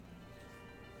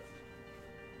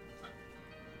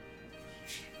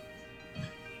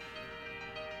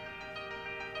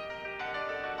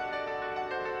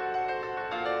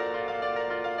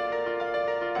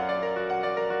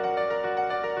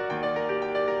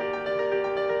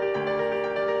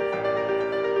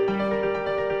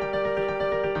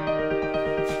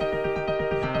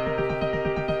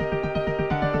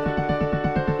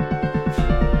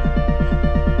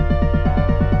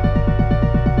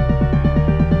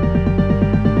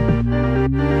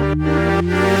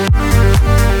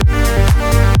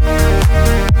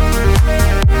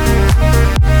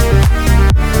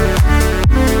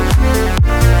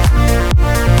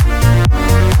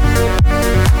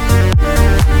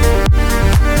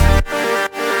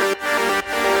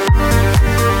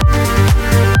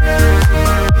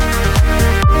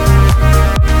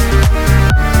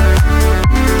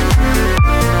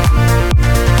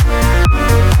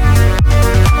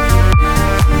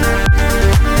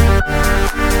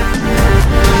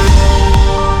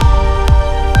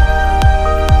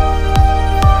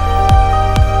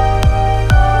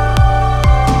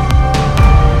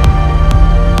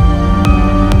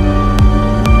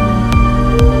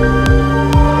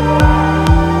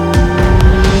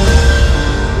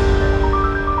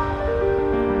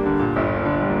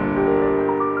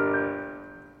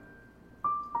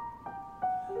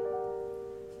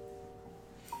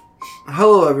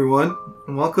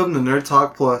and welcome to Nerd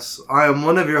Talk Plus. I am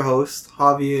one of your hosts,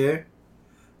 Javier,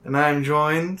 and I am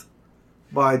joined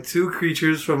by two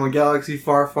creatures from a galaxy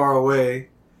far, far away,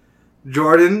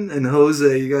 Jordan and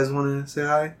Jose. You guys want to say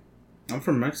hi? I'm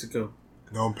from Mexico.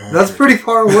 And I'm Patrick. That's pretty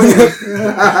far away.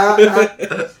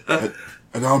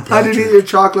 And I'm I Patrick. didn't eat your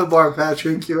chocolate bar,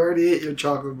 Patrick. You already ate your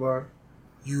chocolate bar.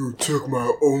 You took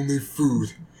my only food,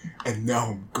 and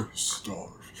now I'm gonna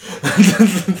starve.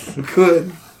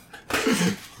 Good.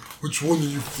 Which one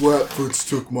of you flatfoots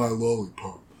took my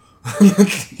lollipop?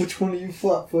 Which one of you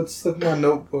flatfoots took my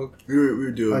notebook? We were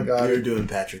doing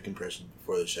Patrick impressions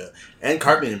before the show, and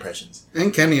Cartman impressions,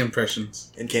 And Kenny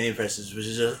impressions. and Kenny impressions, which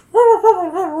is a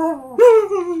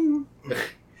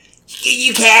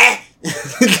you cat.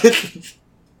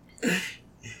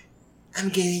 I'm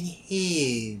getting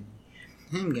him.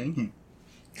 I'm getting him.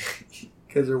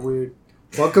 Guys are weird.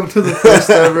 Welcome to the first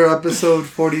ever episode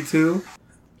 42.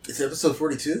 It's episode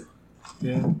 42.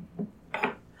 Yeah.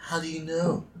 How do you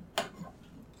know?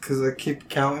 Because I keep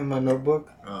counting my notebook.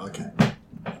 Oh, okay.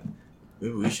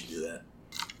 Maybe we should do that.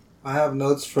 I have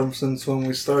notes from since when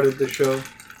we started the show.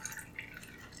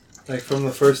 Like from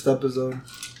the first episode.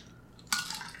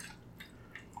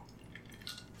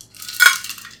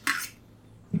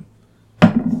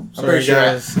 Sorry, sure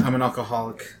guys. I'm an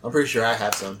alcoholic. I'm pretty sure I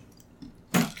have some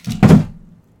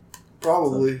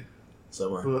Probably.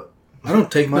 somewhere. But I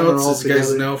don't take Mine are notes, all as you guys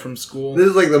together. know from school. this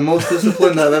is like the most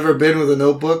disciplined I've ever been with a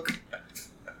notebook.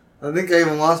 I think I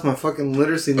even lost my fucking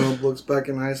literacy notebooks back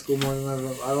in high school more than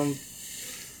ever.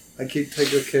 I keep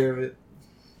taking care of it.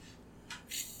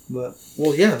 But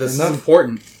Well, yeah, this Enough. is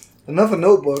important. enough of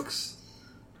notebooks.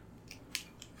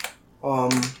 I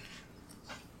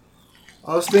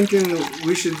was thinking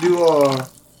we should do a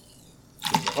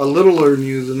littler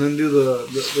news and then do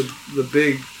the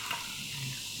big,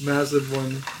 massive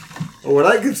one, or what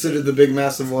I consider the big,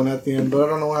 massive one at the end. But I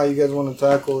don't know how you guys want to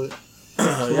tackle it.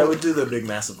 Yeah, we'll do the big,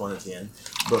 massive one at the end.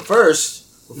 But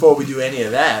first, before we do any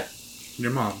of that,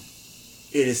 Your mom.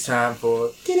 it is time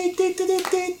for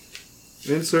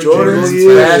Insert Jordan's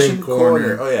jingle here. Fashion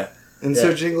Corner. Oh, yeah.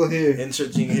 Insert Yeah. jingle here.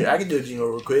 Insert jingle here. I can do a jingle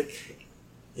real quick.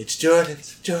 It's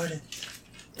Jordan's Fashion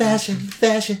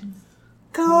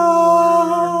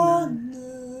Corner.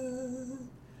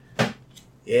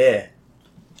 Yeah.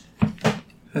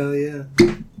 Hell yeah.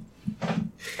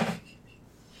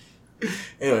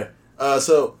 Anyway,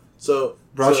 so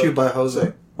Brought to you by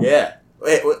Jose. yeah.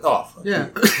 Wait, oh. Fuck. Yeah.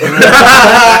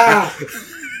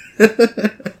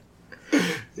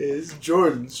 It's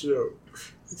Jordan's show.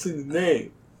 It's in the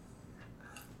name.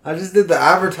 I just did the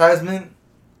advertisement.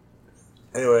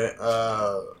 Anyway,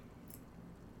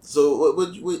 so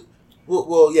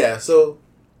well, yeah. So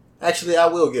actually, I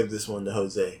will give this one to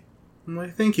Jose. I'm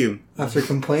like, thank you. After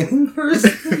complaining first.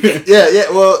 Yeah.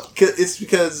 Well, it's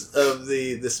because of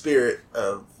the spirit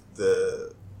of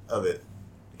it.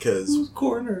 Because Whose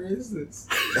corner is this?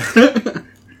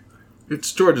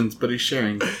 It's Jordan's, but he's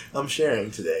sharing. I'm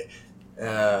sharing today.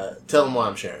 Tell them why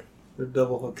I'm sharing. They're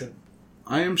double hooking.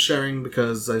 I am sharing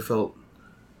because I felt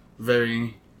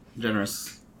very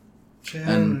generous.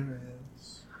 I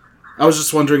was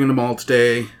just wandering in the mall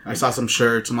today. I saw some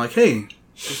shirts. I'm like, hey,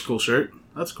 that's a cool shirt.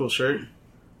 That's a cool shirt.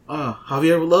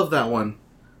 Javier would love that one.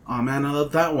 Oh man, I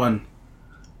love that one.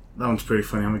 That one's pretty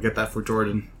funny. I'm gonna get that for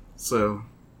Jordan. So,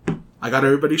 I got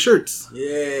everybody shirts.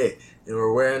 Yay! And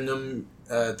we're wearing them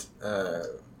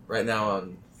right now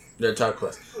on Nerd Talk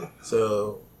Plus.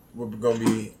 So we're gonna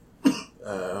be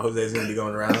Jose's gonna be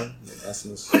going around and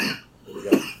asking us what we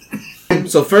got.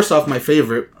 So first off, my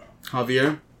favorite,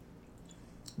 Javier.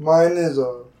 Mine is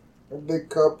a big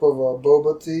cup of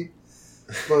boba tea,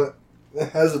 but it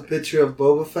has a picture of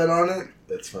Boba Fett on it.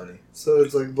 That's funny. So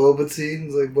it's like boba tea.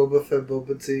 It's like Boba Fett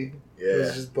boba tea. Yeah.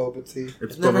 It's just boba tea.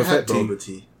 It's I've never Boba had Fett tea. boba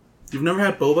tea. You've never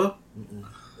had boba? Mm-mm.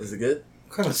 Is it good?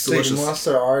 What kind of It's sick delicious.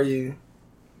 monster are you?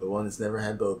 The one that's never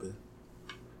had boba.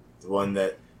 The one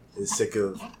that is sick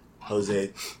of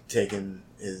Jose taking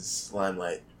his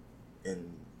limelight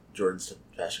in Jordan's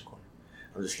Fashion Corner.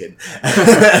 I'm just kidding.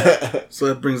 So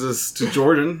that brings us to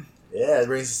Jordan. Yeah, it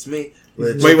brings us to me.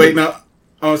 Wait, no.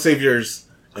 I want to save yours,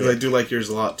 because I do like yours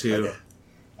a lot, too.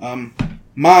 Okay.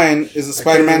 Mine is a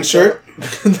Spider-Man shirt.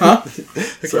 Huh?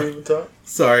 I can't even talk.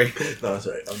 Sorry. No,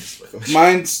 sorry. I'm just like...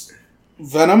 Mine's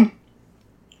Venom.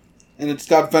 And it's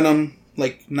got Venom,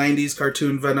 like 90s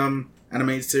cartoon Venom,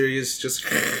 animated series, just...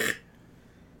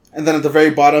 And then at the very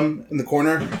bottom, in the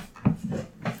corner,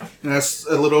 and that's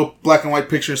a little black and white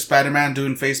picture of Spider-Man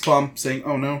doing facepalm, saying,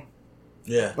 oh no.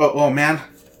 Yeah. Oh man.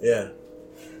 Yeah.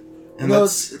 And no,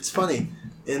 that's... it's funny.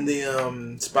 In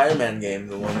the Spider-Man game,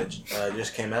 the one that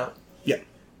just came out, Yeah.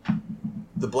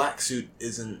 the black suit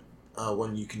isn't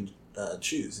one you can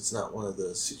choose. It's not one of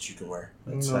the suits you can wear.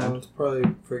 That's no, sad. it's probably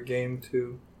for game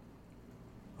 2.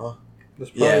 Huh? It's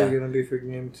probably Yeah. gonna be for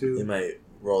game They 2. might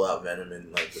roll out Venom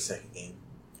in like the second game.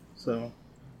 So,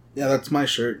 yeah, that's my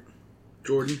shirt.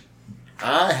 Jordan.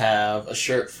 I have a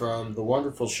shirt from the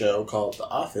wonderful show called The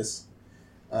Office.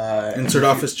 Insert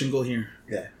office jingle here.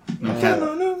 Yeah.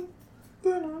 Dun-dun-dun, But-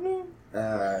 dun-dun-dun.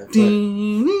 but-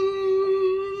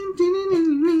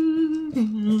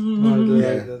 Oh,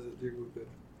 Yeah. that does it. You're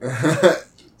good.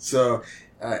 So,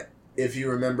 if you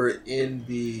remember in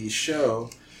the show,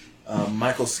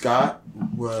 Michael Scott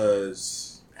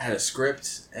had a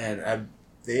script, and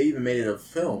they even made it a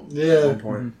film at Yeah. one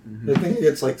point. I think it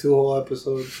gets like 2 whole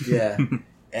episodes. Yeah,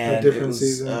 and different it was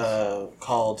seasons.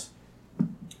 called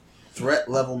Threat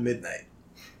Level Midnight,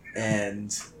 and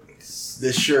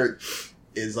this shirt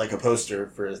is like a poster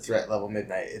for Threat Level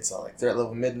Midnight. It's like Threat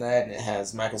Level Midnight, and it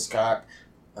has Michael Scott.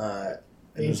 And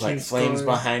there's like Agent flames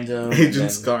Scar. behind him.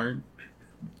 Agent Scar.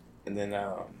 And then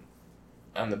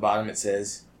on the bottom it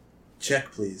says,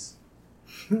 "Check, please."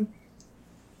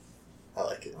 I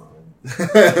like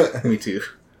it. Me too.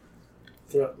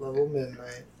 Threat Level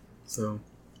Midnight. So,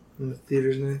 In the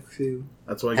theaters next to you.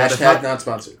 that's what I got at Hashtag Hot. not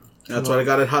sponsored. That's what I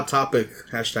got at Hot Topic.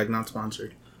 Hashtag not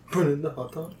sponsored. Put it in the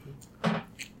hot tub.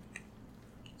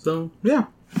 So, yeah.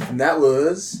 And that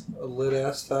was A lit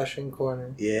ass fashion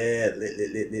corner.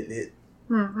 lit.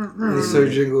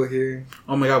 Insert jingle here.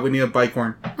 Oh my god, we need a bike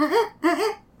horn.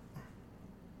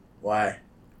 Why?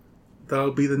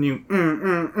 That'll be the new.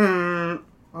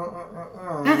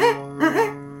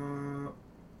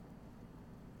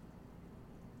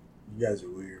 You guys are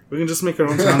weird. We can just make our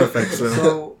own sound effects. So.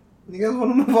 So, you guys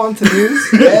want to move on to news?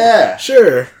 Yeah.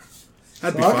 Sure.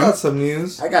 That'd be So I fun. got some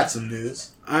news. I got some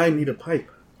news. I need a pipe.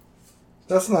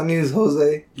 That's not news,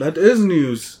 Jose. That is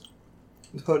news.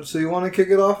 So you want to kick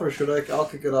it off, or should I? I'll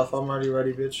kick it off. I'm already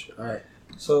ready, bitch. Alright.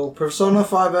 So Persona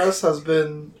 5S has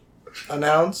been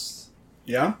announced,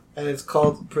 Yeah? and it's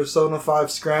called Persona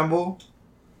 5 Scramble.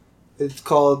 It's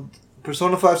called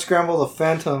Persona 5 Scramble: The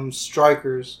Phantom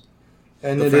Strikers,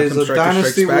 and The it is Phantom a Striker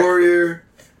Dynasty Strikes Back? Warrior,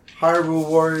 Hyrule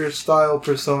Warrior style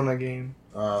Persona game.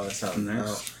 Oh, that sounds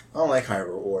Nice. I don't like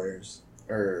Hyrule Warriors.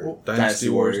 Or Well, Dynasty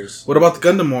Warriors. What about the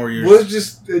Gundam Warriors? Well, it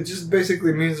just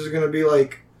basically means there's gonna be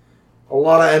like a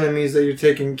lot of enemies that you're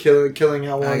killing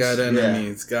at once. I got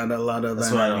enemies. Got a lot of That's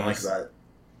enemies. what I don't like about it.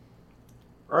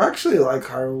 I actually like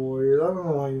Hyrule Warriors. I don't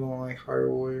know why you don't like Hyrule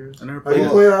Warriors. I never Have played you it.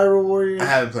 played Hyrule Warriors? I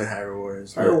haven't played Hyrule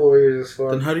Warriors. Hyrule Warriors is Then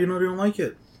fun. how do you know you don't like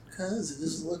it? Because it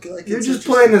doesn't look like You're it's just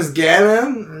interesting. playing as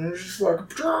Ganon, and you're just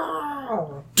like,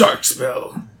 "Pah!" Dark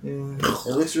spell. Yeah. It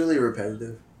looks really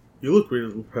repetitive. You look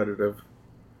really repetitive.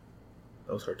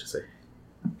 That was hard to say.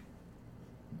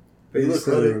 But You you look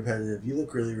said really it. repetitive. You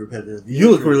look really repetitive. You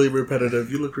look really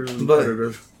repetitive. You look really But-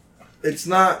 repetitive. It's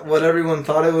not what everyone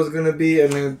thought it was gonna be,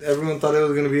 and then everyone thought it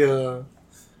was gonna be a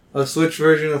Switch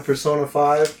version of Persona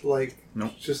 5, like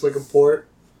Nope. just like a port.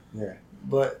 Yeah.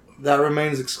 But that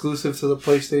remains exclusive to the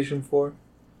PlayStation 4.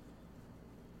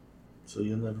 So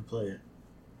you'll never play it.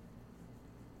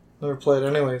 Never played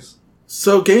anyways.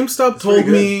 So GameStop It's told pretty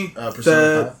me good. Persona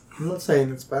that 5. I'm not saying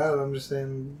it's bad. I'm just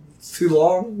saying it's too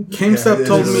long. GameStop Yeah, it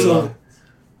told is me long.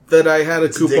 that I had a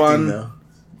It's coupon addicting, though.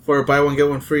 for buy one get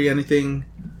one free anything.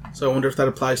 So I wonder if that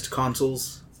applies to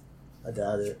consoles. I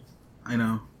doubt it. I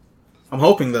know. I'm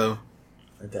hoping though.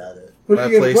 I doubt it. What, Buy are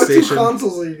you gonna, what two PlayStation.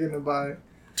 consoles are you gonna buy?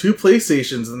 2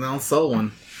 PlayStations and I'll sell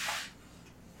one.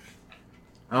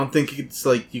 I don't think it's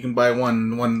like you can buy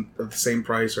one at the same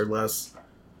price or less.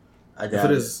 I If doubt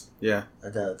it it. is, yeah. I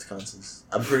doubt it's consoles.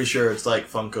 I'm pretty sure it's like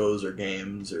Funkos or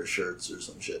games or shirts or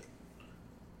some shit.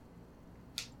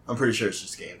 I'm pretty sure it's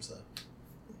just games though.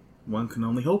 One can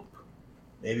only hope.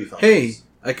 Maybe Funkos. Hey,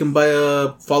 I can buy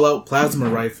a Fallout plasma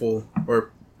rifle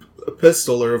or a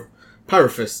pistol or a Pyro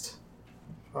Fist.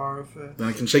 Powerful. Then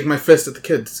I can shake my fist at the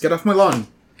kids. Get off my lawn.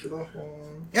 Get off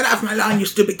on. Get off my lawn, you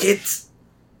stupid kids.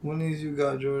 What news you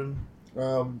got, Jordan?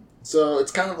 So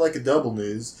it's kind of like a double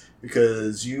news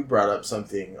because you brought up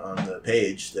something on the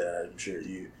page that I'm sure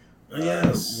you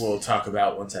Yes. will talk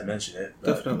about once I mention it.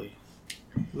 But Definitely.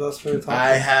 That's for the top.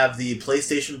 I have the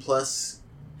PlayStation Plus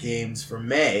games for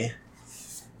May,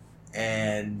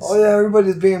 and Oh yeah,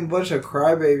 everybody's being a bunch of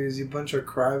crybabies. You bunch of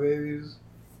crybabies.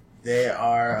 they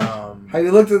are. Have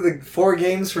you looked at the 4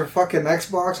 games for fucking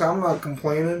Xbox? I'm not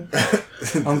complaining.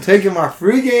 I'm taking my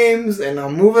free games and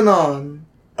I'm moving on.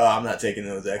 Oh, I'm not taking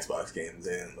those Xbox games.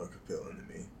 They didn't look appealing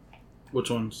to me. Which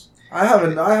ones? I have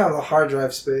a hard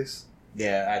drive space.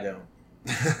 Yeah, I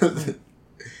don't.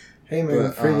 Hey man,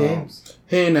 But, free games.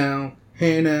 Hey now.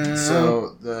 Hey now.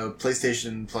 So the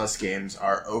PlayStation Plus games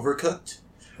are Overcooked,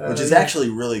 which is actually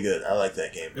really good. I like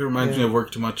that game. It reminds me of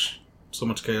work too much. So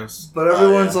much chaos. But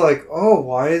everyone's like, oh,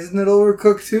 why isn't it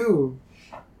Overcooked 2?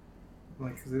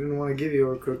 Like, because they didn't want to give you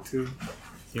Overcooked 2.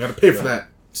 You gotta pay for that.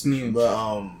 It's new.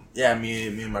 But yeah, me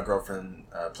and my girlfriend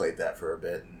played that for a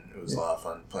bit, and it was a lot of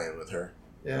fun playing with her.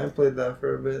 Yeah, I played that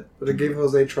for a bit. But it gave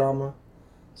Jose trauma.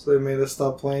 So they made us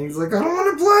stop playing. He's like, I don't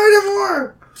want to play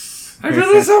anymore. I've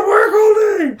been this at work all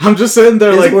day. I'm just sitting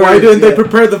there His like, words, why didn't they yeah.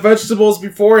 prepare the vegetables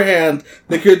beforehand?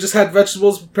 They could have just had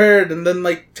vegetables prepared and then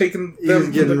like taken He them was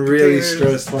from getting the really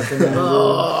containers. stressed fucking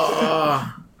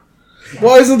that.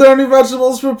 Why isn't there any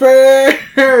vegetables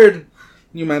prepared?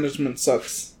 New management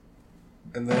sucks.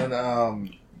 And then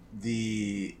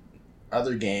the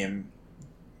other game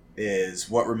is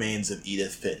What Remains of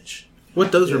Edith Finch.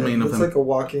 What does remain of It's him? like a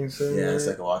walking sim. Yeah, right? it's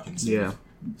like a walking sim. Yeah.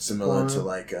 Similar to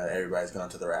like Everybody's Gone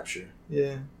to the Rapture.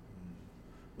 Yeah.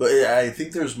 But I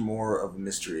think there's more of a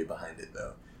mystery behind it,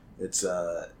 though. It's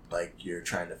like you're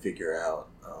trying to figure out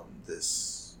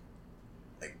this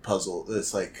like puzzle,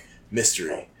 this like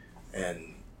mystery,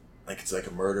 and like it's like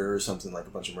a murder or something, like a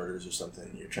bunch of murders or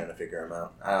something. You're trying to figure them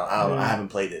out. I haven't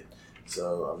played it,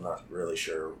 so I'm not really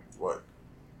sure what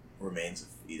remains of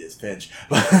Edith Finch.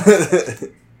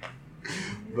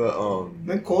 But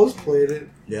Nicole's played it.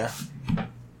 yeah.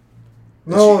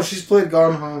 No, she's played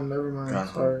Gone Home. Never mind. Gone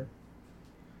Home.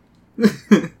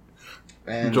 Sorry.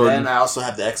 And Jordan. then I also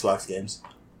have the Xbox games.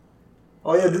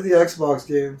 Oh yeah, do the Xbox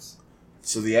games.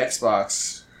 So the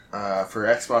Xbox, for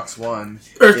Xbox One,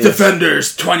 Earth is-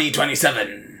 Defenders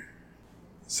 2027.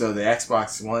 So the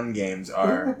Xbox One games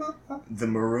are the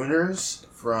Marooners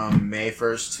from May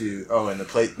 1st to... Oh, and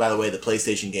by the way, the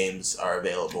PlayStation games are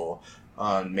available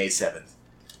on May 7th.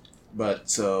 But,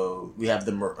 so, we have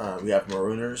we have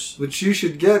Marooners. Which you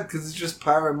should get because it's just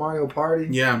Pirate Mario Party.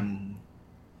 Yeah.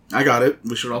 I got it.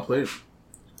 We should all play it.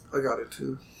 I got it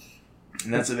too.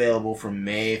 And that's available from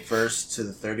May 1st to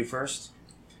the 31st.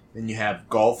 Then you have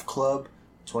Golf Club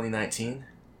 2019.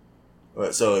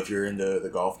 So if you're into the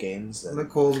golf games, then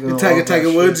Nicole's gonna. Tiger love that Tiger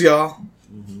shit. Woods, y'all.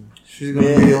 She's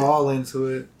gonna be all into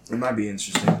it. it might be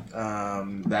interesting.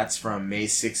 That's from May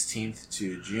 16th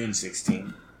to June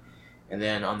 16th. And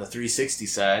then on the 360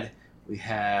 side, we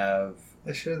have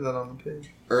I shared that on the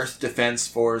page. Earth Defense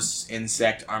Force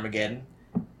Insect Armageddon,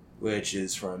 which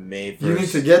is from May 1st. You need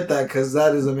to get that because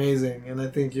that is amazing, and I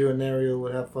think you and Ariel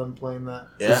would have fun playing that.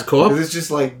 Yeah. It's co-op? Because it's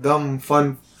just like dumb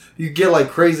fun. You get like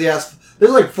crazy ass.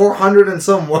 There's like 400 and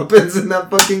some weapons in that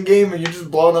fucking game, and you're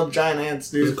just blowing up giant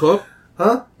ants, Is it dude. co-op?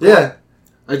 Huh? Yeah.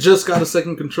 I just got a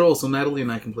second control, so Natalie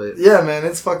and I can play it. Yeah, man,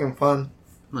 it's fucking fun.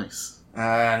 Nice.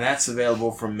 And that's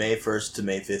available from May 1st to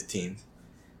May 15th.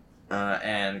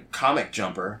 And Comic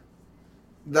Jumper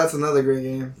That's another great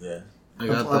game. yeah, I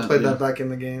got I that. played yeah. that back in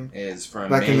the game. is from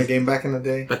Back May, in the game, back in the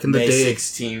day. Back in the May day.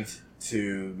 16th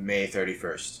to May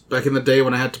 31st. Back in the day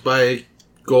when I had to buy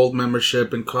gold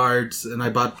membership and cards, and I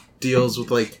bought deals with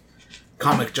like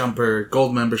Comic Jumper,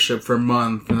 gold membership for a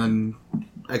month, and then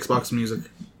Xbox Music.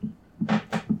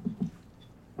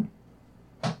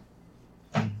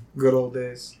 Good old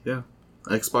days.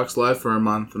 Xbox Live for a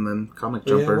month, and then Comic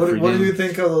But yeah, Jumper. what free do game. you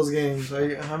think of those games?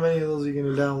 How many of those are you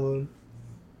going to download?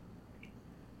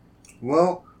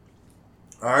 Well,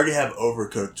 I already have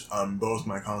Overcooked on both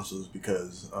my consoles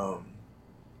because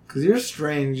Because you're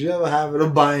strange. You have a habit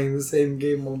of buying the same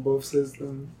game on both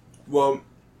systems.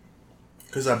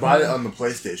 because I bought it on the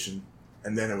PlayStation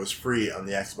and then it was free on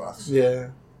the Xbox. Yeah.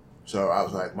 So I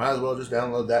was like, might as well just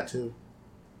download that too.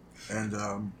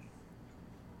 And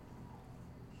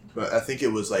but I think it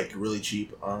was like really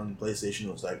cheap on PlayStation.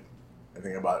 It was like, I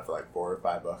think I bought it for like $4 or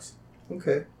 $5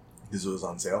 Okay. because it was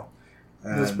on sale.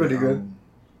 That's pretty good.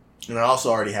 And I also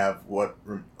already have what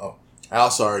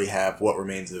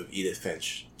remains of Edith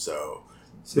Finch. So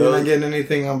You're not getting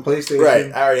anything on PlayStation.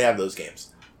 right, I already have those games.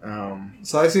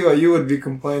 So I see why you would be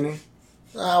complaining.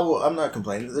 Well, I'm not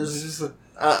complaining. It's There's just a,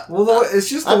 well, it's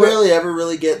just the I way. barely ever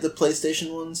really get the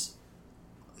PlayStation ones.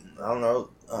 I don't know.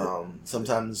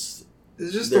 Sometimes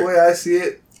It's just the way I see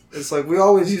it. It's like we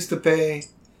always used to pay,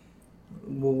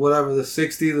 whatever, the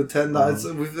 $60, the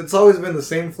 $10. It's always been the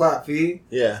same flat fee.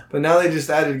 yeah. But now they just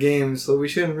added games, so we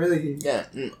shouldn't really. Yeah,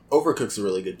 Overcooked's a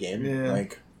really good game. Yeah.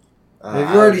 Like, If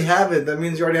you already have it, that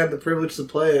means you already have the privilege to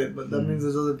play it. But that means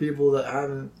there's other people that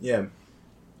haven't. yeah,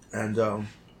 and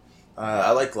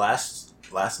I liked last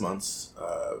month's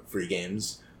free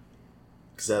games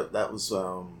because that was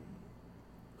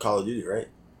Call of Duty, right?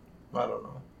 I don't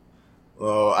know.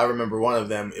 Well, I remember one of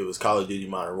them. It was Call of Duty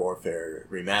Modern Warfare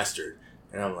Remastered,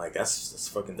 and I'm like, that's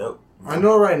fucking dope. I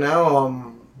know right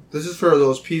now. This is for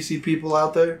those PC people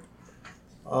out there.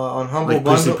 On Humble Like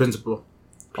Bundle. PC Principle.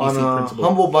 On PC Principle.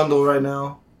 Humble Bundle right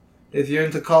now, if you're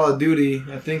into Call of Duty,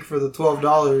 I think for the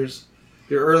 $12,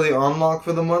 your early unlock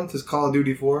for the month is Call of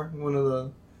Duty 4, one of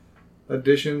the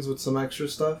additions with some extra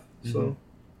stuff. So,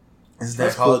 Isn't that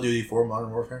That's Call cool. of Duty 4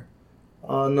 Modern Warfare?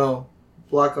 no,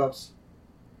 Black Ops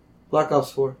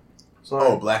 4. Sorry.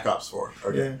 Oh, Black Ops 4.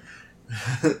 Okay.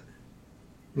 Yeah.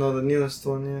 No, the newest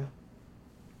one, yeah.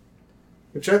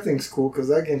 Which I think's cool because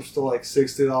that game's still like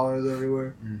 $60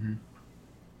 everywhere. Mm-hmm.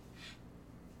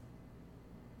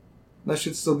 That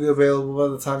should still be available by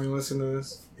the time you listen to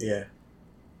this. Yeah.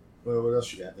 Well, what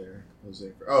else you got there?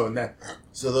 Jose? Oh, and that.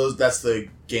 So that's the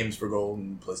Games for Gold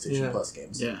and PlayStation Yeah. Plus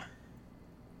games. Yeah.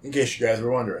 In case you guys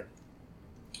were wondering.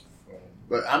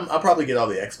 But I'll probably get all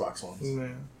the Xbox ones. Yeah.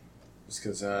 Just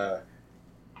because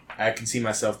I can see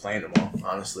myself playing them all,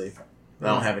 honestly. I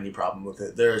don't have any problem with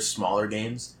it. They're smaller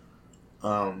games.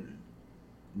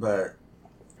 But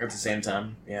at the same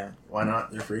time, yeah, why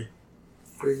not? They're free.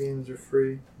 Free games are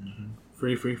free.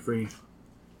 Free.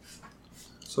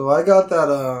 So I got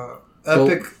that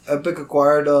Epic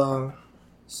acquired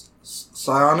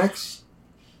Psyonix.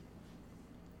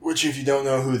 Which, if you don't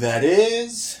know who that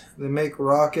is, They make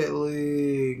Rocket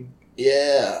League.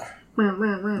 yeah.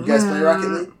 You guys play Rocket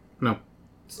League?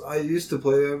 I used to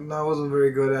play it, and I wasn't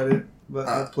very good at it, but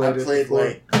I played it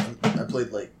before. I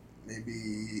played like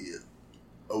maybe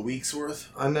a week's worth.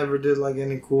 I never did like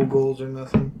any cool goals or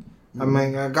nothing. I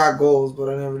mean, I got goals, but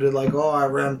I never did like, I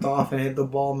ramped off and hit the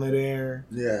ball midair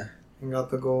Yeah. and got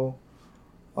the goal.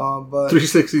 But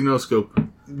 360 no scope.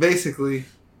 basically,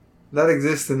 that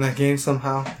exists in that game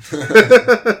somehow.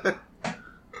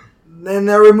 Then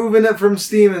they're removing it from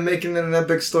Steam and making it an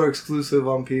Epic Store exclusive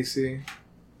on PC.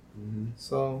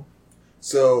 So,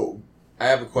 I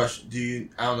have a question.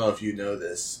 I don't know if you know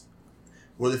this.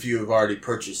 What if you have already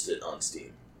purchased it on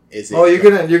Steam? Is it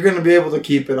You're gonna be able to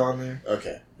keep it on there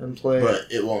Okay. and play it.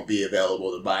 But it won't be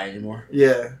available to buy anymore?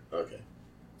 Yeah. Okay.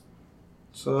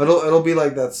 So it'll be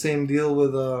like that same deal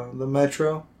with the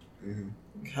Metro. Mm-hmm.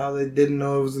 How they didn't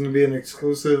know it was gonna be an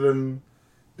exclusive and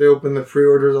they opened the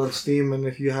pre-orders on Steam, and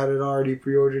if you had it already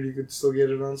pre-ordered, you could still get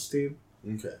it on Steam.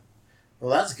 Okay. Well,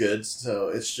 that's good. So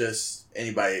it's just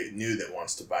anybody new that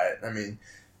wants to buy it. I mean,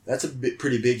 that's a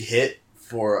pretty big hit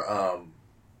for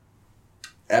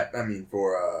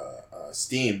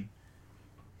Steam,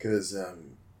 because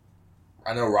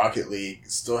I know Rocket League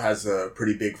still has a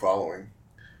pretty big following.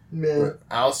 Yeah. But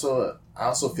I also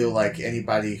feel like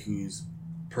anybody who's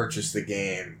purchased the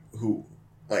game, who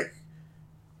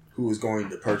is going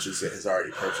to purchase it, has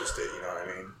already purchased it. You know what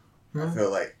I mean? Hmm.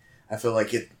 I feel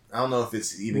like it. I don't know if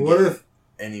it's even What getting if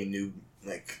any new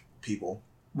people.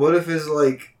 What if it's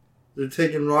like they're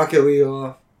taking Rocket League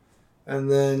off, and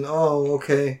then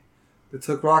okay, they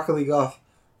took Rocket League off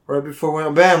right before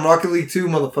when bam, Rocket League 2,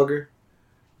 motherfucker,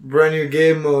 brand new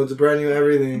game modes, brand new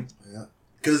everything. Yeah,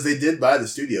 because they did buy the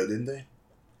studio, didn't they?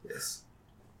 Yes.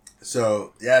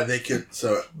 So yeah, they could.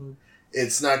 So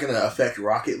it's not going to affect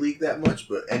Rocket League that much,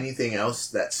 but anything else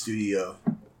that studio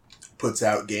puts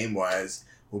out game wise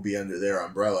will be under their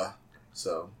umbrella.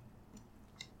 So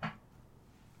I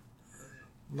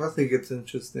think it's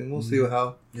interesting. We'll see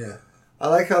how. yeah. I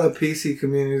like how the PC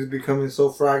community is becoming so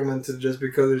fragmented just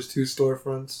because there's two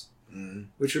storefronts,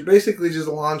 which are basically just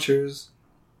launchers.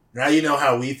 Now you know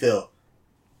how we feel.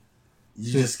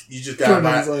 You just gotta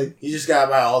buy. You just gotta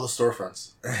buy all the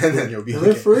storefronts, and then you'll be.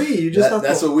 They're free. You just have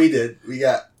that's to. what we did. You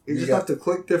have to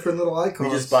click different little icons.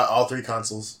 We just bought all 3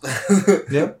 consoles.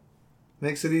 Yep,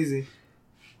 makes it easy.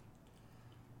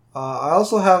 I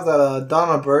also have that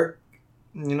Donna Burke.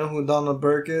 You know who Donna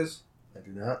Burke is? I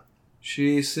do not.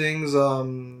 She sings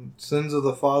 "Sins of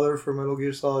the Father" for Metal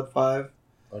Gear Solid 5.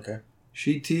 Okay.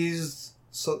 She teased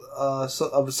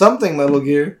something Metal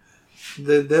Gear.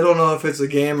 They don't know if it's a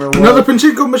game or what. Another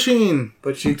pachinko machine!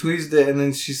 But she teased it, and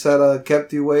then she said,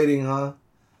 kept you waiting, huh?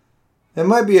 It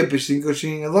might be a pachinko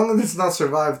machine, as long as it's not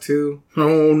Survive 2.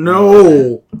 Oh,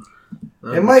 no!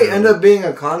 It might end up being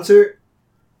a concert,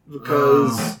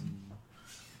 because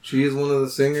she is one of the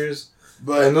singers.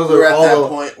 But And those we're are at all that the-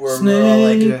 point where we're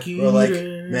Snake like,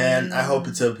 eater. man, I hope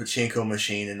it's a pachinko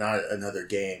machine and not another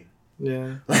game.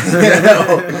 Yeah.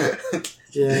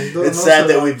 You know? It's sad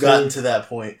that we've gotten to that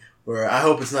point where I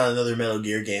hope it's not another Metal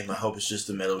Gear game. I hope it's just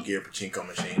a Metal Gear pachinko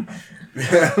machine.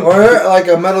 Or like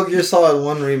a Metal Gear Solid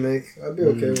 1 remake. I'd be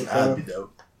okay with that. That'd be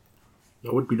dope.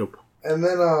 That would be dope. And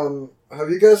then, have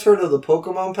you guys heard of the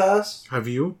Pokemon Pass? Have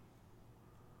you?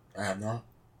 I have not.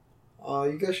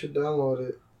 You guys should download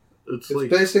it. It's It's like...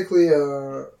 basically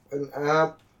an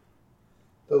app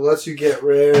that lets you get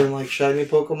rare and like shiny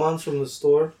Pokemons from the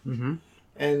store. Mm-hmm.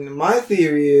 And And my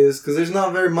theory is, because there's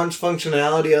not very much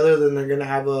functionality other than they're going to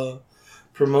have a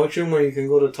promotion where you can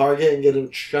go to Target and get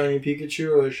a shiny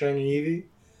Pikachu or a shiny Eevee,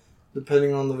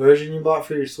 depending on the version you bought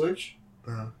for your Switch.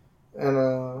 Uh-huh.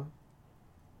 And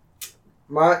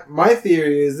my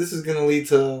theory is this is going to lead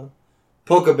to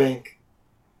Pokebank.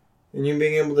 And you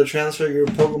being able to transfer your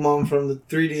Pokemon from the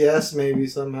 3DS maybe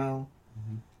somehow.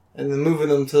 Mm-hmm. And then moving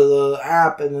them to the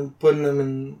app and then putting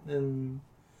them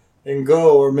in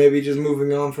Go. Or maybe just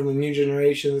moving on from the new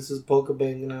generation. This is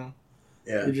Pokebank now.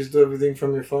 Yeah. You just do everything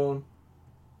from your phone.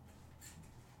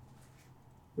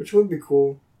 Which would be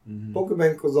cool. Mm-hmm.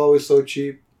 Pokebank was always so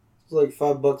cheap. It was like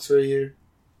 $5 for a year.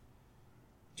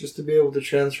 Just to be able to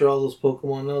transfer all those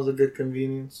Pokemon. That was a good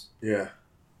convenience. Yeah.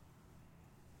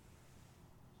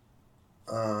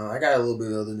 I got a little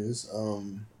bit of other news.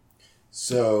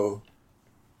 So,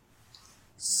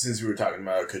 since we were talking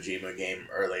about a Kojima game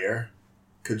earlier,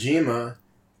 Kojima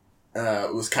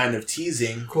was kind of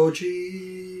teasing.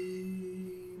 Koji.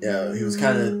 Yeah, he was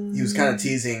kind of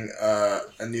teasing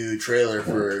a new trailer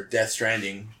for Death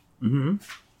Stranding. Mm-hmm.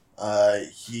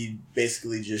 He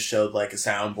basically just showed like a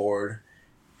soundboard,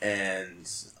 and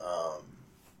I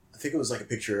think it was like a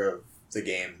picture of the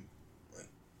game, like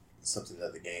something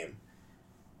of the game.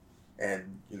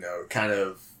 And, it kind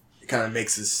of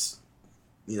makes us,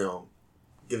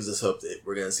 gives us hope that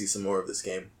we're going to see some more of this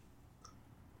game.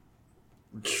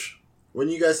 When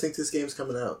do you guys think this game's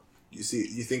coming out? You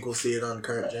think we'll see it on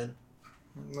current gen?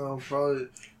 No, probably.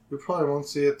 We probably won't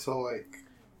see it till like...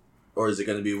 Or is it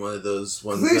going to be one of those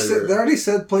ones they already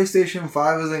said PlayStation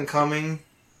 5 isn't coming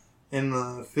in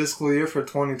the fiscal year for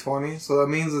 2020. So that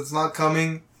means it's not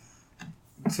coming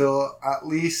until at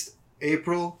least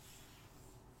April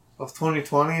of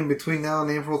 2020, and between now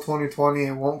and April 2020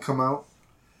 it won't come out.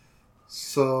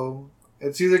 So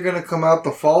it's either going to come out the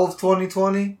fall of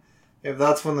 2020, if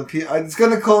that's when it's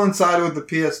going to coincide with the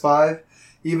PS5,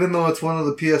 even though it's one of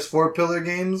the PS4 pillar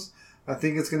games. I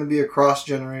think it's going to be a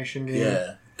cross-generation game.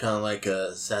 Yeah, kind of like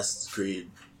Assassin's Creed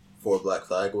 4 Black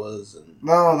Flag was. And...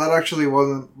 No, that actually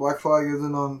wasn't. Black Flag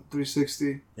isn't on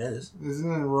 360. Yeah, it is.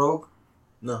 Isn't it Rogue?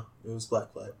 No, it was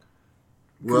Black Flag.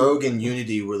 Rogue and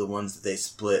Unity were the ones that they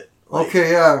split.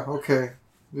 Okay, yeah, okay.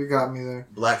 You got me there.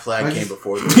 Black Flag came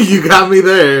before them. You got me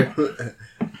there.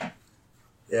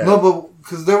 Yeah. No, but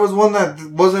because there was one that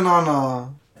wasn't on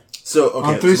on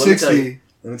 360.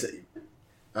 Let me tell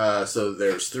you. So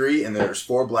there's 3 and there's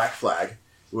 4 Black Flag,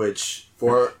 which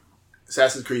 4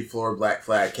 Assassin's Creed 4 Black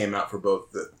Flag came out for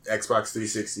both the Xbox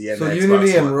 360 and the Xbox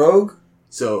Unity One. and Rogue?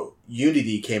 So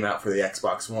Unity came out for the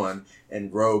Xbox One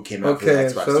and Rogue came out for the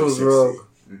Okay, Xbox so that was 360. Rogue.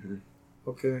 Mm-hmm.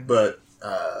 Okay. But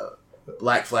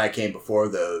Black Flag came before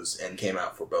those and came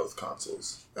out for both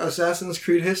consoles. Assassin's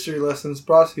Creed History Lessons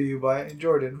brought to you by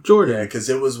Jordan. Yeah, because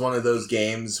it was one of those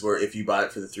games where if you bought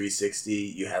it for the 360,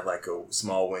 you had like a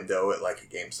small window at like a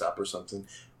GameStop or something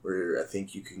where I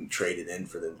think you can trade it in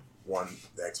for the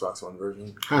Xbox One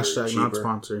version. Hashtag not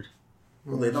sponsored.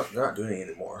 Well, they're not doing it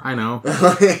anymore. I know.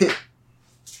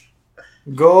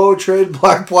 Go trade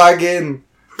Black Flag in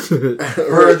for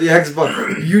the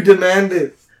Xbox. You demand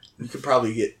it. You could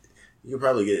probably get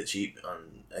it cheap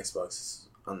on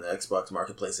the Xbox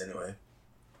Marketplace anyway.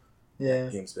 Yeah.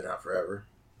 The game's been out forever.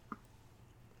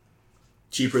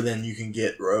 Cheaper than you can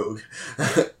get Rogue.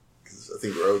 Because I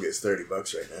think Rogue is $30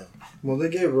 right now. Well, they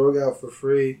gave Rogue out for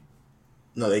free.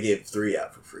 No, they gave 3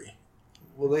 out for free.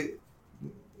 Well,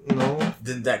 no.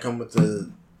 Didn't that come with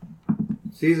the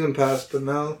Season Pass, but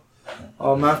now,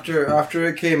 after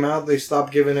it came out, they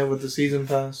stopped giving it with the Season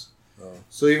Pass. Oh.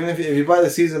 So even if you buy the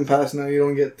Season Pass now, you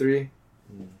don't get 3.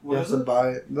 What You have is to it? buy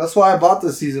it. That's why I bought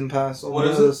the Season Pass on What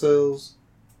one is of it? the sales.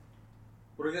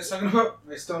 What are you guys talking about?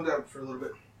 I stoned out for a little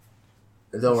bit.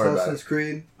 Don't worry about Assassin's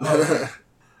Creed. it.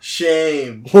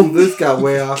 Shame. Well, this got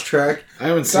way off track. I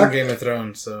haven't seen Game of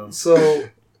Thrones, so... So,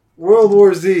 World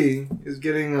War Z is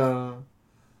getting a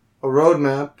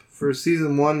roadmap for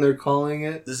Season 1, they're calling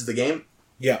it. This is the game?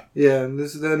 Yeah, and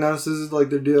this is like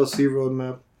their DLC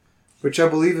roadmap, which I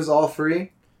believe is all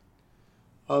free.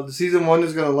 The Season 1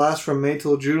 is going to last from May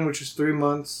till June, which is 3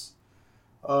 months.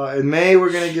 In May,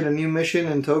 we're going to get a new mission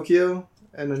in Tokyo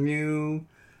and a new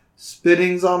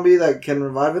spitting zombie that can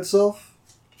revive itself.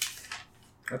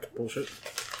 That's bullshit.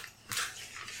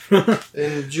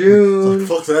 In June,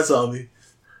 Fuck that zombie.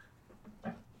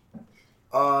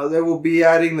 they will be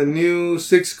adding the new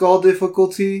 6 skull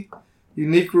difficulty,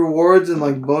 unique rewards, and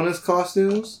like bonus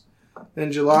costumes.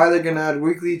 In July, they're going to add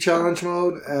weekly challenge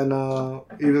mode and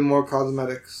even more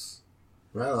cosmetics.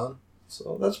 Right on.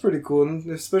 So that's pretty cool, and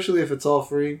especially if it's all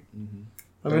free. Mm-hmm.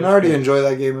 I mean, I already enjoy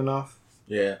that game enough.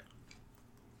 Yeah.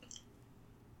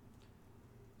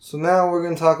 So now we're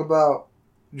going to talk about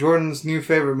Jordan's new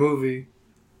favorite movie.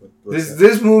 What's that?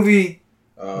 This movie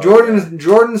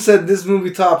Jordan said this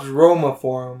movie tops Roma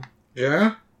for him.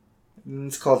 Yeah? And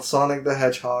it's called Sonic the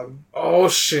Hedgehog. Oh,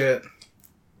 shit.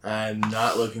 I'm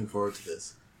not looking forward to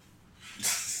this.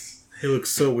 He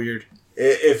looks so weird.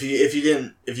 If you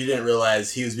didn't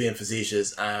realize he was being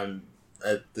facetious,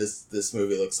 this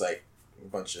movie looks like a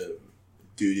bunch of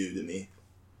doo doo to me.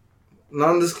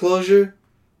 Non-disclosure.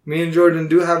 Me and Jordan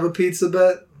do have a pizza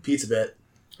bet. Pizza bet.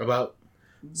 About?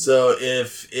 So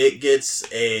if it gets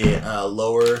a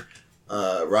lower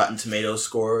Rotten Tomatoes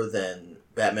score than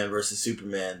Batman vs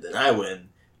Superman, then I win.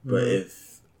 But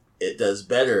if it does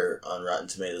better on Rotten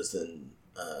Tomatoes, then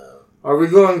are we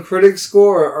going critic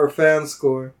score or fan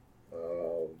score?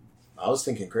 I was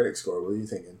thinking critic score. What are you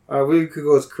thinking? We could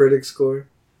go with critic score.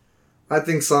 I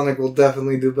think Sonic will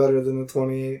definitely do better than the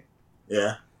 28.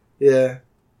 Yeah. Yeah.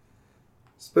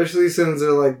 Especially since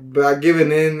they're like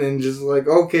giving in and just like,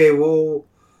 okay, we'll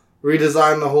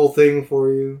redesign the whole thing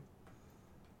for you.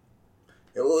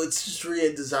 Yeah, well, it's just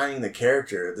redesigning the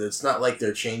character. It's not like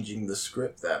they're changing the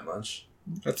script that much.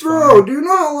 That's Bro, fine. do you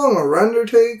know how long a render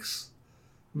takes?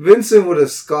 Vincent would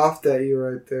have scoffed at you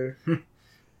right there.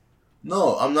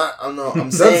 No, I'm not. I'm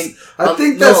saying. I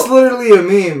think that's literally a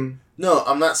meme. No,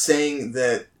 I'm not saying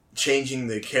that changing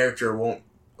the character won't,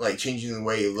 like, changing the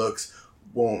way he looks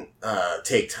won't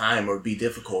take time or be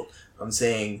difficult. I'm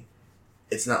saying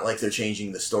it's not like they're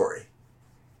changing the story.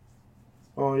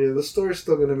 Oh yeah, the story's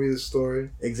still gonna be the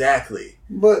story. Exactly.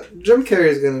 But Jim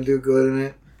Carrey's gonna do good in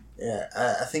it. Yeah,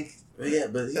 I think. Yeah,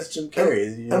 but he's Jim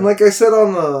Carrey. You know? And like I said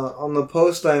on the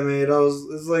post I made,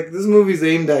 it's like this movie's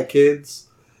aimed at kids,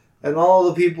 and all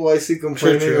the people I see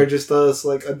complaining True. are just us,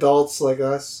 like adults like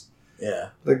us. Yeah.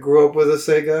 That grew up with a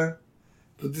Sega.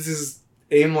 But this is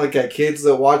aimed like at kids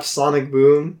that watch Sonic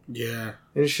Boom Yeah.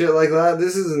 and shit like that.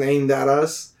 This isn't aimed at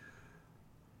us.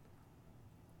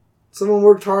 Someone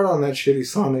worked hard on that shitty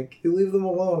Sonic. You leave them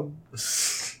alone.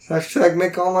 Hashtag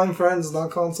make online friends,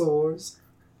 not console wars.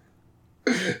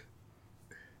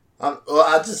 I'm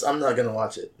not gonna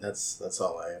watch it. That's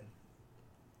all I am.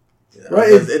 You know,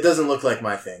 Right. It doesn't look like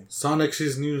my thing. Sonic's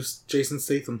his new Jason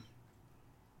Statham.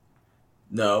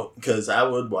 No, because I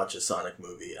would watch a Sonic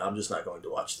movie. I'm just not going to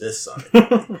watch this Sonic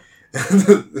movie.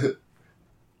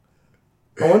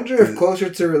 I wonder if closer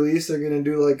to release they're gonna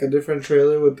do like a different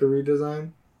trailer with the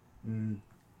redesign.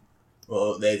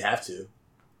 Well, they'd have to.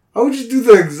 I would just do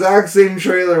the exact same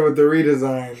trailer with the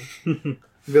redesign.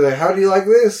 Be like, how do you like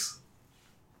this?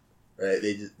 Right?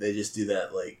 They just do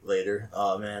that like later.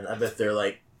 Oh man, I bet their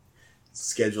like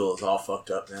schedule is all fucked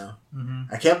up now.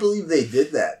 Mm-hmm. I can't believe they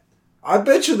did that. I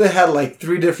bet you they had like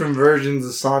 3 different versions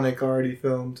of Sonic already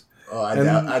filmed. Oh, I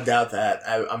doubt that.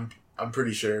 I'm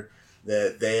pretty sure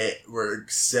that they were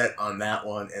set on that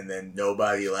one, and then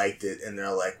nobody liked it, and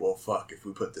they're like, "Well, fuck! If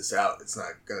we put this out, it's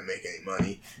not gonna make any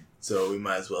money, so we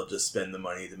might as well just spend the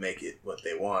money to make it what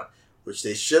they want." Which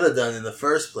they should have done in the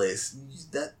first place.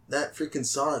 That freaking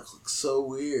Sonic looks so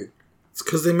weird. It's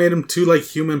because they made him too, like,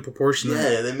 human proportionate.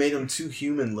 Yeah, they made him too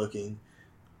human looking.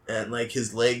 And, like,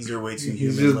 his legs are way too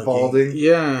He's human just looking. balding.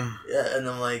 Yeah. Yeah, and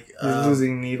I'm like... He's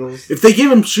losing needles. If they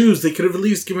gave him shoes, they could have at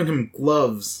least given him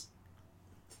gloves.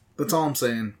 That's all I'm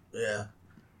saying. Yeah.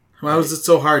 Why was it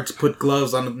so hard to put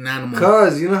gloves on an animal?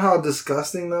 Cause you know how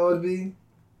disgusting that would be?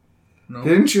 No.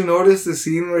 Didn't you notice the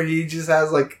scene where he just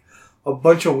has like a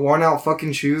bunch of worn out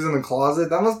fucking shoes in the closet?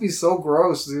 That must be so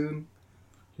gross, dude.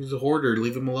 He's a hoarder.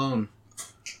 Leave him alone.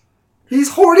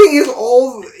 He's hoarding his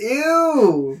old...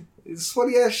 Ew! His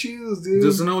sweaty ass shoes, He dude.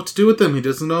 doesn't know what to do with them. He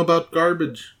doesn't know about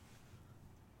garbage.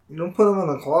 You don't put them in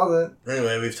the closet.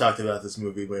 Anyway, we've talked about this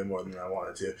movie way more than I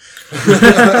wanted to.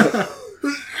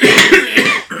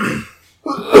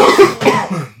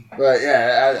 But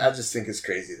yeah, I just think it's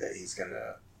crazy that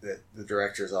that the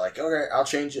directors are like, okay, I'll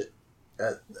change it.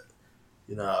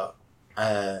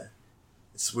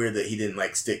 It's weird that he didn't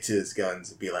like stick to his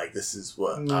guns and be like, this is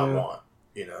what I want.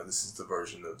 This is the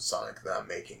version of Sonic that I'm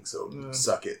making. So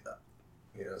suck it.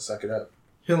 Suck it up.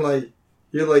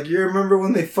 You're like, you remember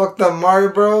when they fucked up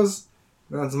Mario Bros?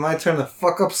 Now it's my turn to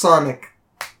fuck up Sonic.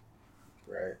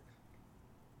 Right.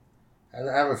 I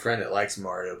have a friend that likes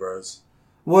Mario Bros.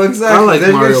 Well, exactly. I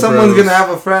like Mario someone's Bros. gonna have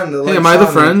a friend that Hey, likes am I the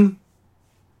Sonic. friend?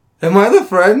 Am I the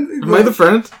friend? Am I the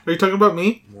friend? Are you talking about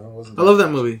me? No, it wasn't. I love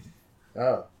that movie.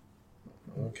 Oh.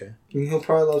 Okay. He'll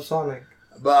probably love Sonic.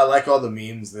 But I like all the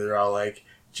memes that are all like,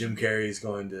 Jim Carrey's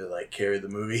going to like carry the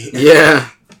movie. Yeah.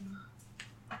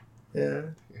 Yeah,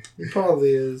 he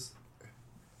probably is.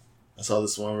 I saw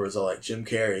this one where it's all like, Jim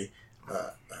Carrey,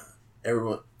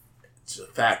 it's a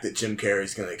fact that Jim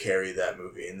Carrey's going to carry that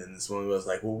movie. And then this one was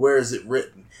like, well, where is it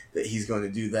written that he's going to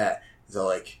do that? It's all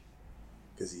like,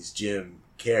 because he's Jim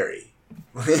Carrey.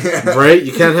 Right?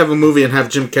 You can't have a movie and have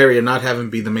Jim Carrey and not have him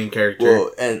be the main character.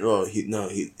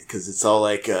 Because it's all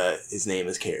like his name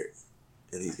is Carrey,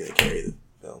 and he's gonna carry the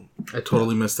film. I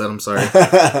totally missed that. I'm sorry.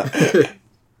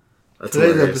 That's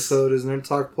Today's hilarious. episode is Nerd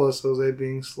Talk Plus Jose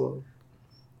being slow.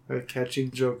 Right,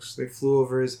 catching jokes. They flew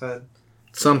over his head.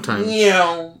 Sometimes.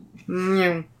 Yeah.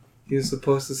 He was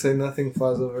supposed to say nothing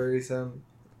flies over his head.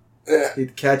 Yeah.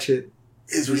 He'd catch it.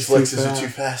 His He's reflexes too are too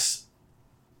fast.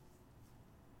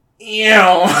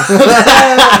 Yeah.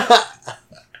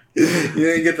 You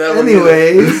didn't get that one.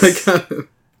 Anyways, Like,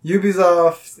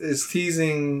 Ubisoft is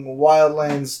teasing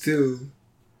Wildlands 2.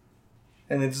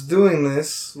 And it's doing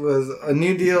this with a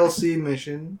new DLC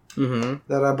mission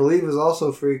that I believe is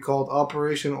also free called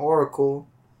Operation Oracle.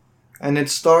 And it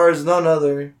stars none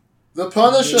other. The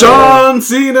Punisher. John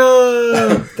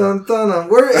Cena! Dun, dun, dun.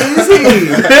 Where is he?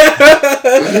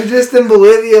 You're just in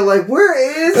Bolivia, like, where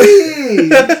is he?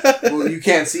 Well, you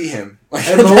can't see him.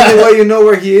 And the only way you know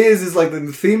where he is like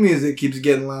the theme music keeps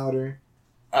getting louder.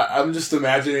 I'm just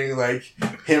imagining like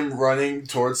him running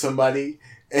towards somebody,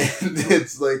 and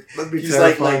it's like That'd be he's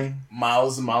like terrifying.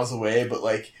 miles and miles away, but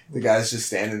like the guy's just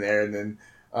standing there, and then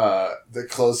the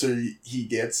closer he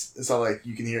gets, it's all like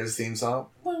you can hear his theme song.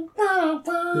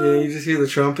 Yeah, you just hear the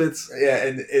trumpets. Yeah,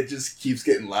 and it just keeps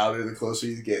getting louder the closer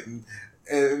he's getting.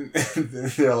 And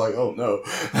then they're like, oh no.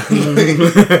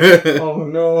 Oh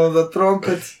no, the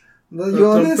trumpet. The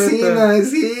John trompeta. Cena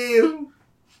is here.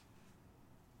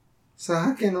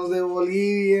 Sáquenos de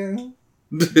Bolivia.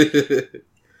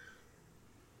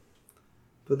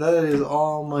 But that is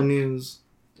all my news.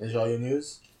 Is all your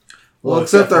news? Well,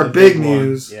 except our for the big one.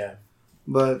 news. Yeah.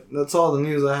 But that's all the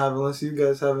news I have, unless you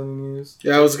guys have any news.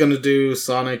 Yeah, I was gonna do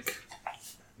Sonic. I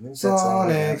think that's all I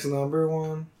got. Sonic's number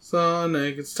one.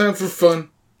 Sonic, it's time for fun.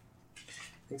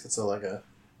 I think that's all I got.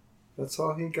 That's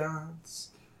all he got.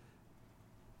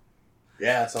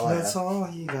 Yeah, that's all I That's have. all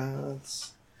he got.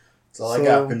 That's all I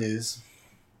got for news.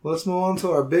 Let's move on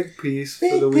to our big piece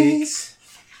for the week.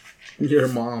 Your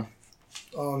mom.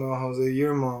 Oh no, Jose,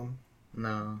 your mom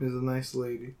No. is a nice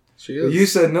lady. She But is. you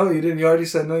said no, you didn't. You already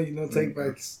said no. You no take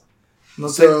backs. No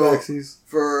So- take backsies.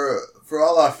 For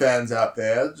all our fans out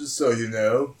there, just so you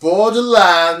know,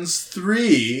 Borderlands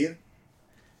 3.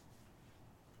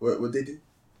 What would they do?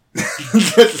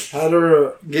 Had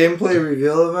a gameplay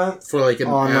reveal event For like an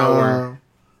on hour.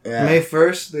 Yeah. May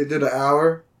 1st. They did an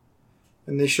hour,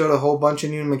 and they showed a whole bunch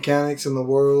of new mechanics in the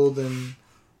world and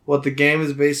what the game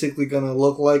is basically gonna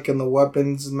look like, and the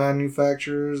weapons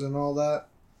manufacturers and all that.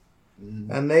 Mhm.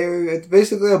 And it's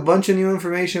basically a bunch of new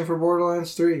information for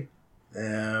Borderlands 3.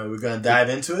 We're gonna dive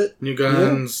into it. New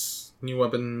guns, new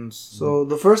weapons. So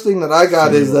the first thing that I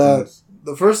got is that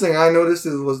the first thing I noticed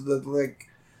was that like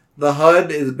the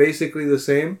HUD is basically the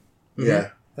same Mhm. Yeah.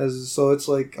 so it's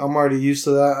like I'm already used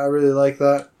to that. I really like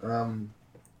that. Um.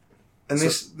 And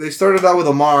they started out with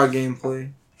Amara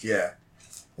gameplay, Yeah.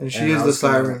 and she And is I the was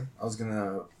gonna- siren. I was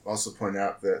gonna also point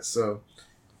out that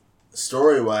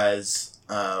story wise,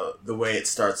 the way it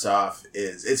starts off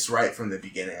is it's right from the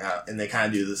beginning out, and they kind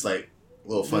of do this like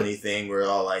little funny thing where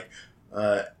all like,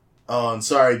 oh, I'm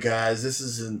sorry guys, this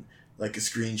isn't like a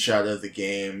screenshot of the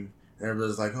game, and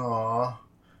everybody's like, aw,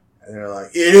 and they're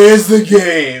like, it is the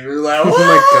game. They're like, what?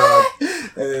 Oh my god!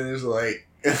 And then there's like,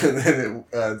 and then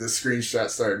the screenshot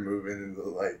started moving, and they're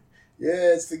like,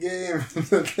 yeah, it's the game.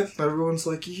 Everyone's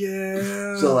like,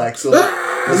 yeah. So let's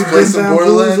You've play been some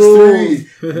Borderlands bamboozled.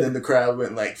 3. And then the crowd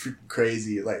went like freaking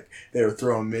crazy. Like they were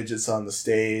throwing midgets on the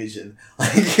stage and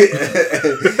like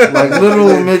like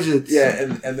literal midgets. Yeah,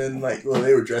 and then like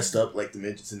they were dressed up like the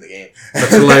midgets in the game. That's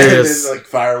hilarious. And then like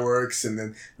fireworks and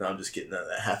then no, I'm just kidding, none of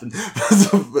that happened.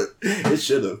 But it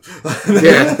should have.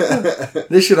 Yeah.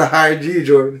 They should have hired you,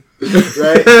 Jordan.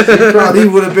 Right? You probably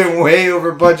would have been way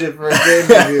over budget for a game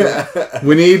review.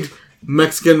 We need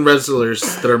Mexican wrestlers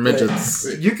that are midgets.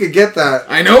 You could get that.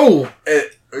 I know!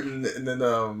 And then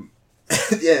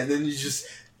yeah, and then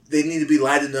they need to be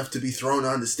light enough to be thrown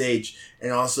on the stage,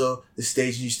 and also the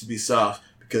stage needs to be soft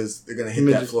because they're gonna hit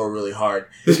that floor really hard.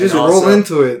 Just And roll also-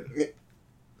 into it.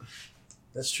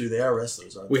 That's true. They are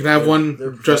wrestlers, aren't We they? can have They're one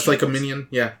dressed like a professionals. minion.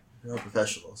 Yeah. They're all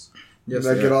professionals. Yes,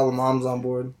 That they get are. all the moms on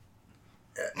board.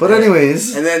 Yeah. But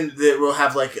anyways, And then we'll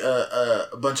have like a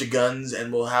bunch of guns,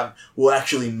 and we'll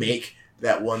actually make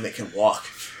that one that can walk,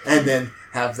 and then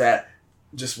have that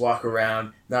just walk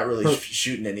around, not really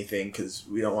shooting anything because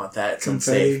we don't want that. It's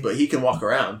Confetti. unsafe. But he can walk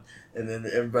around, and then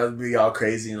everybody will be all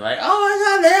crazy and like, "Oh my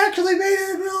god, they actually made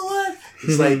it in real life!"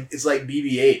 It's like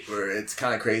BB-8, where it's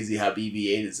kind of crazy how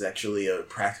BB-8 is actually a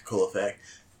practical effect.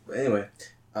 But anyway,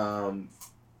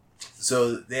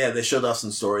 so yeah, they showed off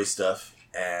some story stuff,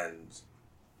 and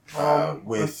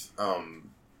with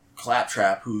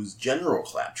Claptrap, who's General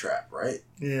Claptrap, right?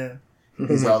 Yeah.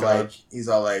 He's all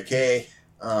like, hey,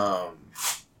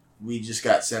 we just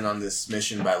got sent on this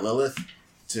mission by Lilith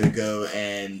to go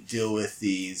and deal with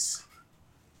these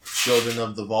children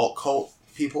of the Vault cult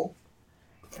people,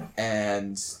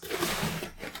 and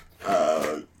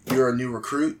you're a new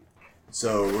recruit,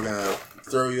 so we're gonna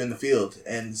throw you in the field.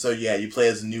 And so you play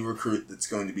as a new recruit that's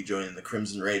going to be joining the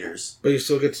Crimson Raiders. But you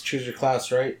still get to choose your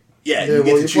class, right? Yeah, you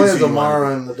get to you choose play who as you Amara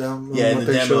want. in the demo. Yeah, in what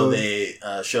the demo showed. they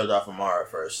showed off Amara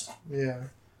first. Yeah.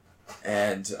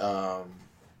 And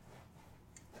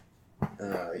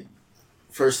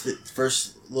first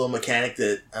little mechanic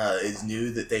that is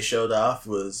new that they showed off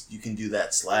was you can do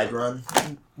that slide run.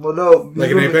 Well, no,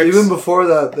 Like in Apex? even before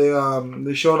that,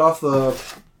 they showed off the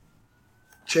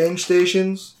change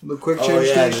stations, the quick change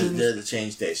stations, they're the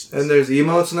change stations. and there's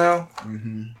emotes now,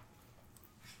 Mm-hmm.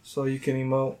 so you can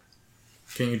emote.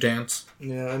 Can you dance?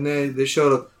 Yeah, and they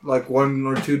showed like 1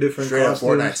 or 2 different Straight up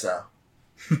costumes. Fortnite style.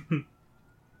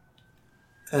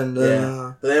 And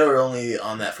then, But they were only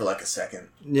on that for like a second.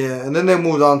 and then they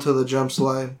moved on to the jump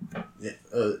slide.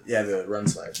 Yeah, the run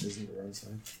slide. Isn't the run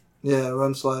slide? Yeah,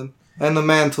 run slide. And the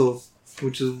mantle,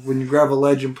 which is when you grab a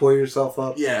ledge and pull yourself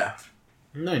up. Yeah.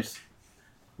 Nice.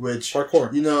 Which,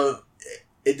 Parkour. you know,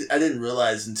 I didn't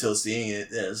realize until seeing it.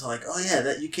 It was like, oh yeah,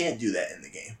 that you can't do that in the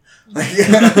game.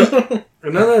 Like,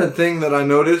 Another thing that I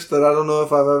noticed that I don't know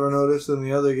if I've ever noticed in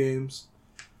the other games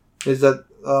is that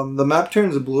the map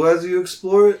turns blue as you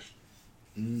explore it,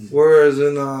 whereas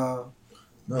in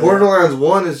Borderlands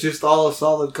 1 it's just all a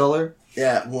solid color.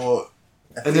 Yeah, well...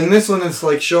 And then this one it's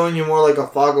like showing you more like a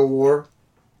fog of war.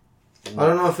 I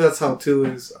don't know if that's how 2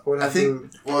 is. I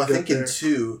think there. in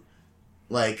 2,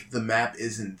 like, the map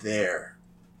isn't there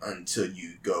until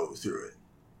you go through it.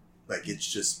 Like, it's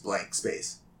just blank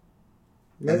space.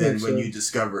 That And then makes when sense. you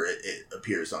discover it, it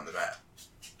appears on the map.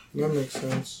 That makes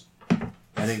sense.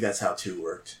 I think that's how 2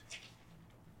 worked.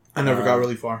 I never got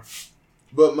really far.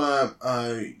 But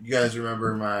you guys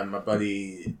remember my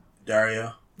buddy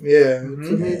Dario? Yeah, Mhm.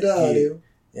 to me, Dario.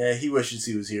 Yeah, he wishes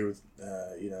he was here with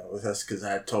with us because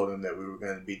I had told him that we were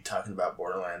going to be talking about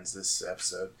Borderlands this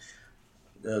episode.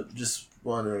 Just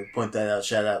wanted to point that out.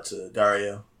 Shout out to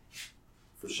Dario.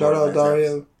 For the Shout out Borderlands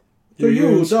Dario. To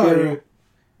you, Dario. episode.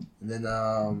 And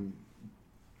then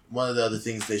one of the other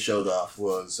things they showed off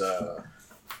was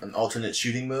an alternate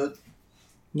shooting mode.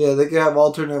 Yeah, they can have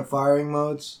alternate firing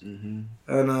modes. Mm-hmm.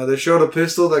 And they showed a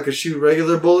pistol that could shoot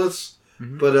regular bullets.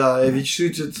 Mhm. But if you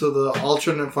shoot it to the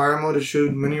alternate fire mode, it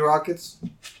shoots mini rockets.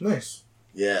 Nice.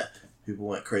 Yeah, people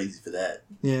went crazy for that.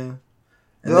 Yeah.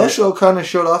 And They also kind of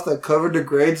showed off that cover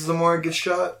degrades the more it gets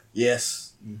shot.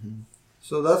 Yes. Mm-hmm.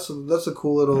 So that's a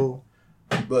cool little...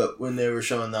 But when they were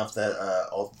showing off that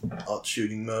alt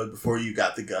shooting mode before you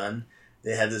got the gun,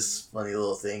 they had this funny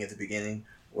little thing at the beginning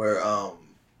where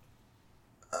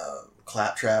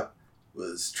Claptrap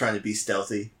was trying to be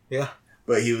stealthy. Yeah.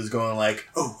 But he was going like,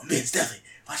 "Oh, I'm being stealthy.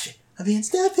 Watch it. I'm being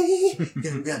stealthy.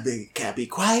 Can't be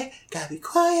quiet. Gotta be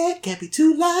quiet. Can't be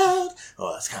too loud.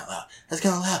 Oh, that's kind of loud. That's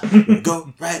kind of loud. I'm gonna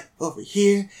go right over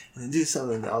here and then do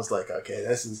something." And I was like, "Okay,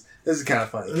 this is kind of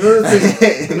funny."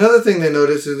 Another thing they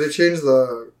noticed is they changed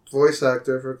the voice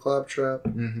actor for Claptrap.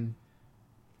 Mm-hmm.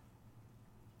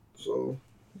 So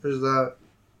there's that.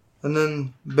 And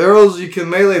then barrels, you can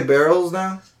melee barrels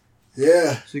now.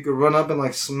 Yeah. So you can run up and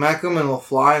like smack them and they'll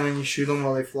fly, and then you shoot them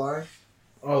while they fly.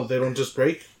 Oh, they don't just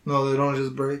break? No, they don't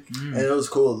just break. And it was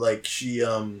cool. Like she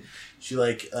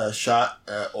shot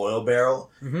an oil barrel,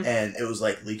 Mhm. and it was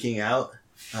like leaking out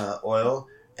oil.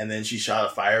 And then she shot a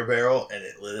fire barrel, and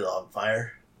it lit it on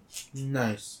fire.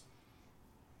 Nice.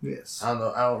 Yes. I don't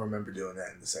know. I don't remember doing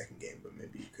that in the second game, but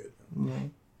maybe you could. Mhm.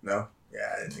 No?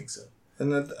 Yeah, I didn't think so.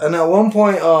 And at one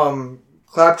point,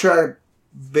 Claptrap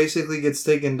basically gets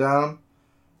taken down,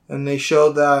 and they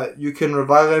showed that you can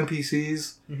revive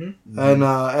NPCs, Mm-hmm. and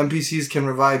NPCs can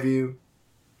revive you,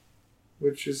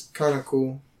 which is kind of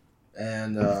cool.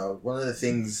 And one of the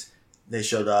things they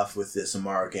showed off with this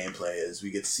Amara gameplay is we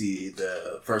get to see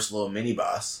the first little mini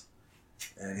boss,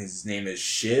 and his name is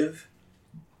Shiv.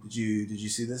 Did you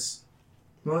see this?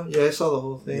 Well, yeah, I saw the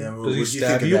whole thing. Yeah. Does What he did you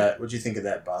stab think you? of that? What did you think of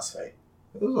that boss fight?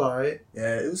 It was alright.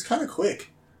 Yeah, it was kind of quick.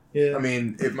 Yeah. I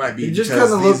mean, it might be It just because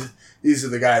kinda these are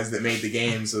the guys that made the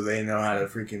game, so they know how to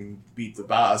freaking beat the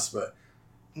boss. But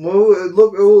Well, it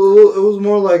was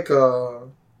more like a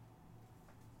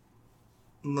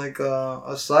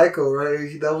Psycho,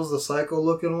 right? That was the Psycho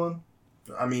looking one.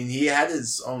 I mean, he had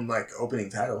his own like opening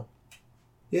title.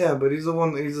 Yeah, but he's the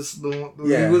one. The one.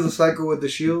 Yeah. He was a Psycho with the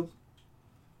shield,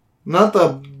 not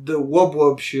the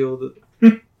wub shield.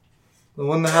 The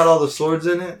one that had all the swords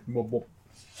in it. Yeah.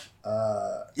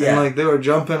 And like they were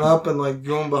jumping up and like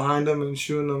going behind them and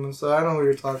shooting them and stuff. I know what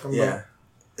you're talking Yeah. about.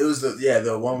 It was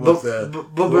the one with the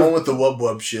one with the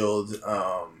wub shield.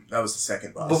 That was the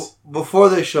second boss. Before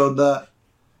they showed that,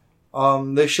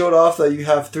 they showed off that you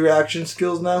have 3 action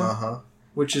skills now,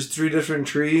 which is 3 different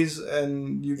trees,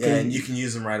 and you can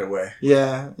use them right away.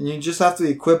 Yeah, and you just have to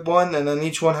equip one, and then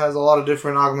each one has a lot of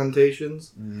different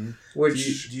augmentations. Mm-hmm.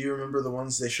 Which do you remember the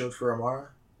ones they showed for Amara?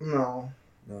 No.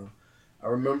 I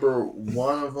remember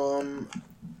one of them.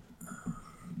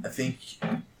 I think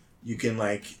you can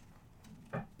like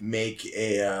make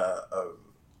a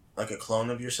clone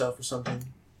of yourself or something.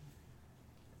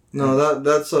 No,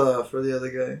 that's for the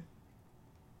other guy.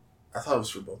 I thought it was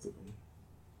for both of them.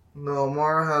 No,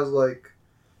 Mara has like,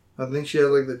 I think she has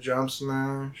like the jump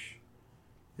smash,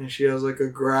 and she has like a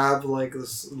grab like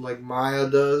this, like Maya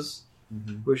does,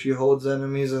 where she holds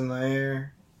enemies in the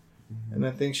air, and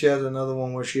I think she has another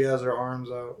one where she has her arms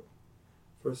out,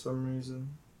 for some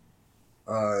reason.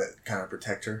 Kind of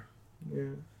protect her.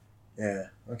 Yeah. Yeah.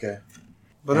 Okay.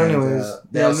 But anyways,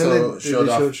 they also showed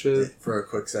off for a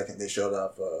quick second. They showed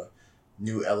off a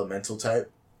new elemental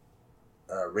type,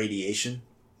 radiation,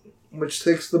 which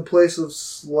takes the place of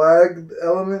slag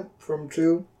element from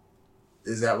 2.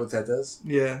 Is that what that does?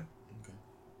 Yeah. Okay.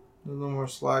 There's no more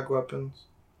slag weapons,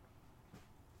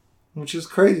 which is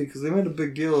crazy because they made a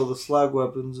big deal of the slag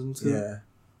weapons in 2. Yeah.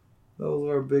 Those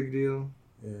are a big deal.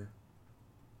 Yeah.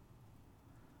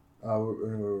 What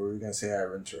were you gonna say? I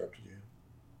interrupted you.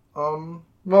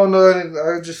 No, I didn't.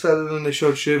 I just said it when they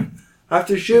showed Shiv.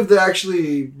 After Shiv, they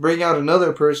actually bring out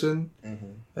another person,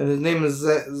 and his name is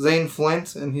Zane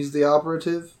Flint, and he's the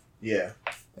operative. Yeah.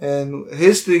 And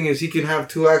his thing is he can have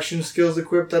 2 action skills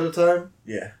equipped at a time.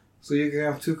 Yeah. So you can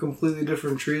have 2 completely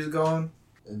different trees going.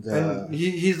 And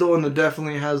he's the one that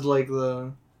definitely has like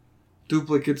the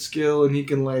duplicate skill, and he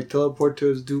can like teleport to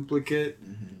his duplicate,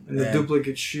 and the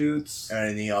duplicate shoots.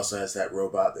 And he also has that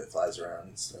robot that flies around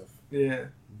and stuff. Yeah.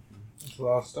 There's a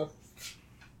lot of stuff.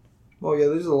 Oh yeah,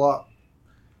 there's a lot.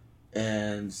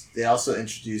 And they also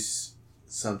introduced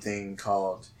something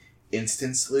called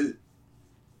instance loot,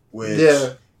 which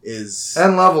is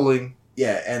and leveling.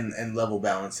 Yeah, and level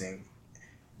balancing.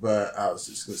 But I was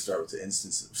just going to start with the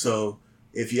instance. So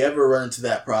if you ever run into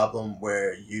that problem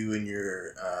where you and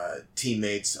your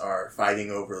teammates are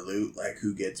fighting over loot, like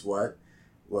who gets what,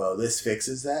 well, this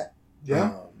fixes that.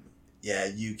 Yeah.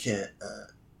 You can.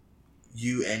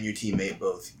 You and your teammate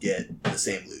both get the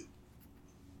same loot.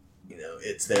 You know,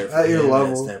 it's there for at your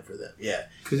level. It's there for them. Yeah.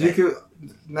 Because you can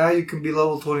be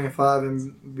level 25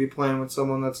 and be playing with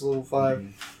someone that's level 5.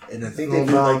 Mm-hmm. And I think they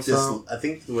do like this. I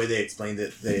think the way they explained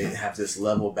it, they have this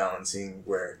level balancing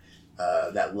where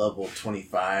that level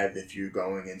 25, if you're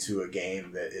going into a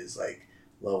game that is like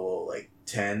level like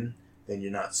 10, then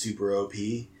you're not super OP.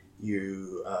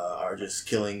 You are just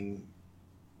killing.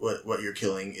 What you're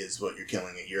killing is what you're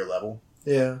killing at your level.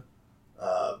 Yeah.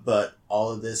 But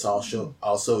all of this also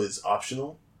is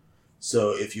optional.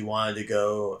 So if you wanted to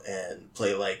go and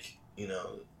play like, you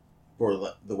know,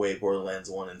 the way Borderlands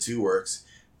 1 and 2 works,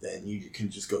 then you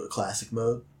can just go to classic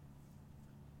mode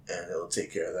and it'll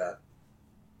take care of that.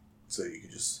 So you can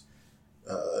just,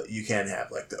 you can have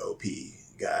like the OP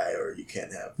guy, or you can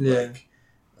have like,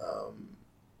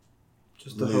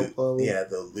 just the hope level. Yeah,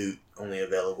 the loot only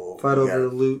available. Fight over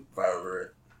the loot. Fight over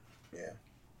it. Yeah.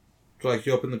 So like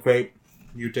you open the crate,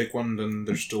 you take one, then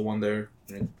there's still one there.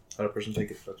 And other person take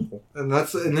it. That's cool. And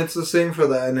it's the same for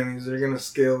the enemies. They're gonna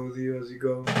scale with you as you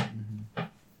go. Mm-hmm.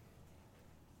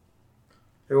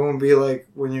 It won't be like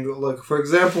when you go, like for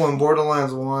example, in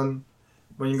Borderlands 1,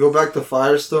 when you go back to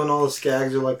Firestone, all the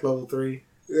skags are like level 3.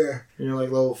 Yeah. And you're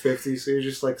like level 50, so you're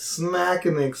just like smack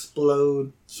and they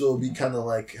explode. So it'll be kind of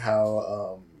like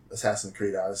how Assassin's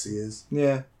Creed Odyssey is.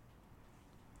 Yeah.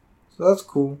 So that's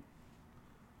cool.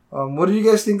 What do you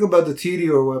guys think about the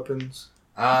Tediore weapons?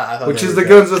 I thought which is the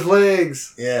guns with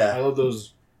legs. Yeah. I love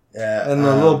those. Yeah. And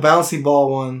the little bouncy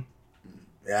ball one.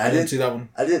 Yeah, I didn't see that one.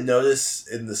 I didn't notice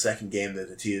in the second game that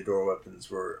the Tediore weapons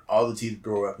were... All the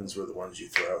Tediore weapons were the ones you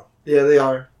throw. Yeah, they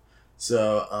are.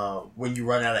 So, when you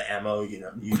run out of ammo, you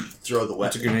know, you throw the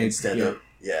weapon instead of...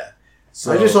 Yeah.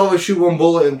 So, I just always shoot one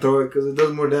bullet and throw it because it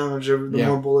does more damage the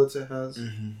more bullets it has.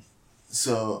 Mm-hmm.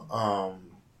 So,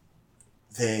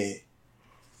 they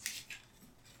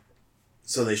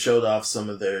showed off some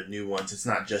of their new ones. It's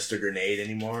not just a grenade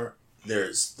anymore.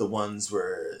 There's the ones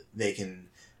where they can...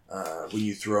 when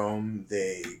you throw them,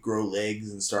 they grow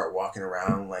legs and start walking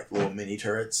around like little mini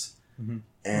turrets. Mm-hmm.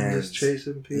 And just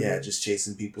chasing people. Yeah, just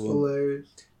chasing people. It's hilarious.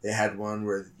 They had one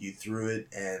where you threw it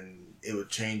and it would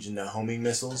change into homing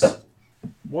missiles.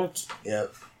 What?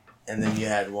 Yep. And then you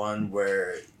had one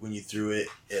where when you threw it,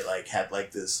 it like had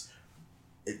like this,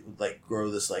 it would like grow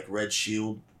this like red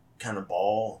shield kind of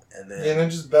ball, and then Yeah, and it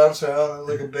just bounce around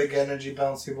like a big energy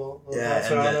bouncy ball. It'll Yeah, bounce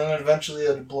and around, then- and then eventually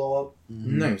it'll blow up.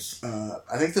 Nice.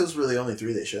 I think those were the only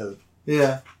 3 they showed.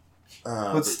 Yeah,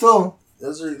 But but still,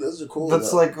 those are cool. that's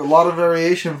though. like a lot of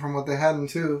variation from what they had in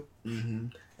 2. Mm-hmm.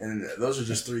 And those are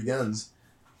just 3 guns,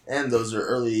 and those are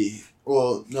early.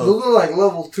 Well, no, Those are like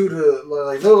level 2 to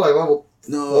like those are like level.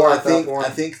 no. Or I at that think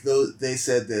point. those they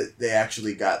said that they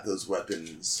actually got those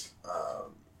weapons.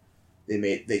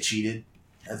 They cheated.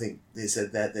 I think they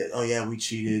said that oh yeah, we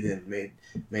cheated and made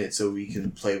it so we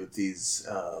can play with these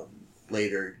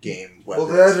later game Well,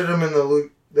 weapons. they added them in the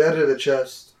loot. They added a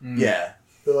chest. Yeah,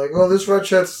 They're like, oh, this red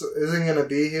chest isn't gonna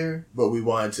be here. but we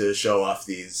wanted to show off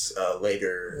these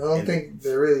later. I don't think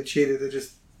they really cheated. They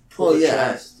just Well, pulled the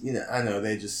yeah, chest. I know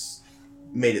they just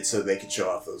made it so they could show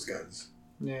off those guns.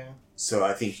 Yeah. So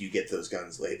I think you get those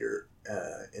guns later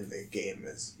in the game,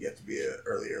 as you have to be an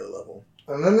earlier level.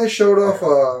 And then they showed off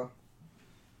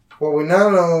what we now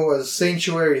know as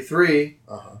Sanctuary 3,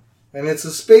 Uh-huh. and it's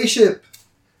a spaceship,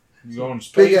 You going to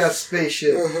big space? ass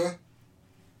spaceship, Uh-huh.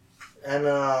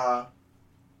 and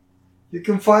you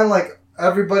can find like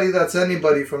everybody that's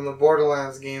anybody from the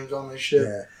Borderlands games on this ship.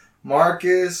 Yeah.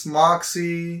 Marcus,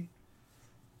 Moxie,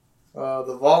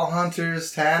 the Vault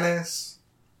Hunters, Tannis,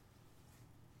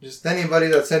 just anybody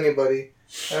that's anybody.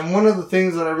 And one of the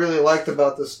things that I really liked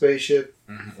about the spaceship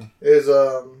is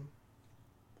The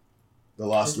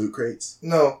Lost Loot Crates.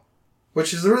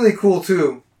 which is really cool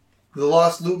too. The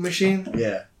Lost Loot Machine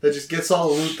Yeah. that just gets all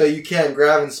the loot that you can't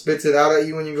grab and spits it out at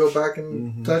you when you go back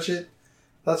and Mhm. touch it.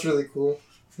 That's really cool.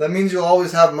 That means you'll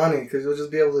always have money because you'll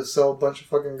just be able to sell a bunch of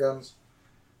fucking guns.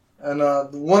 And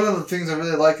one of the things I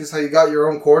really like is how you got your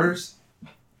own quarters.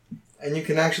 And you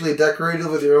can actually decorate it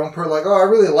with your own like, oh, I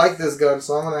really like this gun,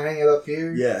 so I'm going to hang it up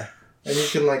here. Yeah. And you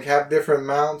can like have different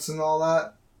mounts and all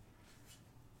that.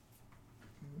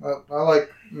 I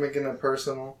like making it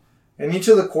personal. And each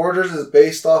of the quarters is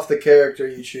based off the character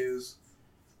you choose.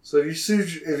 So if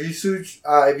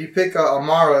you pick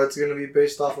Amara, it's gonna be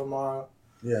based off Amara.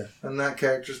 Yeah. And that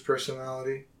character's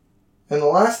personality. And the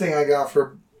last thing I got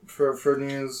for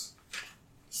news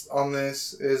on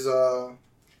this is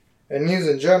and news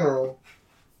in general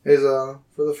is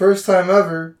for the first time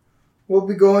ever, we'll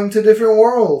be going to different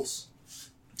worlds.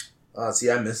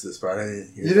 See, I missed this part. I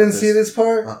didn't hear You didn't see this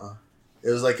part? It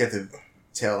was like at the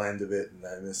tail end of it, and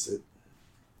I missed it.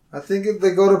 I think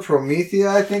they go to Promethea,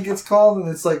 I think it's called, and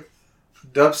it's like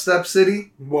Dubstep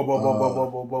City. Whoa, whoa, whoa, whoa, whoa,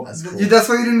 whoa, whoa. That's cool. That's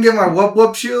why you didn't get my Whoop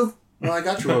Whoop shield? No, I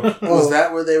got you. Was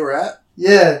that where they were at?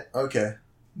 Yeah, Okay.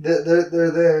 they're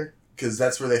there. Because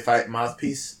that's where they fight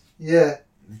Mouthpiece? Yeah,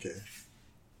 Okay.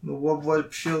 the Whoop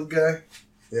Whoop shield guy.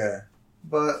 Yeah.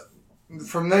 But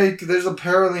from there, there's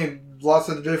apparently lots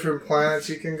of different planets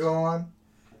you can go on.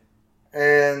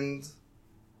 And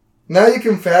now you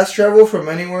can fast travel from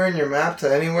anywhere in your map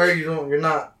to anywhere. You don't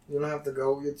have to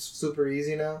go. It's super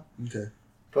easy now. Okay.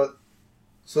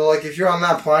 So like if you're on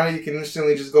that planet, you can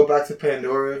instantly just go back to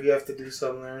Pandora if you have to do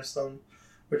something there or something,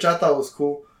 which I thought was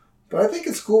cool. But I think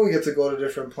it's cool we get to go to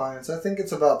different planets. I think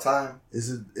it's about time. Is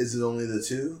it only the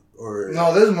 2? Or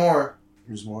No, there's more.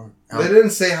 there's more? They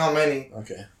didn't say how many,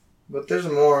 Okay. but there's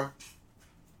more.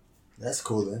 That's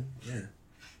cool then. Yeah.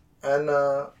 And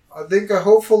I think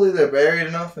hopefully they're varied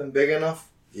enough and big enough.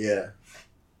 Yeah.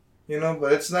 You know,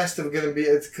 but it's nice to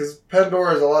it's because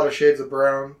Pandora is a lot of shades of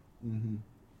brown. Mm-hmm.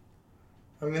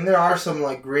 I mean, there are some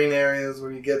like green areas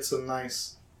where you get some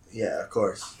nice, Yeah, of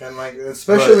course. and like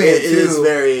especially But in it is 2.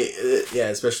 very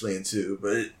especially in 2.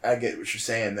 But I get what you're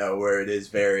saying though, where it is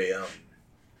very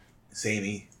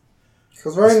samey.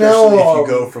 Because right Especially now, if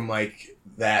you go from like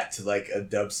that to like a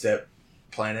dubstep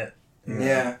planet.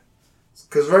 yeah,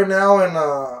 because right now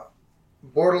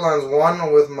in Borderlands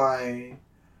 1 with my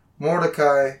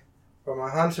Mordecai or my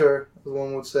Hunter, as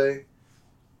one would say,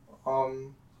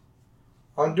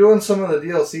 I'm doing some of the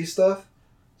DLC stuff.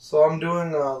 So I'm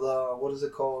doing the what is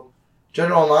it called,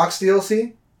 General Knox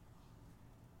DLC.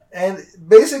 And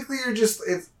basically, you're just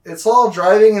it's all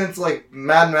driving, and it's like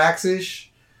Mad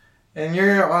Max-ish, and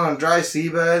you're on a dry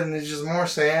seabed, and it's just more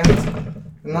sand.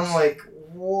 And I'm like,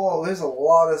 whoa, there's a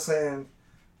lot of sand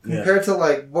compared to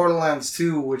like Borderlands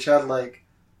 2, which had like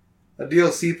a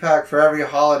DLC pack for every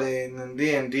holiday, and then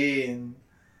D&D, and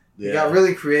you got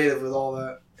really creative with all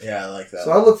that. Yeah, I like that.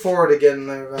 So I look forward to getting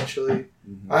there eventually.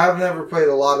 Mm-hmm. I have never played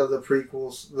a lot of the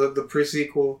prequels, the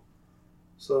pre-sequel,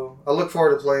 so I look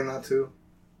forward to playing that too.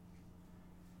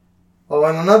 Oh,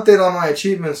 and an update on my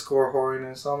achievement score,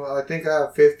 Horiness. I think I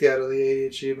have 50 out of the 80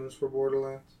 achievements for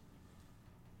Borderlands.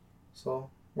 So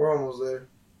we're almost there.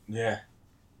 Yeah.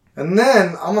 And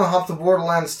then I'm gonna hop to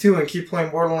Borderlands 2 and keep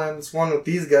playing Borderlands 1 with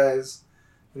these guys,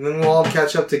 and then we'll all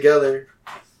catch up together.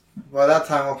 By that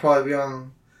time, I'll probably be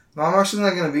on. No, I'm actually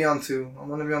not gonna be on 2. I'm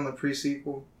gonna be on the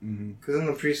pre-sequel. Cause in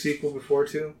the pre-sequel before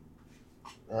 2.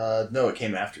 No, it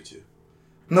came after 2.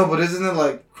 No, but isn't it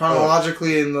like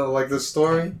chronologically in the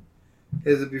story?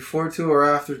 Is it before 2 or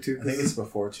after 2? I think it's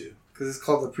before 2. Because it's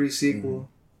called the pre-sequel.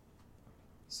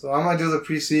 So I might do the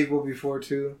pre-sequel before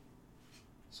 2.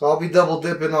 So I'll be double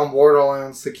dipping on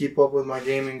Borderlands to keep up with my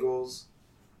gaming goals.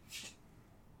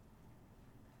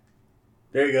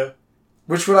 There you go.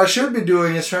 Which what I should be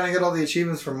doing is trying to get all the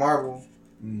achievements for Marvel.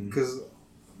 Mm. Because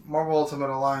Marvel Ultimate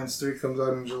Alliance 3 comes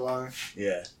out in July.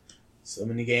 Yeah. So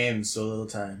many games, so little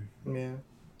time. Yeah.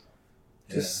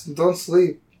 Just don't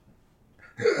sleep.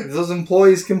 If those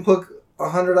employees can put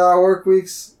 100-hour work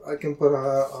weeks, I can put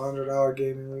 100-hour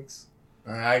gaming weeks.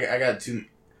 I got too...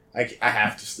 I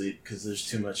have to sleep because there's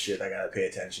too much shit I gotta pay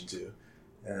attention to.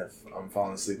 And if I'm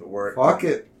falling asleep at work... Fuck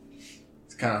it.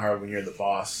 It's kind of hard when you're the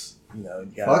boss. You know,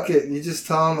 you Fuck it. You just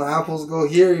tell them the apples go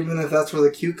here, even if that's where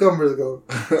the cucumbers go.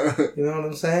 You know what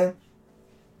I'm saying?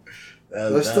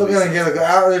 They're still gonna get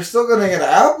They're still gonna get an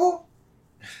apple.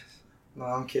 No,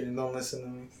 I'm kidding. Don't listen to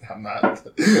me. I'm not.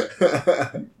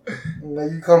 Now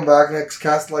you come back next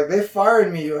cast like they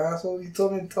fired me, you asshole. You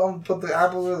told me to tell them to put the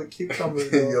apples where the cucumbers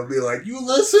go. You'll be like, you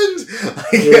listened.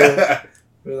 Yeah.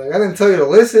 You're like, I didn't tell you to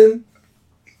listen.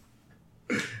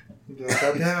 You're like,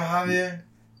 God damn it, Javier.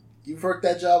 You've worked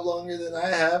that job longer than I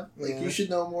have. Like, you should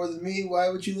know more than me. Why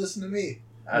would you listen to me?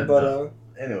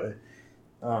 Anyway,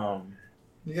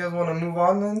 you guys want to move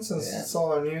on then, since it's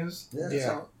all our news?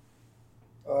 Yeah.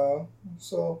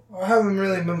 So I haven't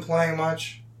really been playing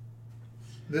much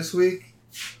this week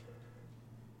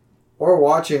or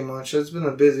watching much. It's been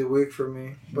a busy week for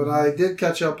me, but I did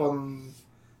catch up on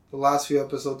the last few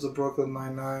episodes of Brooklyn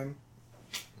Nine-Nine.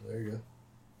 There you go.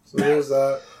 So there's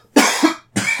that.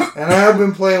 And I have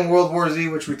been playing World War Z,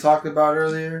 which we talked about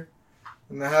earlier,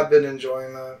 and I have been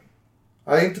enjoying that.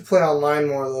 I need to play online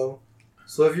more though.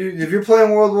 So if you're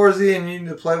playing World War Z and you need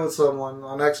to play with someone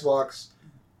on Xbox,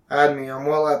 add me. I'm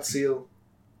well at seal.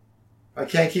 I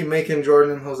can't keep making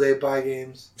Jordan and Jose buy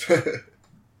games.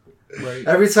 Right.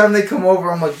 Every time they come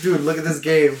over, I'm like, dude, look at this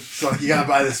game. So you gotta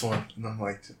buy this one. And I'm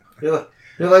like, You're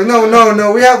like,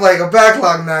 no, we have like a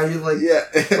backlog now. You're like, yeah.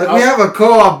 like we have a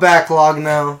co-op backlog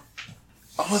now.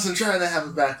 I wasn't trying to have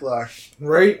a backlog.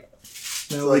 Right?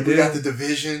 So like we got the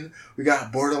Division, we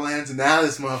got Borderlands, and now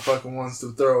this motherfucker wants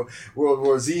to throw World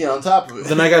War Z on top of it.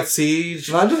 Then I got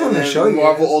Siege. I just want to show you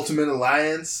Marvel Ultimate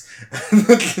Alliance.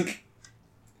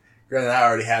 Granted, I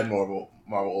already had Marvel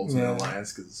Ultimate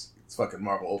Alliance because it's fucking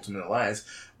Marvel Ultimate Alliance,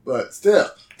 but still.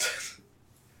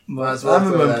 But I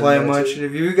haven't been playing much.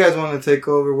 If you guys want to take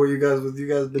over, what you guys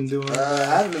been doing? I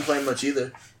haven't been playing much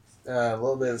either. A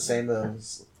little bit of the same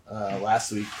as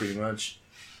last week, pretty much.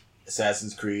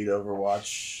 Assassin's Creed,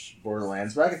 Overwatch,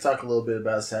 Borderlands. But I can talk a little bit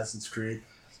about Assassin's Creed.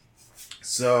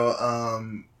 So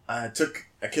I took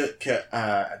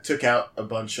out a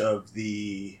bunch of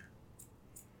the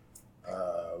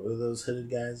what are those hooded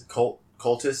guys?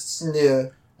 Cultists. Yeah.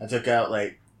 I took out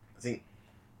a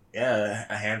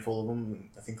handful of them.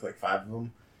 I think like 5 of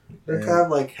them. They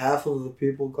have like half of the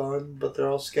people gone, but they're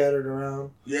all scattered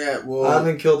around. Yeah, well, I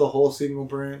haven't killed a whole single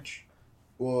branch.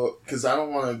 Well, because I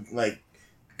don't want to like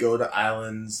go to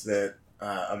islands that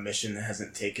a mission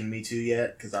hasn't taken me to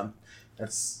yet. Because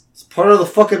it's part of the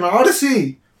fucking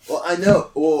Odyssey. Well, I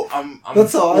know. Well, I'm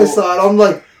that's how I saw it.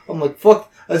 I'm like,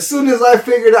 fuck. As soon as I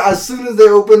figured out, as soon as they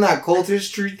opened that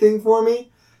cultist tree thing for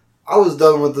me, I was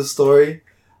done with the story.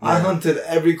 Yeah. I hunted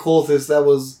every cultist that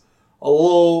was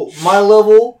my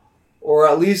level, or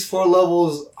at least 4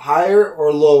 levels higher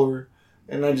or lower,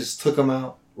 and I just took them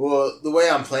out. Well, the way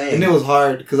I'm playing, and it was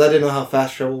hard because I didn't know how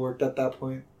fast travel worked at that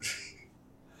point.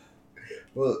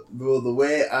 well, the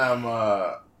way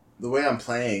I'm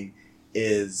playing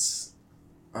is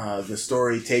the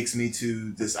story takes me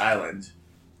to this island,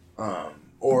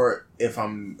 or if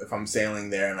I'm sailing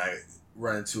there and I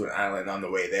run into an island on the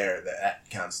way there, that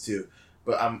counts too.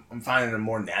 But I'm finding it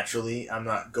more naturally. I'm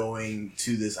not going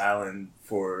to this island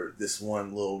for this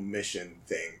one little mission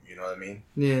thing. You know what I mean?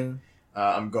 Yeah.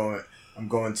 I'm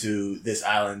going to this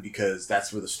island because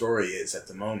that's where the story is at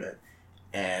the moment,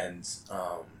 and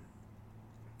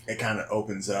it kind of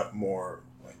opens up more.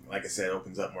 Like I said, it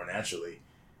opens up more naturally,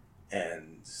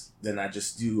 and then I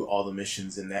just do all the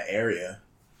missions in that area,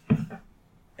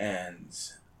 and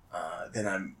then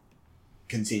I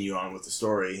continue on with the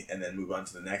story, and then move on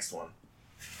to the next one.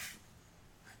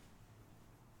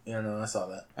 Yeah, no, I saw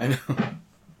that. I know.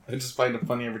 I just find it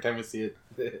funny every time I see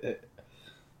it.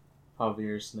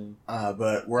 Javier's name.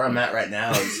 But where I'm at right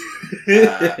now is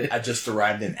I just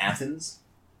arrived in Athens,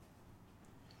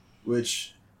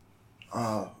 which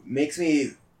makes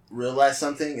me realize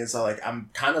something. It's like I'm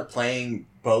kind of playing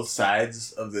both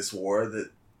sides of this war.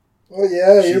 That Oh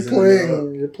yeah, She's in the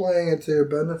middle. you're playing it to your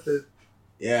benefit.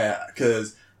 yeah,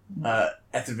 because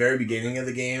at the very beginning of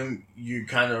the game, you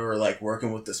kind of are like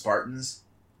working with the Spartans,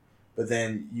 but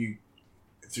then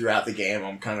throughout the game,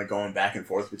 I'm kind of going back and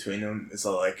forth between them. It's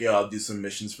all like, yeah, I'll do some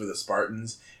missions for the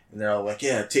Spartans, and they're all like,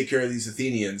 yeah, take care of these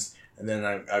Athenians. And then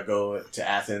I go to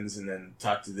Athens and then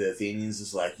talk to the Athenians.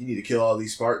 It's like, you need to kill all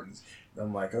these Spartans. And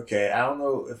I'm like, okay, I don't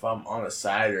know if I'm on a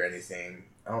side or anything.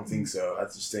 I don't think so. I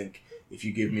just think if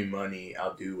you give me money,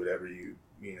 I'll do whatever you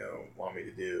want me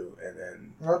to do. And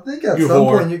then I think at You some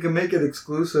whore. point you can make it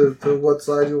exclusive to what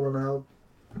side you want to help.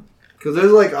 Because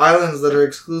there's like islands that are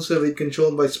exclusively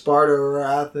controlled by Sparta or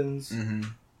Athens, and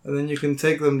then you can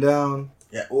take them down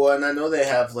yeah, well, and I know they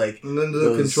have like and then do the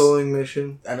those- controlling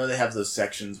mission. I know they have those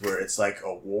sections where it's like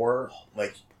a war,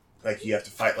 like you have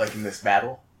to fight like in this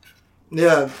battle.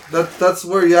 Yeah, that's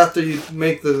where you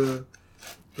make the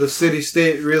city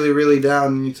state really down,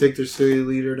 and you take their city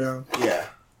leader down. Yeah,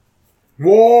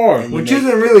 War. And you Which make-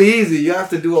 isn't really easy. You have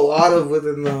to do a lot of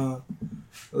within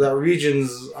that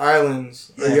region's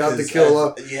islands. yeah, You have to 'cause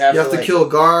kill you have to like, kill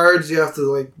guards. You have to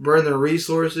like burn their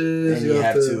resources. and you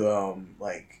have to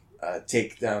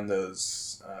take down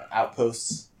those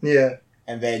outposts, Yeah,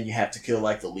 and then you have to kill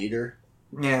like the leader.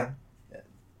 yeah.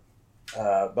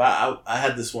 But I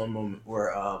had this one moment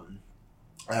where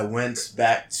I went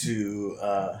back to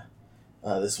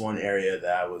this one area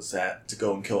that I was at to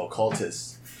go and kill a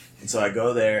cultist. And so I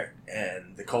go there,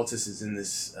 and the cultist is in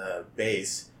this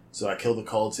base. So I kill the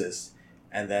cultist,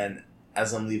 and then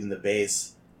as I'm leaving the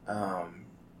base,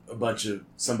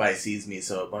 somebody sees me,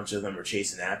 so a bunch of them are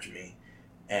chasing after me,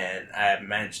 and I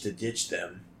managed to ditch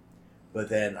them. But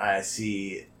then I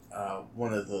see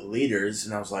one of the leaders,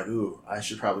 and I was like, ooh, I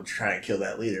should probably try and kill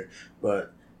that leader.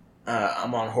 But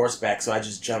I'm on horseback, so I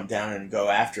just jump down and go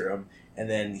after him. And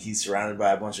then he's surrounded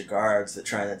by a bunch of guards that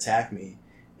try and attack me.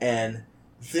 And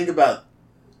the thing about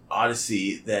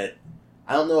Odyssey that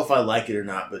I don't know if I like it or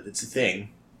not, but it's a thing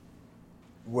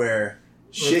where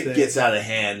shit thing? gets out of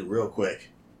hand real quick.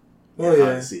 Oh in yeah.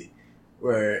 Odyssey,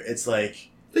 where it's like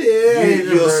Yeah, You-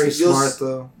 you're you'll- very you'll- smart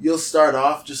though. you'll start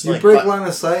off just You like break line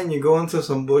of sight and you go into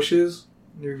some bushes.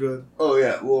 You're good. oh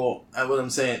yeah, well, what I'm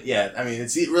saying, yeah, I mean,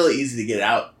 it's really easy to get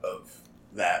out of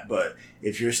that, but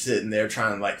if you're sitting there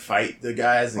trying to like fight the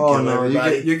guys and Oh kill no,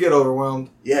 everybody, you get overwhelmed.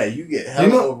 yeah, you get hella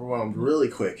You know- overwhelmed really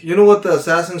quick. You know what the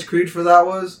Assassin's Creed for that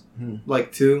was? Hmm.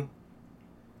 Like 2,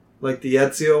 like the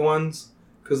Ezio ones,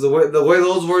 because the way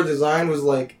those were designed was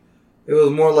like it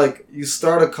was more like you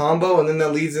start a combo and then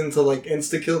that leads into like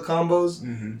insta kill combos.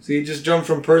 Mm-hmm. So you just jump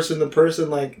from person to person,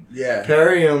 like Yeah,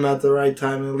 parrying them at the right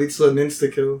time, and it leads to an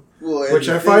insta kill, well, and which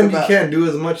the I thing find about- you can't do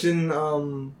as much in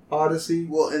Odyssey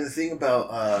Well, and the thing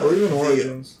about or even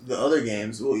Origins. the other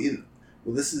games,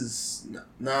 this is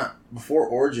not before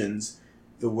Origins.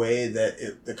 The way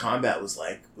that the combat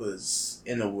was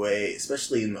in a way,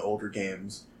 especially in the older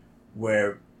games,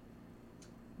 where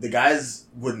the guys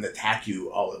wouldn't attack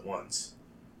you all at once.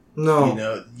 No, You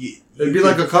know, it'd be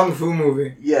like a kung fu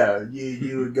movie. yeah.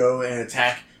 You would go and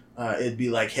attack. It'd be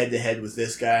like head to head with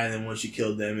this guy, and then once you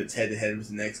killed them, it's head to head with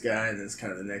the next guy, and then it's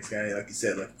kind of the next guy, like you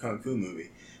said, like a kung fu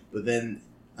movie. But then,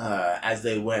 as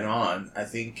they went on, I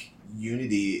think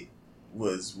Unity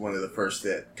was one of the first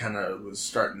that kind of was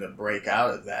starting to break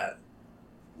out of that.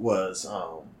 Was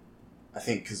I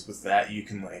think because with that you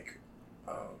can like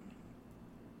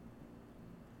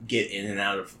get in and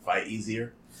out of a fight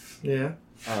easier. Yeah.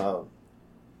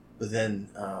 But then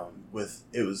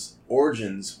it was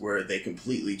Origins where they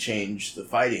completely changed the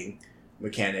fighting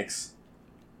mechanics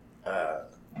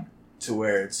to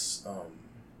where it's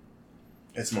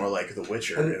more like The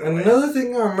Witcher. And in a way. another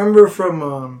thing I remember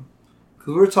from,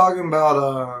 because we were talking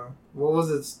about, what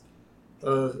was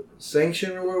it?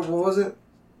 Sanction or what was it?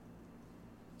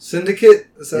 Syndicate?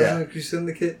 Assassin's Creed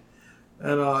Syndicate.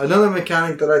 And another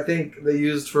mechanic that I think they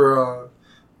used for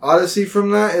Odyssey from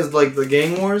that is like the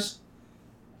gang wars.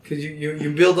 Because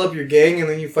you build up your gang and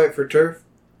then you fight for turf.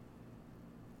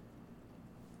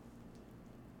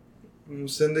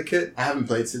 Syndicate? I haven't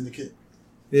played Syndicate,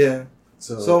 Yeah.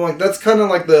 so So like that's kind of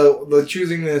like the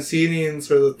choosing the Athenians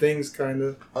or the things kind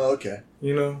of, oh okay.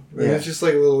 you know? And Yeah. it's just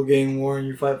like a little gang war and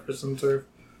you fight for some turf.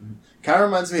 Kind of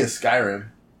reminds me of Skyrim,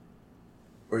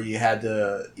 where you had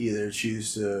to either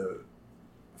choose to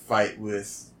fight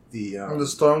with the Or the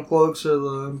Stormcloaks or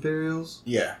the Imperials.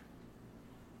 yeah.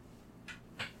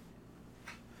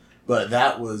 But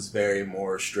that was very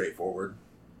more straightforward.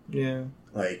 Yeah.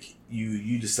 Like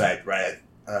you decide right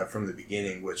from the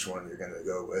beginning which one you're gonna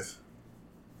go with,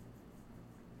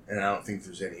 and I don't think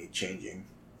there's any changing.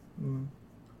 Mm.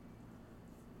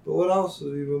 But what else have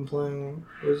you been playing?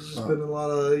 There's just been a lot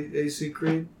of AC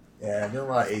Creed. Yeah, I did a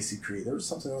lot of AC Creed. There was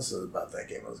something else about that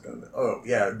game I was gonna. Oh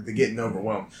yeah, the getting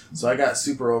overwhelmed. So I got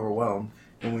super overwhelmed,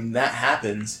 and when that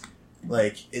happens,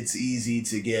 like it's easy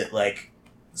to get like.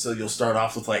 So you'll start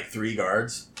off with like 3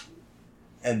 guards,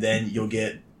 and then you'll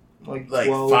get Like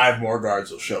 12. 5 more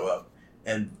guards will show up,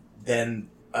 and then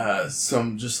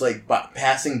some just like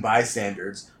passing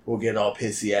bystanders will get all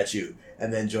pissy at you,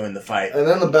 and then join the fight. And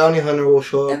then the bounty hunter will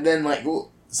show up. And then like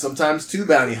sometimes 2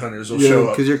 bounty hunters will show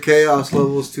up because your chaos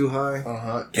level is too high.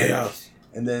 Chaos.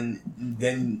 And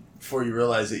then before you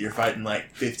realize that you're fighting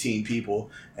like 15 people,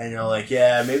 and you're like,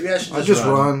 yeah, maybe I should just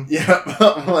run. Yeah,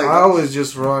 I'm like, I always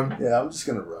just run. yeah, I'm just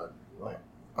gonna run. Like,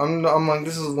 I'm like,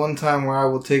 this is one time where I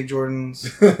will take Jordan's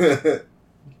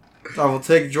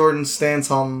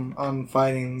stance on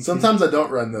fighting. sometimes I don't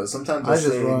run though. Sometimes I I just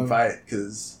stay run. and fight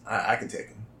because I can take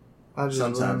them. I just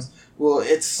Sometimes. run. Well,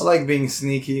 it's I like being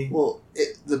sneaky. well.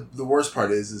 The worst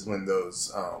part is when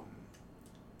those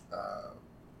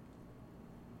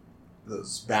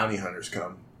bounty hunters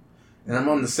come, and I'm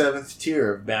on the 7th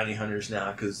tier of bounty hunters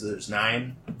now because there's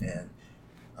 9, and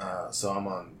so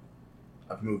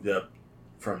I've moved up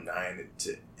from 9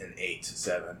 to 8 to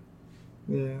 7.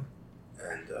 Yeah.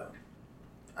 And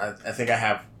I think I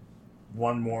have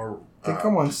one more. I think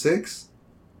I'm on 6.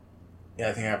 Yeah,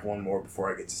 I think I have one more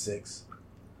before I get to 6.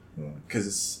 Yeah.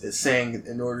 Because it's saying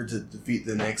in order to defeat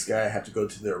the next guy, I have to go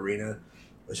to the arena,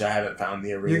 which I haven't found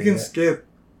the arena. You can yet. skip.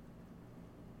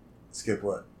 Skip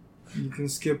what? You can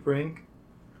skip rank.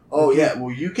 Oh yeah,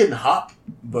 well you can hop,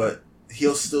 but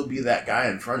he'll still be that guy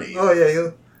in front of you. Oh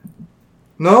yeah,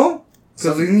 no,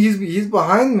 because Some- he's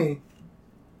behind me.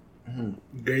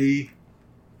 Gay.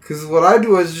 Because what I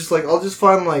do is just like I'll just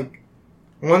find like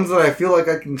ones that I feel like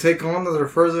I can take on that are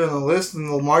further in the list, and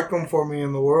they'll mark them for me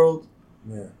in the world.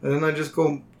 Yeah. And then I just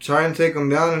go try and take them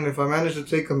down, and if I manage to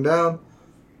take them down,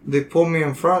 they pull me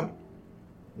in front.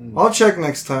 I'll check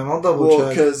next time. I'll double Well, check.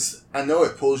 because I know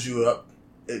it pulls you up.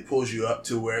 It pulls you up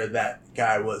to where that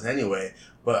guy was anyway.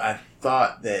 But I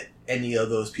thought that any of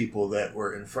those people that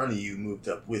were in front of you moved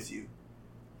up with you.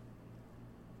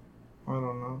 I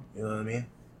don't know. You know what I mean?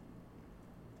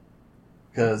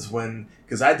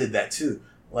 Because I did that too.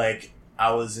 Like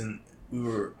I was in the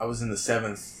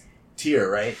 7th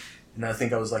tier, right? And I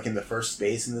think I was like in the first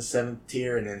space in the 7th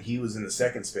tier, and then he was in the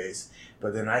 2nd space.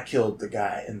 But then I killed the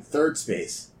guy in 3rd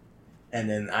space, and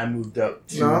then I moved up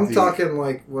to. No, I'm talking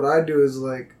like what I do is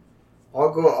like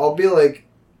I'll be like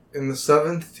in the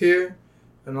 7th tier,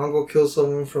 and I'll go kill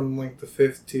someone from like the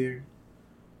 5th tier.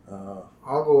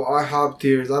 I hop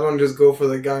tiers. I don't just go for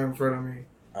the guy in front of me.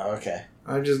 Okay.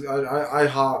 I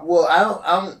hop. Well, I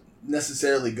don't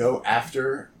necessarily go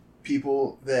after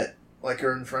people that like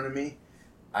are in front of me.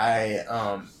 I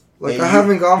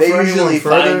haven't gone for anyone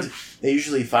further. They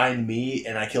usually find me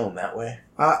and I kill them that way.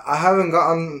 I haven't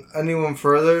gotten anyone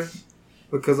further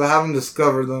because I haven't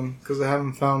discovered them because they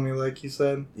haven't found me, like you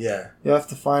said. Yeah. You have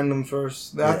to find them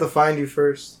first. They have to find you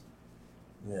first.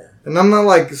 Yeah. And I'm not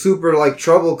like super like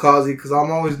trouble causey because I'm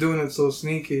always doing it so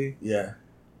sneaky. Yeah.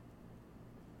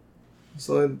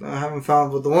 So I haven't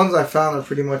found, but the ones I found are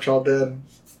pretty much all dead,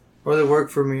 or they work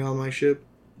for me on my ship.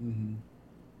 Mm-hmm.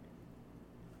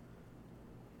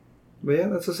 But yeah,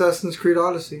 that's Assassin's Creed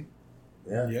Odyssey.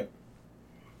 Yeah. Yep.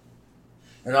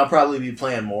 And I'll probably be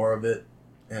playing more of it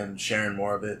and sharing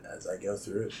more of it as I go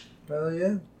through it. Hell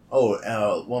yeah.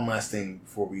 Oh, one last thing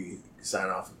before we sign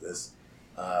off of this.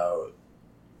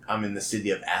 I'm in the city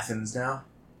of Athens now.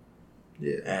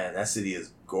 Yeah. And that city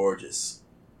is gorgeous.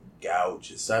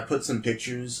 Gorgeous. I put some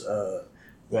pictures that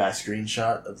I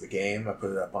screenshot of the game. I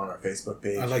put it up on our Facebook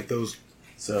page. I like those.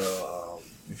 So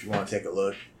if you want to take a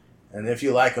look. And if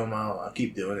you like them, I'll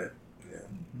keep doing it. Yeah.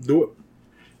 Do it.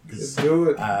 Let's do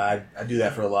it. I do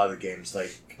that for a lot of the games,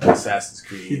 like Assassin's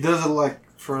Creed. He does it like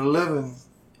for a living.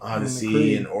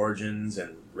 Odyssey and Origins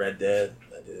and Red Dead.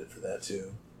 I did it for that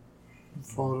too.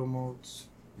 Photo modes.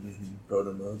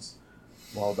 Photo modes.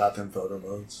 I'm all about them photo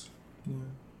modes. Yeah.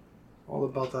 All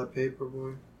about that paper,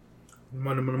 boy.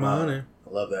 Money. I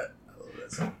love that. I love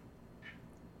that song.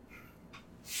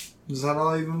 Is that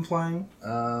all you've been playing?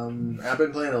 I've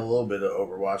been playing a little bit of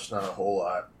Overwatch, not a whole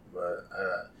lot, but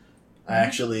I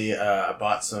actually I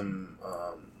bought some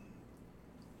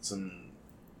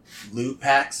loot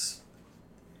packs,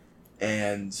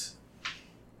 and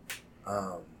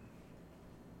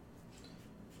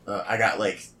I got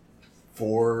like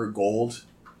 4 gold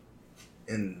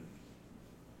and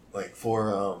like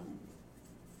 4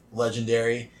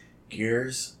 legendary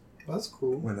gears That's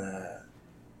cool. when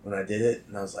I did it,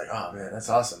 and I was like, oh man, that's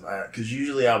awesome. Because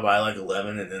usually I'll buy like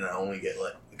 11, and then I only get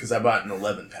like, because I bought an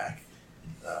 11 pack,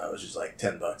 which is like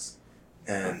 $10,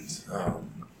 and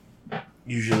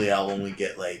usually I'll only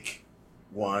get like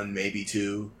 1, maybe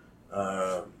 2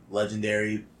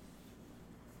 legendary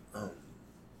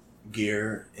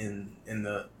gear in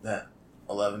that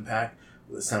 11 pack.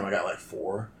 This time I got like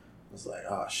 4. I was like,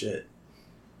 oh shit.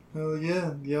 Hell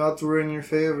yeah, the odds were in your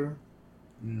favor.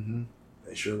 Mm-hmm.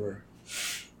 They sure were.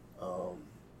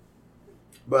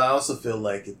 But I also feel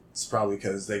like it's probably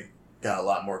because they got a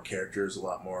lot more characters, a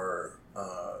lot more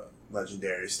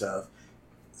legendary stuff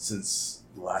since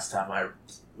the last time I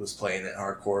was playing it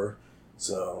hardcore.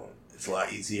 So it's a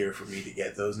lot easier for me to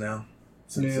get those now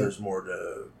since there's more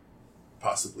to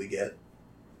possibly get.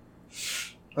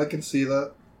 I can see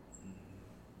that.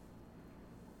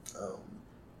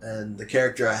 And the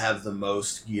character I have the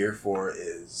most gear for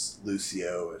is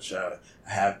Lucio, which I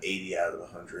have 80 out of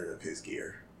 100 of his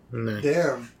gear. Nice.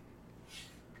 Damn.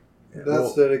 Yeah,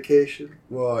 That's dedication.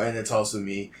 Well, and it's also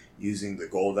me using the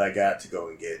gold I got to go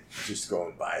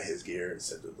and buy his gear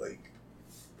instead of like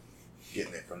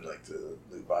getting it from like the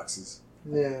loot boxes.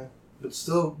 Yeah. But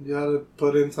still, you had to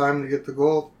put in time to get the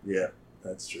gold. Yeah,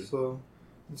 that's true. So,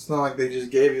 it's not like they just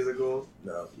gave you the gold.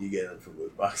 No, you get them from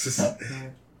loot boxes. Yeah.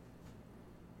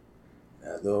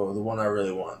 The one I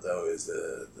really want though is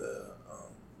the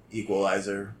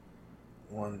Equalizer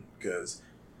one, because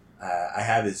I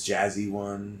have his Jazzy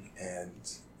one and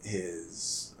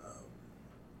his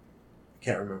I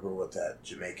can't remember what that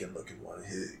Jamaican looking one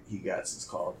he got is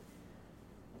called,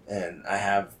 and I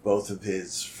have both of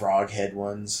his frog head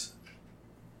ones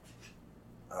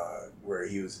where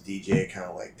he was a DJ, kind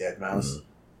of like Deadmau5,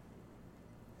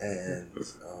 and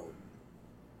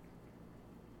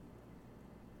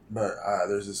but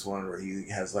there's this one where he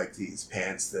has like these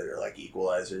pants that are like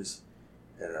equalizers,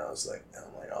 and I'm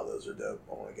like, oh, those are dope.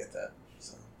 I want to get that.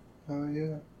 So. Oh,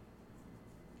 yeah.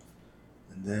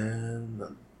 And then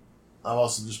I've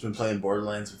also just been playing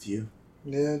Borderlands with you.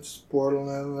 Yeah, just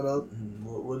Borderlands it up.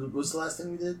 What was the last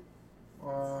thing we did?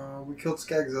 We killed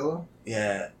Skagzilla.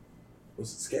 Yeah,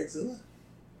 was it Skagzilla?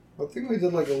 I think we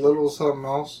did like a little something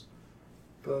else.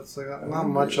 But it's like not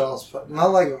much else.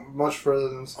 Not like much further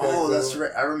than Skagzilla. Oh, that's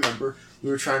right. I remember we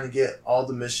were trying to get all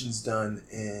the missions done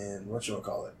in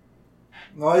whatchamacallit.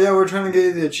 Oh yeah, we're trying to get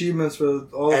you the achievements for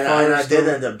all the fire And I did stuff.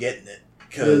 end up getting it.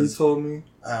 Yeah, you Because told me.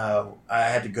 I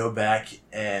had to go back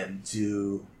and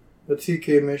do The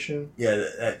TK mission.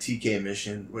 that TK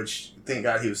mission, which thank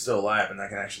God he was still alive and I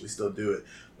can actually still do it.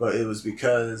 But it was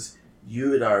because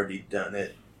you had already done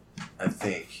it, I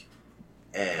think,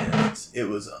 and it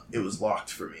was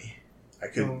locked for me. I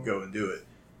couldn't go and do it.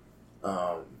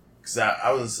 Cause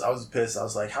I was pissed. I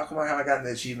was like, how come I haven't gotten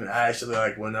the achievement? I actually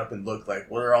like went up and looked like,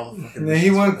 what are all the fucking? And then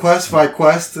he went quest by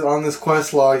quest on this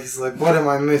quest log. He's like, what am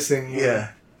I missing here?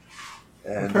 Yeah.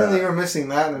 And, apparently you were missing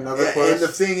that in another yeah, quest. and the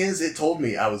thing is, it told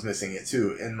me I was missing it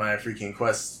too in my freaking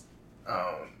quest,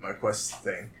 my quest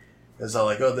thing. It's all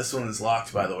like, oh, this one is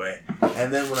locked, by the way.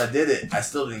 And then when I did it, I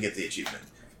still didn't get the achievement.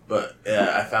 But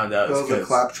I found out That was a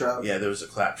claptrap. Yeah, there was a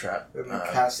claptrap. And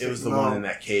the It was the one in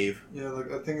that cave. Yeah,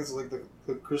 like, I think it's like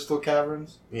the crystal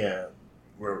caverns. Yeah,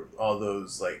 where all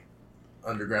those like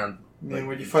underground. I mean, like,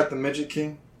 where you fight the Midget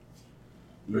King?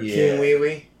 Or yeah, King Wee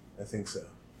Wee? I think so.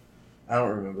 I don't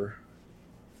remember.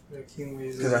 Yeah, King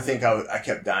Wee's. Because I think I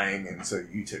kept dying, and so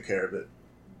you took care of it.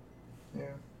 Yeah.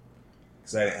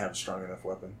 Because I didn't have a strong enough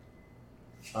weapon.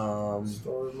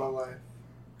 Story of my life.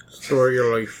 Story of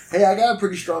your life. Hey, I got a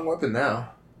pretty strong weapon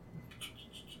now.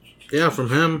 Yeah, from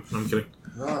him. I'm kidding.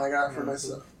 No, I got it for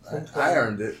myself. I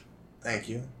earned it. Thank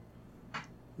you.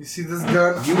 You see this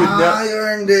gun? You would know- I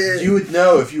earned it. You would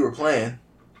know if you were playing.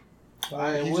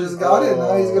 He just got it.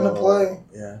 Now he's gonna play.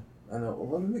 Yeah, I know.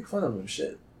 Well, let me make fun of him.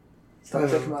 Shit. Stop I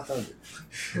know. taking my thunder.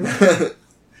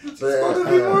 It's supposed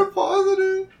to be more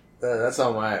positive. That's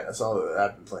all that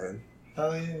I've been playing.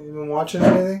 Hell yeah! You been watching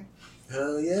anything?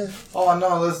 Hell yeah. Oh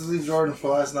no! Let's leave Jordan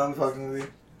for last. Now I'm fucking with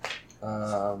you.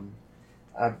 I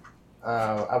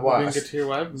Didn't watched. get to your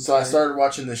wife. So I started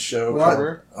watching this show.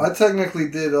 Well, I technically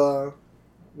did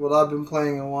what I've been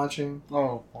playing and watching.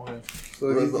 Oh, okay.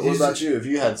 So What about you? If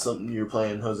you had something you were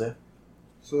playing, Jose?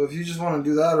 So if you just want to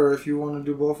do that, or if you want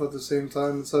to do both at the same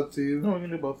time, it's up to you. No, we can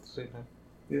do both at the same time.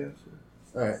 Yeah.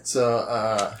 Alright,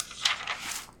 so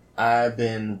I've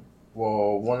been.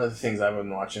 Well, one of the things I've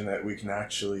been watching that we can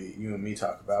actually, you and me,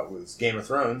 talk about was Game of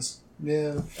Thrones.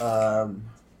 Yeah.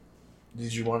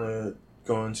 Did you want to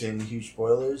go into any huge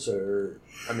spoilers, or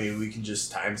I mean, we can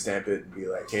just timestamp it and be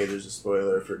like, "Hey, there's a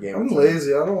spoiler for Game I'm of Thrones."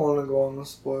 lazy. I don't want to go on the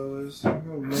spoilers.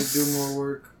 I'm gonna do more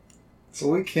work. So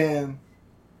we can.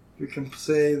 We can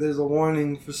say there's a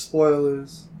warning for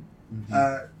spoilers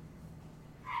at.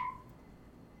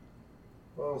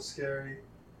 Oh, scary.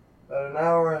 At an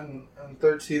hour and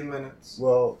 13 minutes.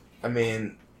 Well, I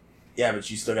mean, yeah, but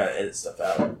you still gotta edit stuff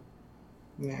out,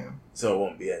 Yeah. so it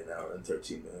won't be at an hour and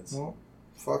 13 minutes. Well,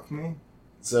 fuck me.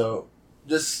 So,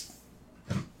 just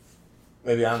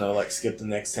maybe, I don't know, like skip the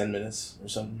next 10 minutes or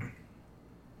something.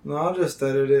 No, I'll just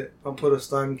edit it. I'll put a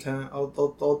timestamp.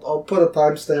 I'll put a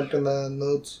timestamp in the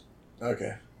notes.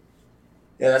 Okay.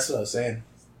 Yeah, that's what I was saying.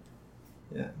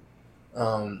 Yeah.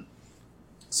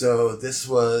 So this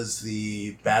was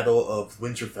the Battle of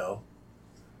Winterfell,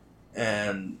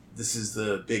 and this is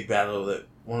the big battle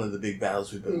one of the big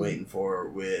battles we've been waiting for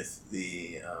with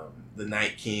the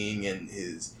Night King and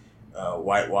his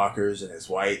White Walkers and his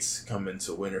Whites coming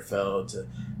to Winterfell to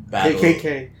battle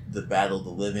KKK. the Battle of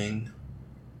the Living.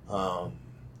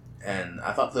 And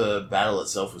I thought the battle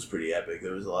itself was pretty epic.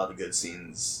 There was a lot of good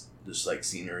scenes, just like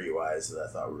scenery wise, that I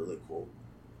thought were really cool.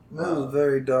 It was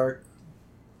very dark.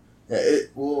 Yeah,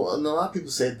 and a lot of people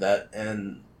said that,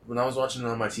 and when I was watching it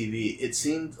on my TV, it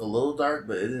seemed a little dark,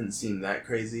 but it didn't seem that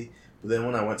crazy. But then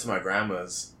when I went to my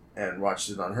grandma's and watched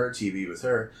it on her TV with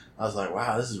her, I was like,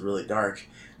 wow, this is really dark.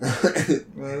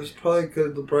 It's probably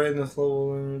because the brightness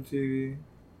level in your TV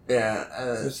Yeah.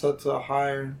 is set to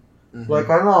higher. Mhm. Like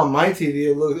I know on my TV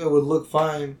it would look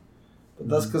fine, but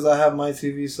that's because I have my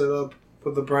TV set up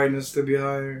for the brightness to be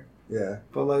higher. Yeah.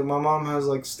 But like my mom has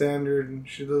like standard and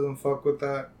she doesn't fuck with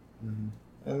that,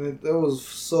 and it was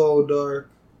so dark.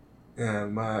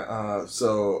 Yeah,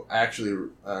 so I actually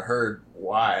heard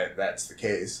why that's the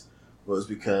case was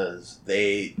because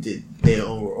they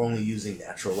were only using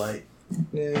natural light.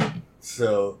 Yeah.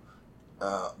 So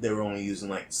they were only using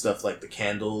like stuff like the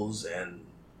candles and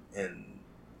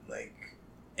like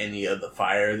any of the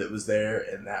fire that was there,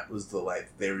 and that was the light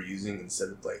that they were using instead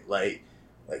of like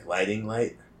lighting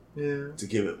light Yeah. to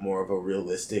give it more of a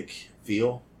realistic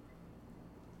feel.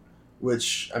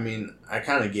 Which I mean, I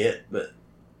kind of get, but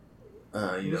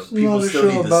you know, It's people not a still show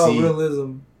need to about see.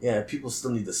 realism. Yeah, people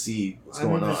still need to see what's I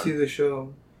going need to on. see the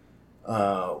show.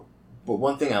 But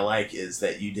one thing I like is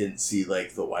that you didn't see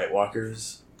like the White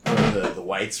Walkers or the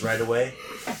Whites right away.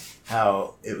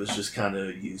 How it was just kind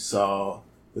of you saw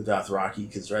the Dothraki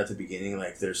because right at the beginning,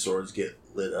 like their swords get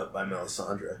lit up by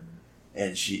Melisandre,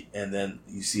 and then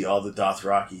you see all the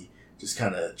Dothraki just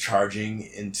kind of charging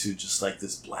into just like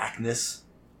this blackness,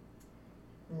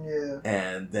 Yeah.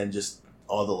 and then just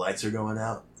all the lights are going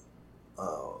out,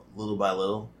 little by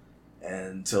little,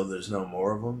 until there's no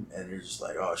more of them, and you're just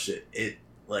like, oh shit! It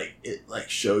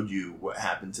showed you what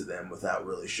happened to them without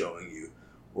really showing you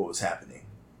what was happening.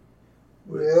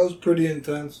 Yeah, it was pretty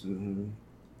intense. Mm-hmm.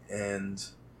 And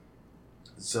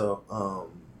so,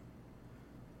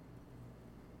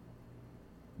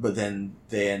 but then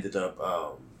they ended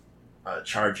up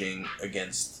charging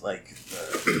against like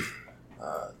the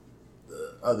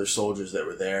other soldiers that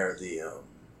were there.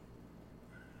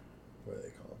 What are they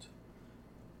called?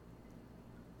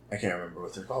 I can't remember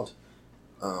what they're called.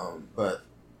 But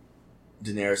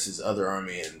Daenerys' other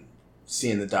army, and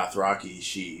seeing the Dothraki,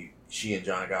 she and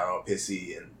Jon got all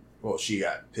pissy, and well, she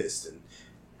got pissed, and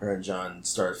her and Jon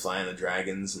started flying the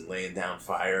dragons and laying down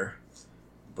fire.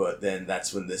 But then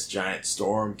that's when this giant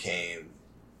storm came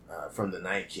from the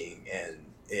Night King, and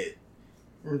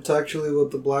It's actually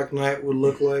what the Black Knight would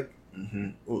look like.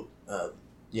 well,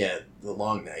 yeah, the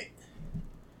Long Night.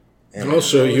 And I'll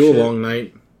show you a long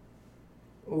night.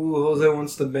 Ooh, Jose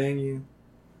wants to bang you.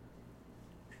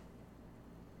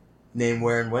 name,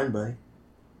 where, and when, buddy.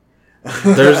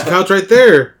 There's a couch right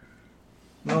there.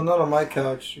 No, not on my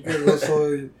couch. You can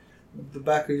also the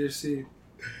back of your seat.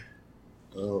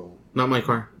 Oh, Not my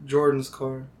car. Jordan's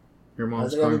car. Your why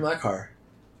mom's is it gonna be car. my car?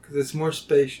 Because it's more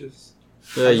spacious.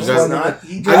 Yeah, you I guys.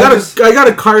 just not. I got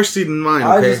a car seat in mind.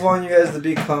 I Okay. just want you guys to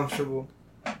be comfortable.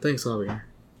 Thanks, Javier.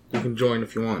 You can join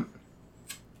if you want.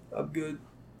 I'm good.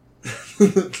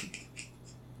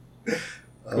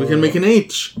 We can make an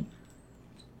H.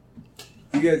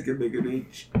 You guys can make an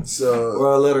H. So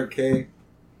Or a letter K.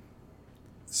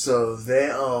 So they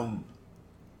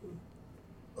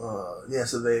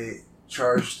so they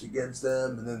charged against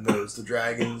them, and then there was the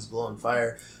dragons blowing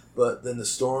fire, but then the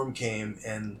storm came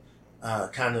and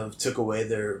kind of took away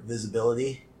their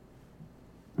visibility.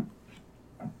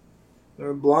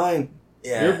 They're blind.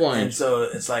 Yeah, You're blind. and so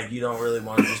it's like you don't really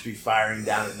want to just be firing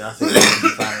down at nothing. You want to be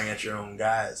firing at your own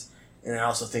guys. And I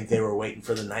also think they were waiting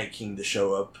for the Night King to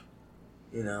show up,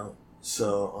 you know.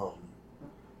 So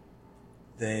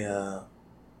they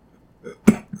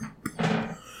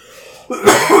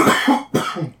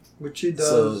Which he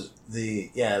so does.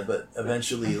 but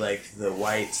eventually like the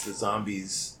whites, the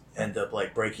zombies end up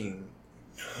like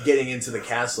getting into the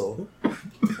castle,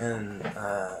 and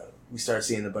we start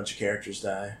seeing a bunch of characters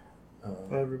die.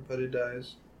 Everybody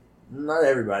dies. Not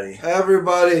everybody.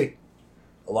 Everybody.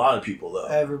 A lot of people though.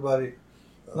 Everybody.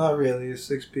 Not really.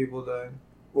 6 people died.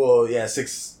 Well, yeah,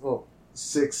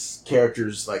 6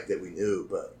 characters like that we knew,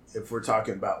 but if we're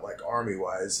talking about like army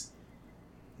wise,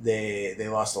 they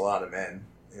lost a lot of men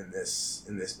in this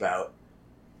bout.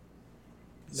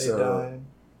 They died.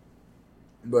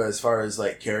 But as far as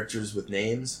like characters with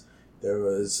names, there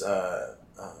was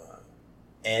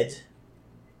Ed,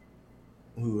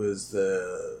 who was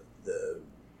the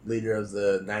leader of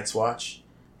the Night's Watch,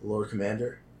 the Lord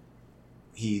Commander.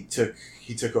 He took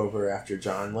over after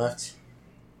John left.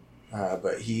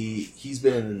 But he's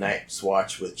been in the Night's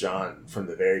Watch with John from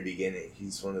the very beginning.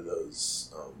 He's one of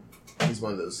those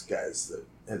guys that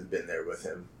has been there with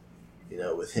him,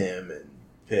 with him and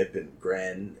Pip and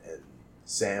Gren and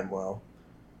Samwell.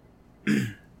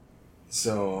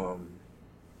 So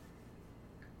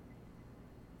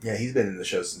he's been in the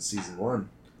show since season 1,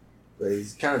 but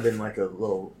he's kind of been like a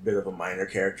little bit of a minor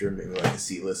character, maybe like a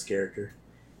C-list character.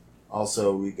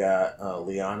 Also, we got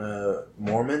Lyanna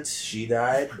Mormont. She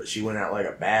died, but she went out like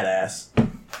a badass.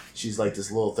 She's like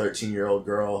this little 13-year-old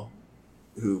girl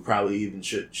who probably even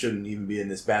shouldn't even be in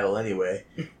this battle anyway.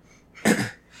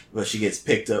 But she gets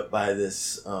picked up by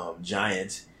this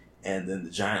giant, and then the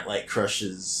giant like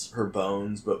crushes her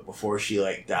bones. But before she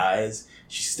like dies,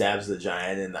 she stabs the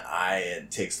giant in the eye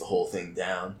and takes the whole thing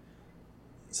down.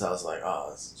 So I was like,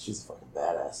 oh, she's a fucking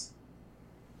badass.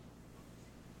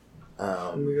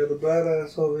 We got the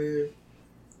badass over here.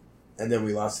 And then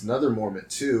we lost another Mormont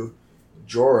too,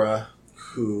 Jorah,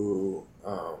 who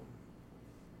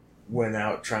went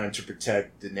out trying to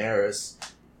protect Daenerys.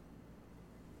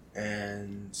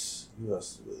 And who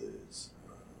else did we lose?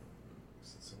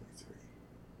 It's only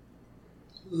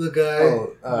 3. The guy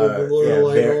that the Lord of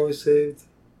Light always saved.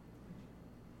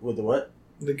 With the what?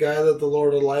 The guy that the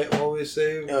Lord of Light always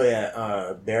saved. Oh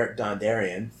yeah, Beric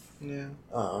Dondarrion. Yeah.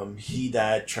 He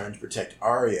died trying to protect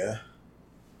Arya.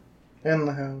 And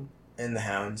the Hound. And the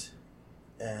Hound.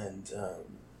 And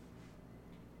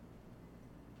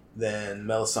then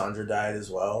Melisandre died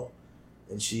as well.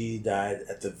 And she died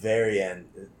at the very end.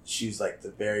 She was like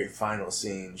the very final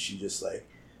scene. She just like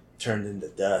turned into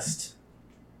dust.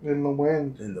 In the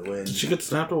wind. In the wind. Did she get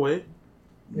snapped away?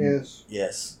 Yes.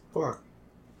 Yes. Fuck.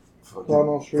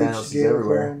 Thanos is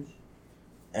everywhere.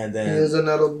 And He then is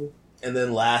inedible. And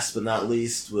then last but not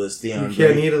least was Theon You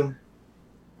can't eat him.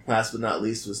 Last but not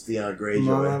least was Theon Greyjoy,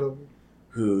 Non-edible.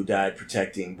 who died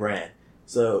protecting Bran.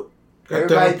 So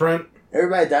Everybody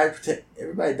everybody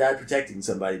died protecting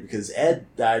somebody, because Ed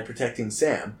died protecting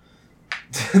Sam.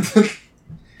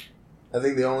 I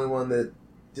think the only one that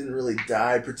didn't really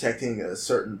die protecting a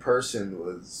certain person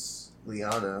was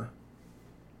Lyanna.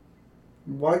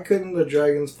 Why couldn't the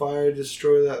dragon's fire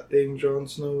destroy that thing Jon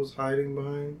Snow was hiding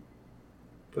behind?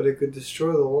 But it could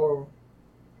destroy the wall.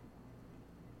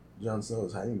 Jon Snow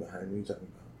was hiding behind. What are you talking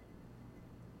about?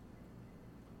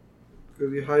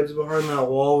 Because he hides behind that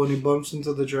wall when he bumps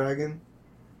into the dragon.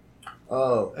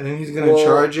 Oh. And then he's going to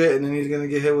charge it, and then he's going to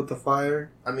get hit with the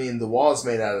fire. I mean, the wall's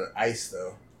made out of ice,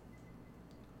 though.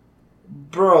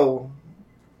 Bro.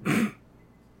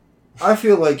 I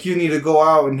feel like you need to go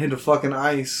out and hit the fucking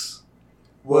ice.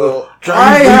 Well,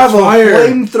 I have a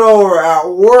flamethrower at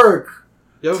work.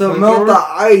 To melt the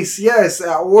ice, yes,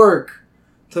 at work.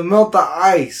 To melt the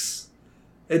ice.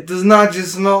 It does not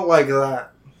just melt like that.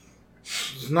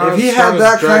 If he had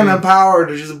that kind of power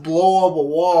to just blow up a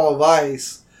wall of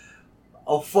ice,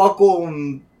 a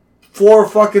fucking 4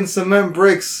 fucking cement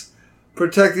bricks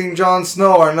protecting Jon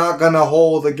Snow are not gonna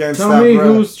hold against that. Tell me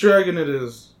whose dragon it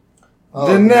is.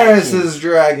 Daenerys'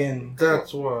 dragon.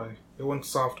 That's why. It went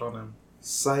soft on him.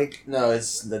 Psych. No,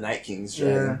 it's the Night King's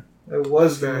dragon. Yeah, it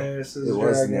was Daenerys' dragon. It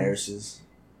was Daenerys'.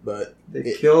 But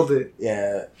they killed it.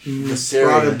 Yeah.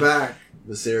 Brought it back.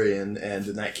 Viserion, and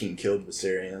the Night King killed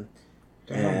Viserion.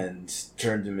 And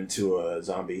turned him into a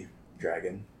zombie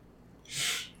dragon.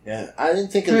 Yeah, I didn't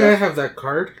think enough. I have that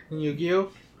card in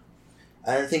Yu-Gi-Oh!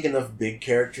 I didn't think enough big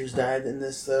characters died in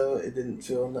this, though. It didn't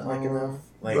feel like enough.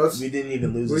 Like, we didn't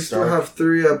even lose a Stark. We still have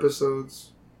 3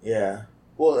 episodes. Yeah.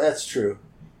 Well, that's true.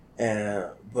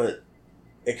 But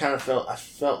it kind of I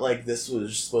felt like this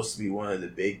was supposed to be one of the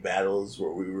big battles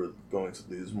where we were going to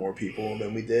lose more people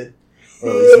than we did. Or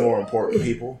at least more important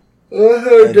people. I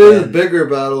heard there's a bigger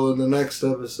battle in the next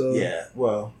episode. Yeah,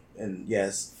 well, and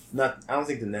yes. I don't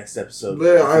think the next episode.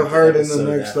 Yeah, I think I've heard in the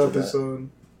episode next after that. episode.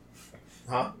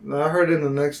 Huh? I heard in the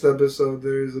next episode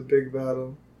there is a big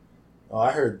battle. Oh,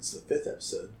 I heard it's the 5th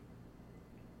episode,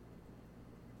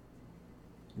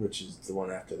 which is the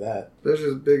one after that. There's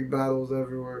just big battles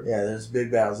everywhere. Yeah, there's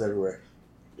big battles everywhere.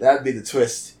 That'd be the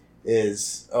twist.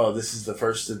 Is this is the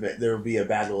first event? There will be a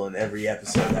battle in every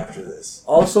episode after this.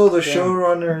 Also, the Yeah.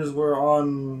 showrunners were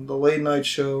on the late night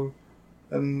show,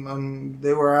 and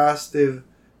they were asked if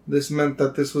this meant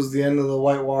that this was the end of the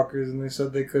White Walkers, and they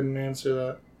said they couldn't answer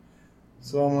that.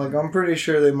 So I'm like, I'm pretty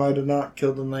sure they might have not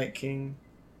killed the Night King.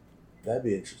 That'd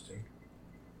be interesting.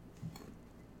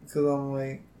 Because I'm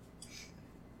like,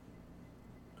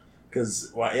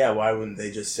 Because why wouldn't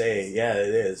they just say it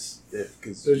is?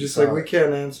 Because they're just like, we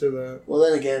can't answer that. Well,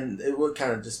 then again, it would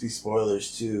kind of just be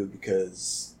spoilers too,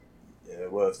 because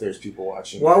what if there's people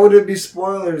watching? Why would it be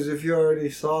spoilers if you already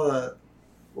saw that?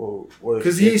 Well, what if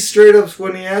Because he straight up,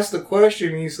 when he asked the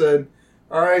question, he said,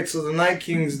 "Alright, so the Night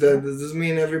King's dead. Does this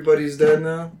mean everybody's dead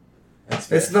now?" That's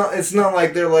fair. It's not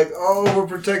like they're like, "Oh, we're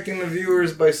protecting the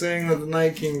viewers by saying that the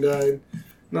Night King died."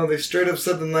 No, they straight up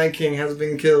said the Night King has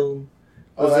been killed.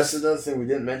 Oh, that's another thing we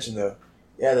didn't mention though.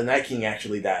 Yeah, the Night King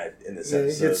actually died in this Yeah, he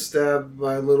episode. gets stabbed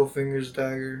by Littlefinger's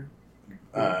dagger.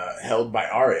 Held by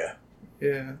Arya.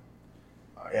 Yeah.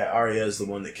 Arya is the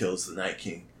one that kills the Night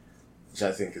King, which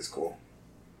I think is cool.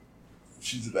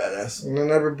 She's a badass. And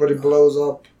then everybody blows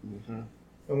up. Mm-hmm.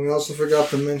 And we also forgot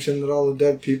to mention that all the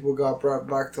dead people got brought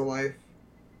back to life.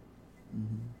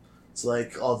 Mm-hmm. It's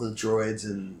like all the droids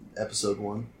in episode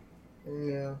 1.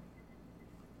 Yeah.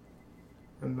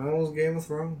 And that was Game of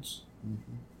Thrones.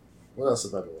 Mm-hmm. What else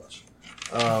have I been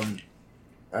watching?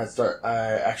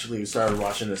 I actually started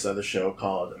watching this other show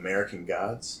called American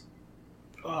Gods.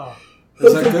 Oh,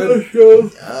 is that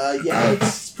good? Yeah,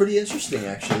 it's pretty interesting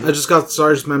actually. I just got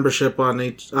Star's membership on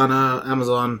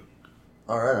Amazon,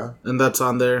 All right, on. and that's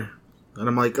on there. And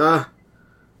I'm like, How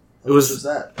much was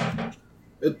that?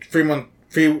 it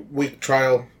 3-week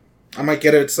trial. I might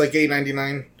get it. It's like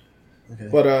 $8.99. Okay.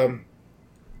 But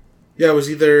yeah, it was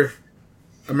either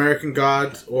American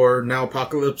God or Now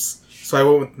Apocalypse. So I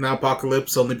went with Now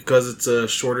Apocalypse only because it's a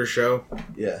shorter show,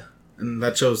 Yeah, and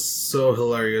that show's so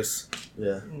hilarious.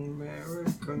 yeah.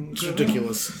 American It's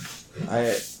ridiculous.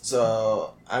 I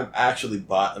actually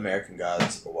bought American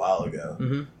Gods a while ago,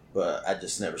 Mm-hmm. but I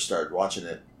just never started watching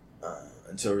it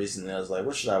until recently. I was like,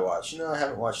 what should I watch? I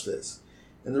haven't watched this.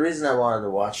 And the reason I wanted to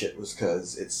watch it was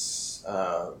because it's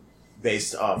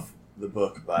based off the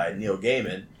book by Neil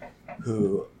Gaiman,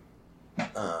 who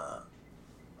I'm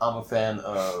a fan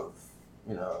of,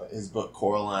 his book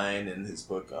Coraline and his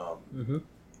book Mm-hmm.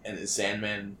 and his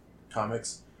Sandman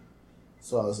comics.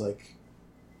 So I was like,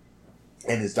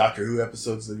 and his Doctor Who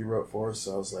episodes that he wrote for us.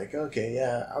 So I was like, okay,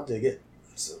 yeah, I'll dig it.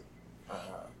 So,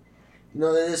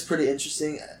 that is pretty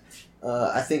interesting.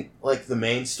 I think like the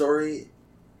main story,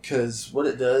 because what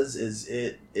it does is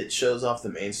it shows off the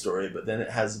main story, but then it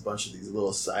has a bunch of these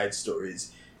little side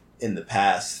stories in the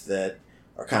past that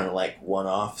are kind of like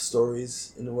one-off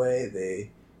stories in a way.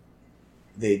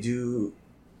 They do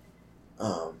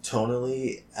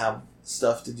tonally have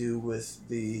stuff to do with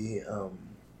the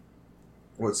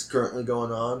what's currently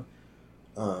going on,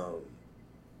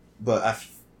 but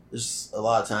there's a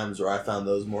lot of times where I found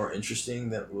those more interesting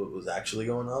than what was actually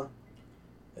going on,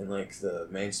 and like the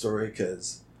main story,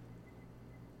 because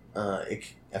I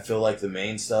feel like the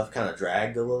main stuff kind of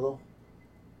dragged a little,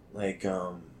 like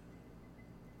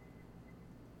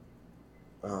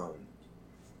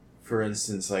for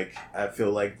instance, like I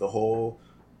feel like the whole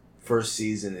first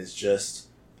season is just,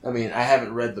 I mean, I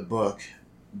haven't read the book,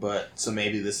 but so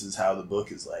maybe this is how the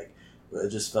book is like, but it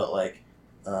just felt like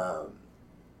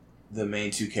the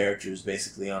main two characters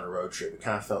basically on a road trip. It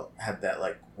kind of had that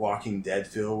like Walking Dead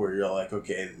feel where you're like,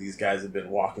 okay, these guys have been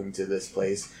walking to this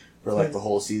place for like the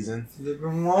whole season. They've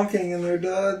been walking and they're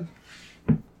dead.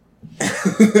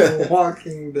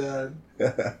 Walking Dead.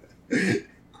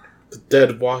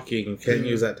 Dead Walking. You can't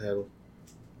use that title.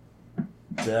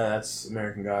 Yeah, that's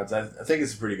American Gods. I think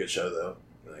it's a pretty good show though.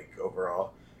 Like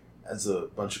overall, has a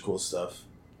bunch of cool stuff.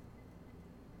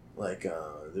 Like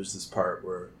there's this part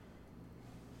where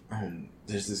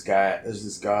there's this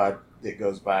god that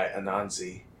goes by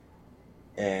Anansi,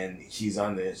 and he's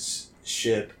on this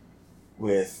ship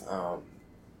with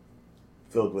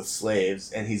filled with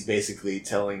slaves, and he's basically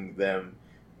telling them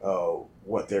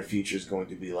what their future is going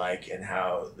to be like and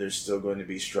how they're still going to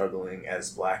be struggling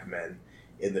as black men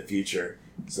in the future.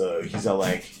 So he's all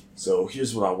like, so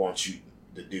here's what I want you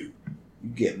to do. You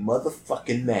get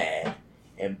motherfucking mad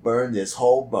and burn this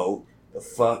whole boat the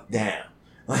fuck down.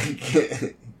 Like,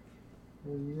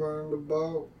 Burn the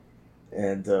boat.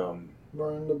 And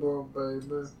Burn the boat,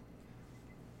 baby.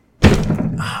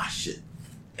 shit.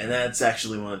 And that's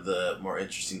actually one of the more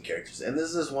interesting characters. And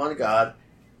there's this one god.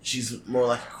 She's more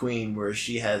like a queen, where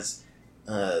she has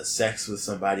sex with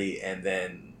somebody and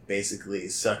then basically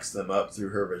sucks them up through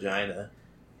her vagina.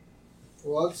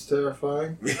 Well, that's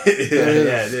terrifying. Yeah,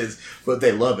 it is. But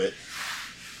they love it.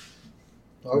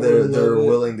 They're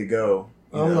willing to go.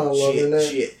 I'm not loving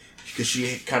it. Because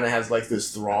she kind of has like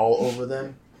this thrall over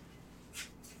them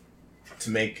to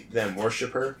make them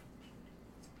worship her.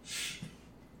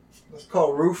 That's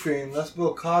called roofing. That's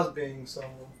Bill Cosbying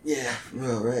someone. Yeah,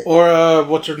 well, right. Or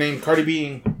what's her name? Cardi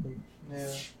B.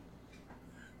 Yeah.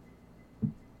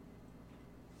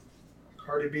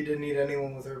 Cardi B didn't need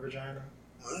anyone with her vagina.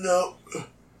 No.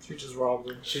 She just robbed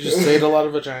her. She just ate a lot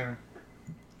of vagina.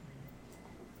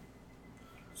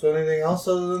 So anything else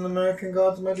other than American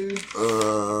Gods, my dude?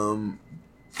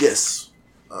 Yes.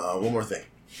 One more thing.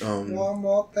 One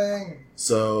more thing.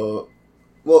 So,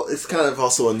 well, it's kind of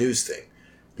also a news thing.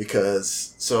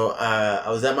 Because, I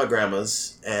was at my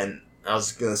grandma's, and I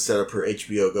was going to set up her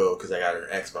HBO Go, because I got her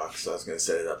Xbox, so I was going to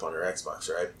set it up on her Xbox,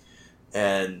 right?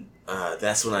 And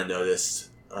that's when I noticed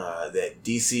that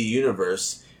DC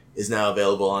Universe is now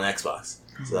available on Xbox.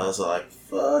 So I was like,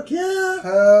 fuck yeah!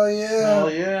 Hell yeah.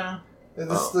 Hell yeah. Is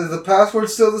the password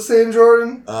still the same,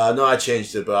 Jordan? No, I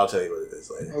changed it, but I'll tell you what it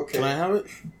is later. Okay. Can I have it?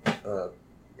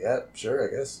 Yeah, sure,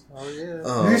 I guess. Oh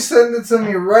yeah. You send it to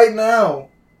me right now.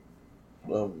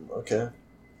 Okay.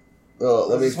 Well,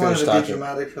 let me just wanted finish to be talking.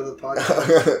 dramatic for the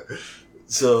podcast.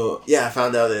 So, yeah, I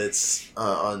found out that it's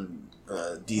on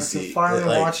DC. I can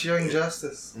finally watch Young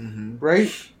Justice. Mm-hmm.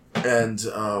 Right? And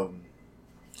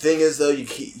thing is, though, you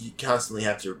constantly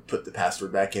have to put the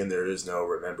password back in. There is no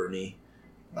remember me.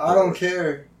 I don't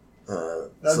care.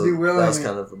 That'd be willing. That was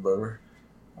kind of a bummer.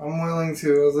 I'm willing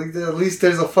to. I was like, at least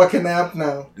there's a fucking app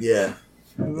now. Yeah.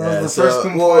 That was the first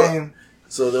complaint.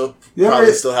 So they'll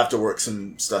probably still have to work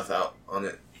some stuff out on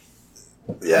it.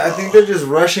 Yeah, I think they're just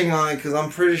rushing on it because I'm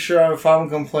pretty sure if I'm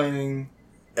complaining,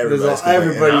 everybody's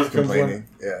complaining.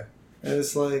 Yeah. And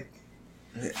it's like...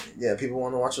 Yeah, people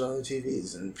want to watch it on their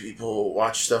TVs, and people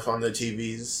watch stuff on their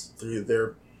TVs through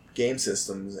their game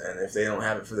systems, and if they don't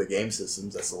have it for the game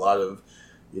systems, that's a lot of,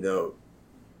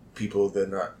 people they're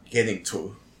not getting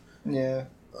to. Yeah.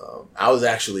 I was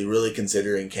actually really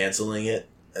considering canceling it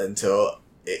until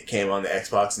it came on the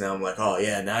Xbox. Now I'm like, oh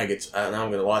yeah, now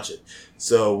I'm gonna watch it.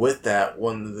 So with that,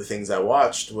 one of the things I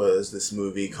watched was this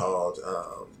movie called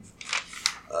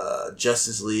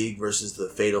Justice League versus the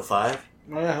Fatal Five.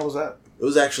 Oh yeah, how was that? It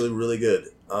was actually really good.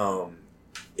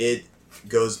 It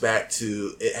goes back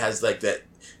to, it has like that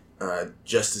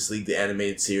Justice League the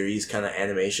animated series kind of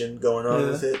animation going on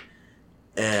with it,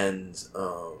 and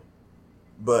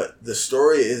but the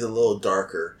story is a little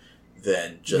darker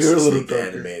than Justice League the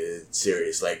animated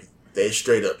series. Like, they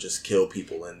straight up just kill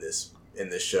people in this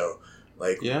show.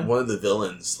 Like, one of the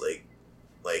villains,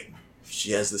 like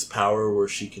she has this power where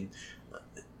she can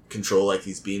control like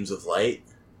these beams of light.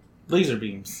 Laser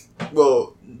beams.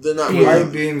 Well, they're not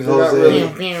light beams. They're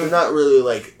not really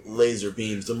like laser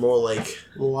beams. They're more like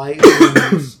light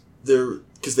beams. They're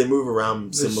because they move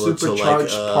around similar to like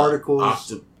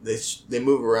particles. They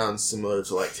move around similar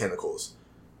to like tentacles.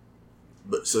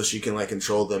 But so she can like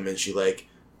control them, and she like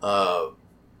Elfin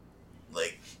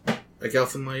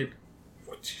Light.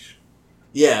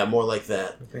 Yeah, more like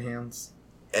that. With the hands.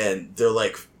 And they're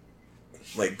like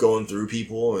going through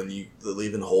people, and they're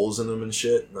leaving holes in them and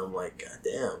shit. And I'm like, god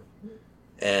damn.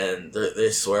 And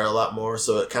they swear a lot more,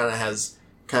 so it kind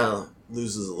of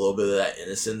loses a little bit of that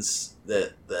innocence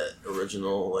that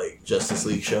original like Justice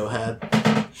League show had.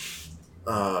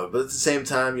 But at the same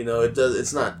time,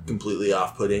 it's not completely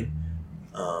off-putting.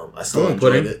 I still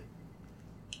enjoyed it.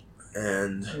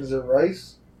 And is it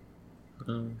rice?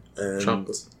 And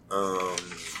chocolate.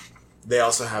 They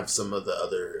also have some of the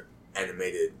other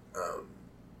animated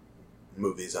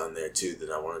movies on there too that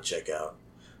I want to check out.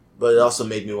 But it also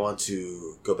made me want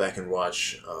to go back and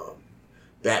watch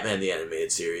Batman the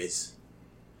Animated Series,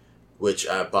 which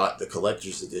I bought the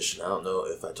collector's edition. I don't know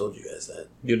if I told you guys that.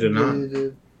 You did not? You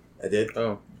did. I did?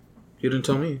 Oh. You didn't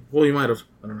tell me. Well, you might have.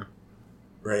 I don't know.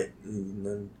 Right.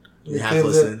 You're half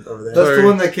listening over there. That's the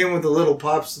one that came with the little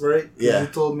pops, right? Yeah. You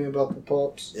told me about the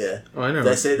pops. Yeah. Oh, I know.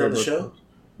 Did I say it on the show?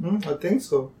 I think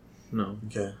so. No.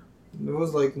 Okay. It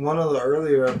was like one of the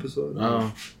earlier episodes.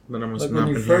 Oh. Then I must like not when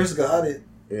you been first here. got it.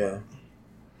 Yeah.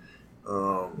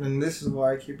 And this is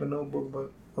why I keep a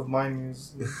notebook of my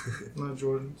news, not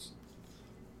Jordan's.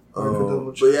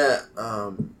 But yeah,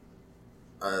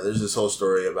 there's this whole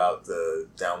story about the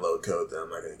download code that I'm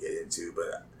not going to get into,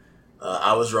 but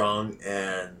I was wrong,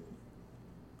 and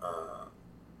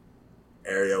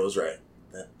Ariel was right.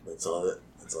 That's all that.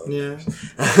 That's all. Yeah.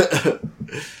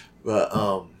 But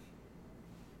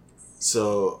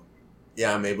so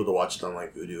yeah, I'm able to watch it on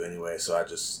like Vudu anyway. So I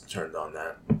just turned on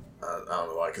that. I don't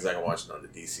know why, because I can watch it on the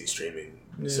DC streaming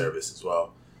service as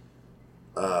well.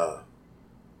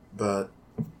 But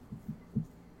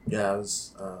yeah,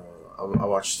 I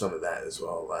watched some of that as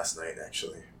well last night.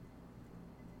 Actually,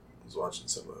 I was watching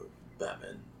some of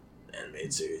Batman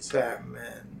animated series.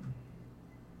 Batman.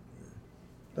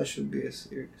 That should be a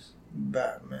series.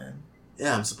 Batman.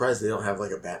 Yeah, I'm surprised they don't have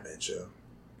like a Batman show.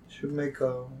 Should make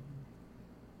a.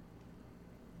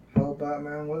 Hell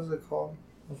Batman? What is it called?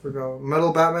 I forgot.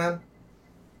 Metal Batman?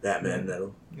 Batman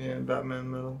Metal. Yeah, Batman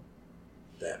Metal.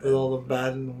 With Batman. all the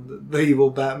bad and the evil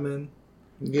Batman.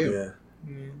 Yeah.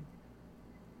 Yeah.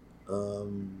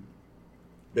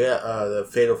 The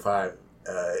Fatal Five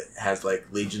has like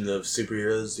Legion of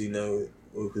Superheroes. Do you know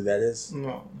who that is?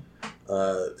 No.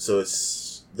 So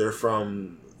they're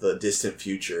from the distant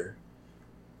future.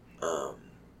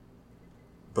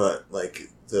 But like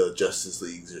the Justice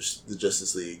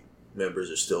League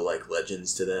members are still like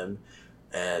legends to them,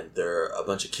 and they're a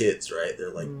bunch of kids, right?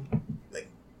 They're like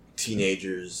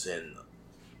teenagers and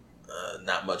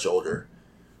not much older,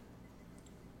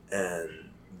 and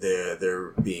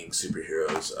they're being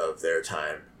superheroes of their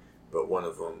time, but one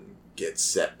of them gets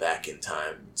set back in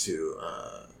time to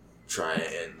try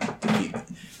and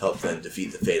help them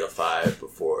defeat the Fatal Five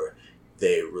before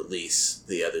they release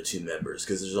the other two members,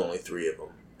 because there's only 3 of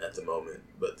them at the moment,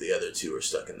 but the other 2 are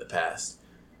stuck in the past.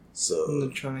 So And they're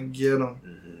trying to get them.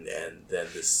 and then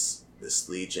this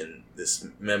Legion, this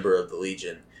member of the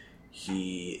Legion,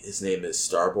 his name is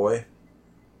Starboy.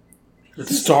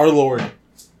 It's Star-Lord.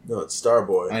 No, it's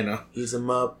Starboy. I know. He's a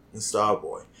mup and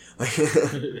Starboy.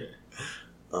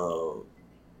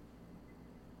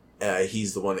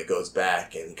 He's the one that goes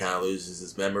back and kind of loses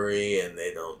his memory, and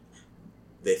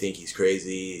they think he's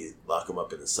crazy, lock him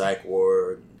up in the psych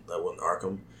ward, that one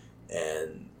Arkham,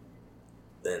 and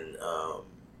then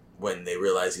when they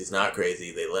realize he's not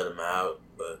crazy, they let him out,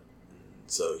 but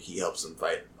so he helps them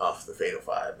fight off the Fatal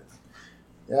Five.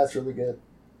 Yeah, it's really good.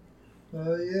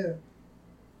 Yeah.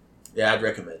 Yeah, I'd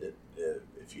recommend it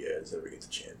if you guys ever get the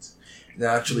chance.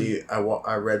 Now, actually,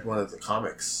 I read one of the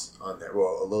comics on there,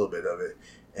 well, a little bit of it,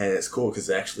 and it's cool because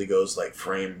it actually goes like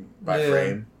frame by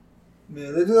frame.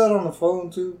 Yeah, they do that on the phone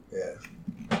too. Yeah.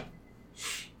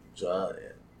 So,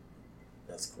 yeah,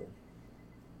 that's cool.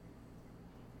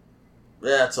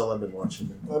 Yeah, that's all I've been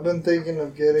watching. I've been thinking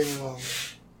of getting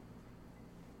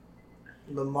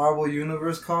the Marvel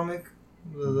Universe comic,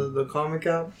 the comic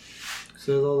app.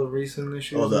 So there's all the recent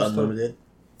issues. Oh, the and stuff. Unlimited?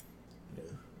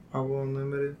 Yeah. Marvel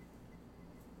Unlimited.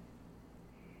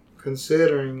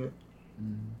 Considering it.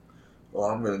 Well,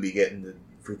 I'm going to be getting the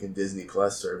freaking Disney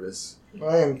Plus service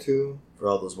I am too. for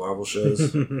all those Marvel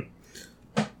shows.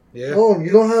 Yeah. Oh,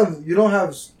 you don't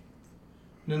have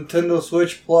Nintendo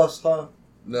Switch Plus, huh?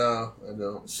 No, I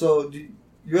don't. So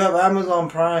you have Amazon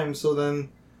Prime, so then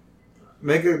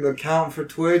make an account for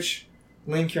Twitch,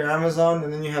 link your Amazon,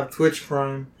 and then you have Twitch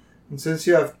Prime. And since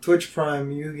you have Twitch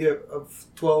Prime, you get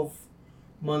 12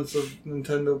 months of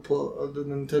Nintendo the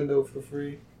Nintendo for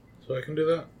free. So I can do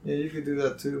that? Yeah, you could do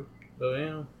that too. Oh,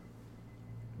 yeah.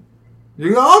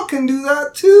 You all can do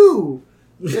that too.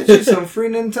 Get you some free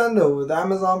Nintendo with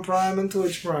Amazon Prime and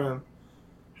Twitch Prime.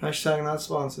 Hashtag not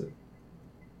sponsored.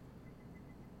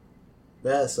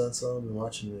 Yeah, so that's all I've been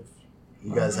watching. If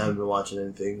you guys haven't been watching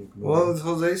anything, Well, it's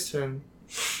Jose's turn.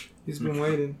 He's been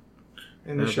waiting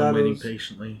in the I've been waiting shadows.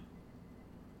 patiently.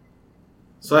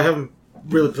 So I haven't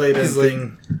really played He's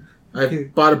anything.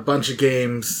 I've bought a bunch of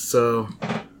games, so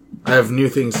I have new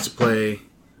things to play.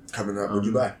 coming up, what'd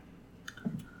you buy?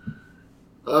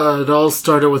 It all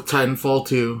started with Titanfall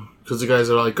 2, because the guys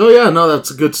are like, oh yeah, no,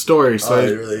 that's a good story. So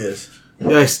It really is.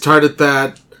 I started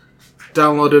that,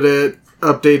 downloaded it,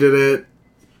 updated it,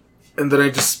 and then I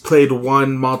just played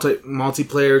one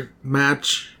multiplayer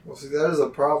match. Well, see, that is a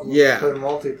problem. Yeah. Play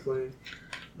multiplayer.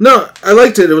 No, I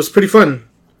liked it. It was pretty fun.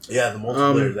 Yeah, the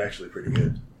multiplayer is actually pretty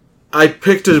good. I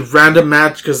picked a random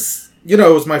match because, it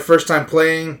was my first time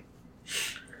playing.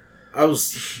 I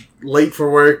was late for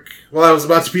work. Well, I was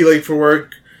about to be late for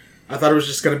work. I thought it was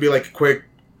just going to be like a quick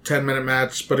 10-minute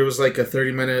match, but it was like a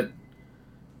 30-minute,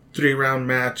 3-round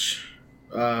match.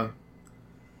 That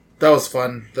was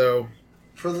fun, though.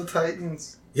 For the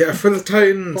Titans. Yeah, for the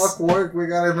Titans. Fuck work, we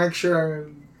gotta make sure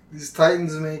these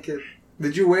Titans make it.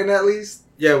 Did you win at least?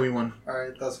 Yeah, we won.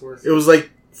 Alright, that's worth It was like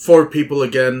 4 people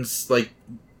against, like,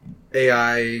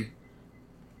 AI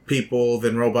people,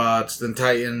 then robots, then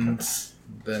Titans,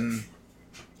 then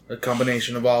a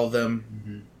combination of all of them.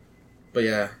 Mm-hmm. But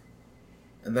yeah.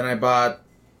 And then I bought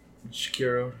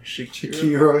Shikiro.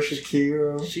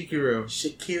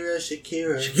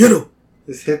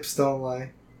 His hips don't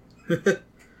lie.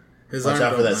 His Watch arm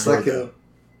out for don't that lie. sword, Sekiro. though.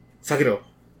 Sakiro.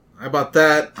 I bought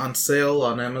that on sale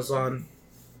on Amazon.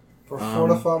 For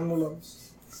 45 mulos.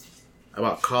 I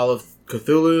bought Call of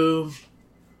Cthulhu.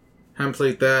 Haven't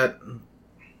played that,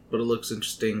 but it looks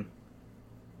interesting.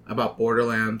 I bought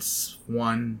Borderlands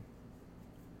 1.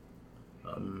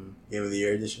 Game of the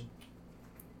Year edition.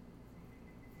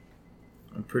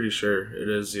 I'm pretty sure it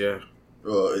is, yeah.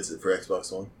 Well, is it for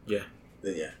Xbox One? Yeah.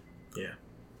 Then yeah.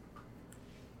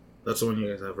 That's the one you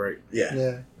guys have, right? Yeah.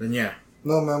 Yeah. Then yeah.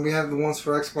 No, man, we have the ones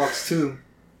for Xbox too.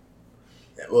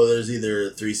 Yeah, well, there's either a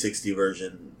 360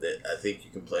 version that I think you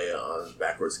can play on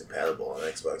backwards compatible on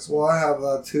Xbox Well, One, I have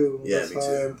that too. Yeah, That's me how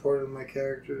too. I imported my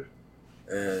character.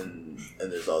 and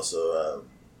there's also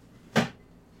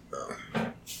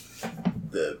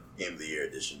the Game of the Year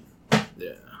edition.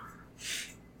 Yeah.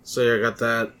 So yeah, I got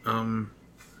that.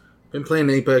 Been playing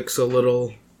Apex a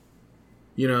little,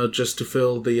 just to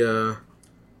fill the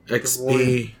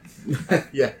XP.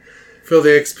 Yeah. Fill the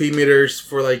XP meters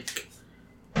for like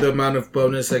the amount of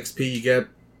bonus XP you get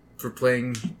for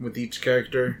playing with each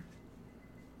character.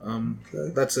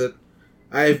 Okay. That's it.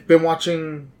 I've been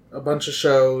watching a bunch of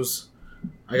shows.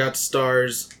 I got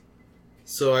Stars,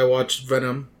 so I watched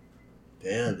Venom.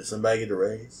 Damn, did somebody get a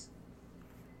raise?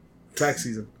 Tax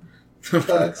season.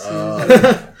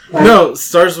 Oh. No,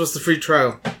 Stars was the free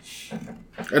trial.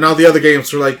 And all the other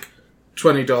games were like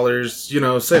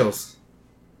 $20, sales.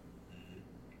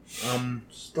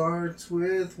 Starts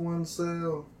with one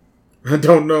sale. I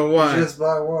don't know why. Just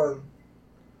buy one.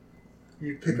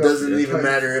 You pick up. Doesn't your even type.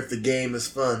 matter if the game is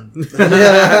fun.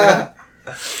 Yeah.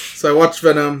 So I watched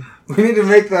Venom. We need to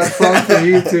make that song for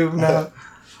YouTube now.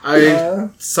 I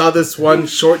saw this one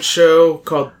short show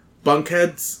called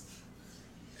Bunkheads.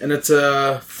 And it's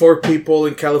 4 people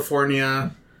in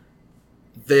California.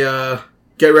 They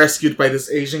get rescued by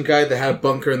this Asian guy that had a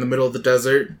bunker in the middle of the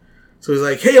desert. So he's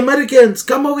like, "Hey, Americans,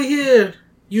 come over here.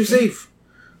 You safe."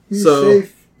 You So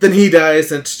safe. then he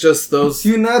dies, and it's just those.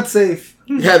 You not safe.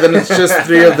 Yeah, then it's just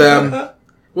 3 of them.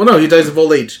 Well, no, he dies of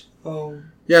old age. Oh.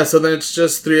 Yeah, so then it's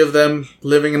just 3 of them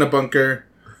living in a bunker.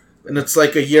 And it's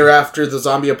like a year after the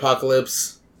zombie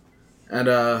apocalypse. And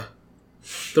they're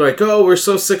like, "Oh, we're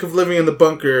so sick of living in the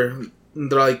bunker."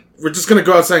 And they're like, "We're just going to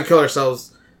go outside and kill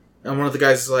ourselves." And one of the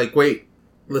guys is like, "Wait,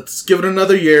 let's give it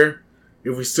another year.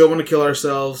 If we still want to kill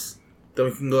ourselves, then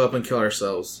we can go up and kill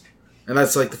ourselves." And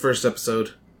that's like the first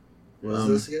episode. What is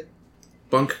this again?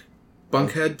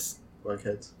 Bunkheads?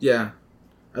 Bunkheads. Yeah.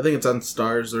 I think it's on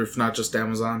Stars, or if not, just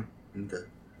Amazon. Okay.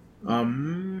 Oh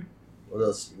What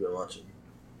else have you been watching?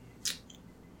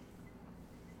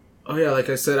 yeah, like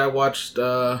I said, I watched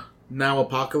Now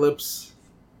Apocalypse.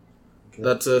 Okay.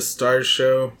 That's a Stars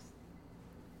show.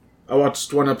 I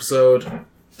watched one episode.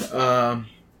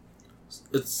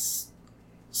 It's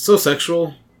so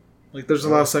sexual. Like, there's a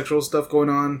lot of sexual stuff going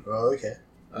on. Oh, okay.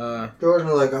 Jordan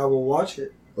was like, I will watch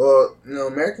it. Well,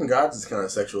 American Gods is kind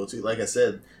of sexual too. Like I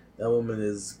said, that woman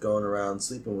is going around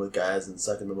sleeping with guys and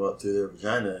sucking them up through their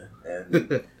vagina,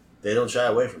 and they don't shy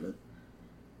away from it.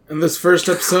 In this first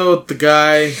episode,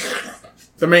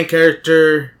 the main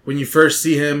character, when you first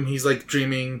see him, he's like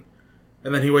dreaming,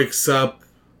 and then he wakes up.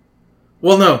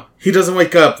 Well, no, he doesn't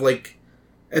wake up. Like,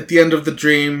 at the end of the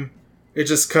dream, it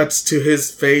just cuts to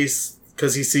his face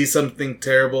because he sees something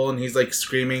terrible and he's like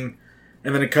screaming,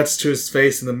 and then it cuts to his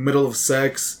face in the middle of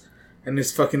sex, and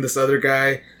he's fucking this other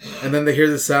guy, and then they hear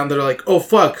the sound, they're like, "Oh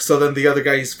fuck!" So then the other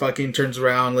guy he's fucking turns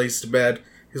around, lays to bed.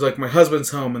 He's like, "My husband's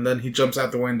home," and then he jumps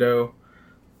out the window,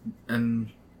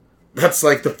 and that's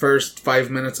like the first 5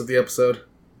 minutes of the episode.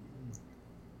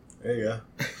 There you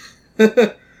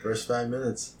go. First 5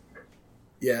 minutes,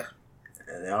 Yeah.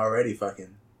 and they're already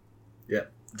fucking. Yeah.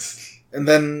 And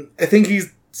then I think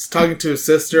he's talking to his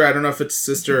sister. I don't know if it's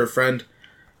sister or friend.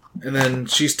 And then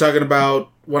she's talking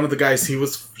about one of the guys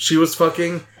she was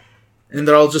fucking, and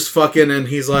they're all just fucking, and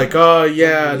he's like, "Oh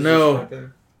yeah,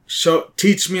 no,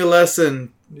 teach me a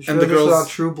lesson." You And the this is girls- on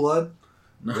True Blood?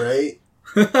 Right?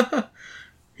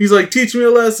 He's like, "Teach me a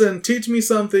lesson, teach me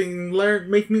something,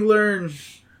 make me learn."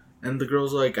 And the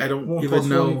girl's like, "I don't 1 even + 1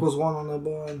 know." = 1 on the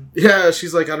bond. Yeah,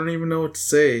 she's like, "I don't even know what to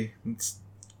say." It's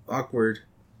awkward.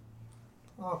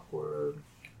 Awkward.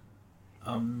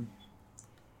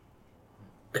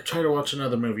 I tried to watch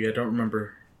another movie. I don't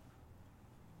remember.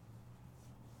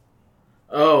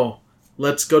 Oh,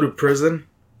 Let's Go to Prison.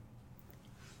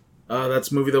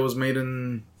 That's a movie that was made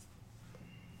in,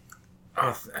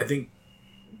 I think,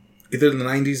 either in the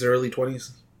 90s or early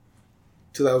 20s.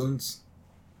 2000s.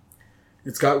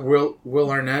 It's got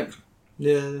Will Arnett.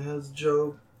 Yeah, it has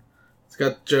Joe. It's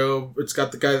got Joe. It's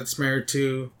got the guy that's married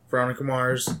to Veronica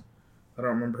Mars. I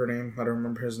don't remember her name. I don't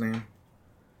remember his name.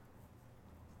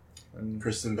 And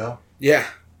Kristen Bell. yeah,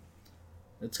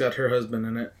 it's got her husband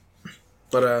in it.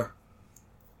 But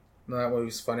no, that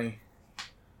movie's funny.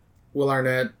 Will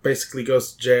Arnett basically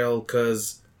goes to jail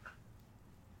because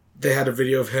they had a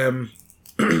video of him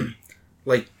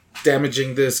like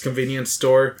damaging this convenience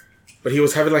store, but he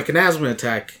was having like an asthma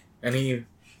attack and he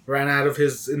ran out of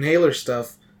his inhaler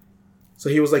stuff. So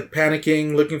he was like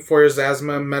panicking, looking for his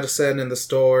asthma medicine in the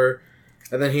store,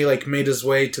 and then he like made his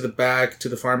way to the back to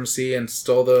the pharmacy and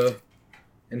stole the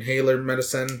inhaler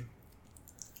medicine.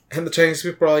 And the Chinese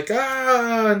people are like,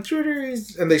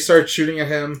 intruders! And they started shooting at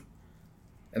him.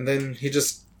 And then he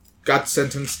just got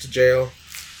sentenced to jail.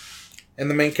 And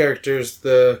the main character is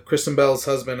the Kristen Bell's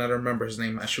husband. I don't remember his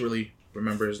name. I should really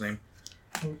remember his name.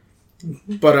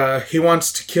 But he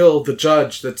wants to kill the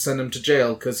judge that sent him to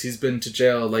jail because he's been to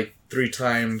jail like 3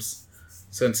 times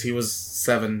since he was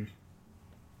 7.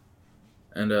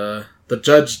 And the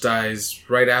judge dies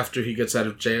right after he gets out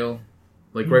of jail.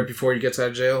 Like right before he gets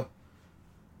out of jail.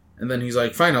 And then he's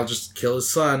like, fine, I'll just kill his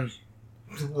son.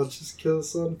 I'll just kill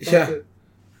his son. Fuck Yeah. it.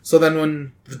 So then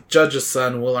when the judge's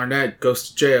son, Will Arnett, goes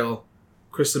to jail,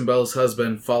 Kristen Bell's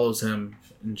husband follows him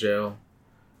in jail.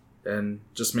 And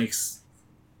just makes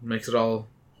it all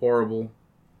horrible.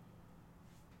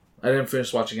 I didn't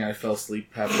finish watching it. I fell asleep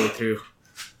halfway through.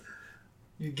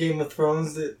 You Game of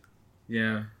Thrones it.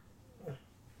 Yeah.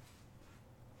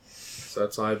 So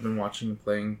that's all I've been watching and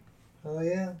playing. Oh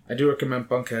yeah. I do recommend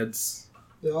Bunkheads.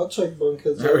 Yeah, I'll check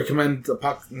Bunkheads. I recommend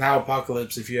Now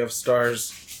Apocalypse if you have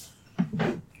stars.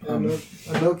 I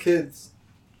know kids.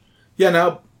 Yeah,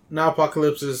 Now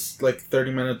Apocalypse is like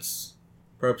 30 minutes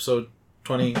per episode.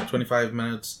 20, 25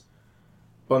 minutes.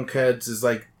 Bunkheads is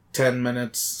like 10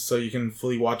 minutes, so you can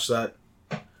fully watch that.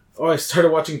 Oh, I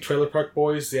started watching Trailer Park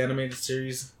Boys, the animated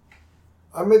series.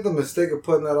 I made the mistake of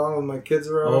putting that on with my kids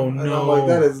around. Oh, And I'm no. like,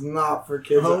 that is not for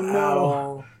kids Oh, at no.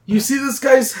 all. You see this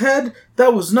guy's head?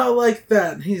 That was not like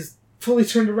that. He's fully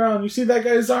turned around. You see that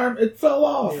guy's arm? It fell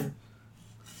off. Yeah.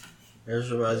 It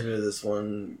just reminds me of this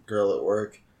one girl at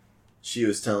work. She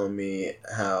was telling me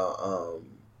how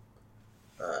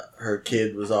her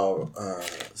kid was all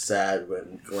sad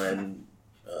when Glenn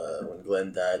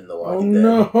died in The Oh Walking Dead.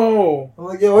 no! I'm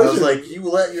like, yeah, I what's was your... like, you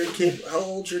let your kid... How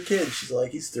old's your kid? She's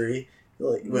like, he's 3.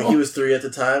 Like, when he was 3 at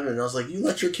the time, and I was like, you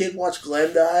let your kid watch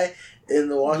Glenn die in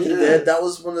The Walking Dead? That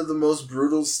was one of the most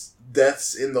brutal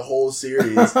deaths in the whole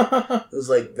series. It was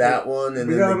like that one, and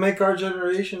we then gotta make our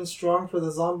generation strong for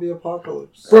the zombie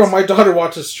apocalypse. Bro, my daughter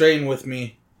watches Strain with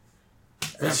me.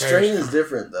 Strain is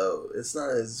different though. It's not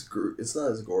as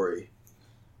gory.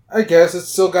 I guess it's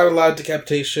still got a lot of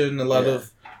decapitation, a lot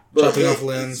of chopping off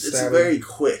limbs. It's stabbing. very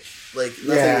quick. Like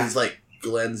nothing is like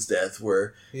Glenn's death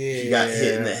where he got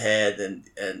hit in the head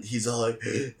and he's all like,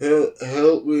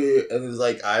 help me, and his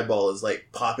like eyeball is like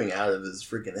popping out of his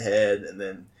freaking head, and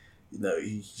then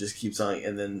he just keeps on,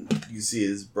 and then you see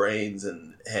his brains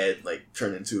and head like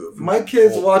turn into a. My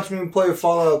kids watch me play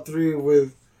Fallout 3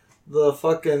 with the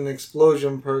fucking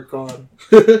explosion perk on,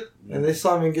 and they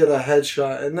saw me get a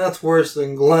headshot, and that's worse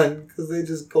than Glenn because they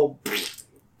just go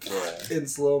in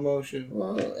slow motion.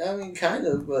 Well, I mean, kind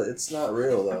of, but it's not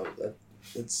real though.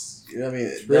 It's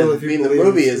real if you the believe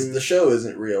movie it's is real. the show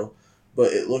isn't real,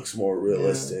 but it looks more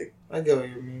realistic. I get what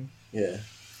you mean. Yeah.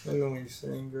 I know what you're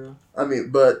saying, girl. I mean,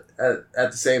 but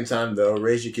at the same time, though,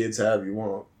 raise your kids however you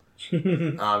want.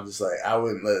 I'm just like, I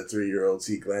wouldn't let a 3-year-old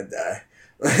see Glenn die.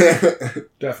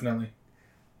 Definitely.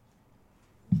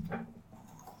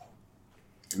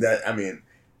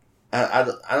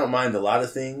 I don't mind a lot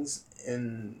of things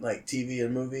in like TV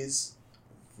and movies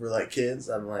for like kids.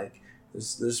 I'm like,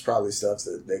 there's probably stuff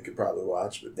that they could probably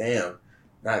watch, but damn,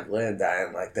 not Glenn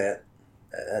dying like that.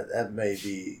 That may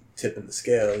be tipping the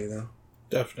scale,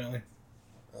 Definitely.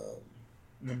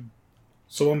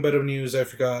 So one bit of news I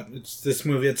forgot. It's this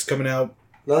movie that's coming out.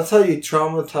 That's how you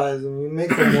traumatize them. You make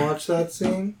them watch that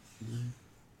scene,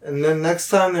 and then next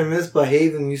time they're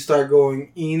misbehaving, you start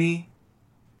going eeny,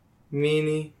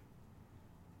 meeny,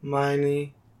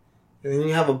 miny, and then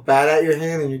you have a bat at your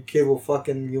hand, and your kid will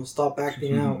you'll stop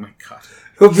acting Oh out. my god.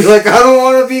 He'll be like, I don't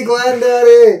want to be Glenn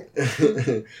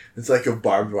Daddy. It's like a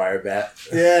barbed wire bat.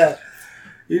 Yeah.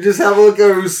 You just have a look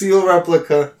at a Lucille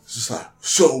replica. It's just like,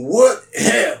 so what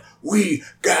have we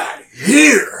got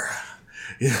here?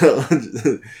 So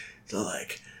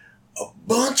like, a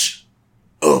bunch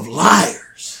of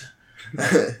liars.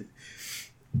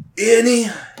 Any,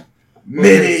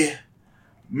 many,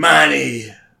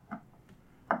 miny,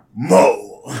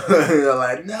 mo. They're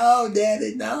like, no,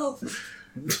 Daddy, no.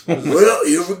 Well,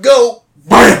 here we go.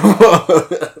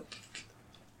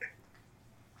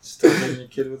 Still hitting your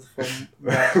kid with the phone.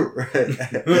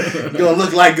 Right. You gonna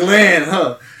look like Glenn,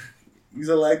 huh? He's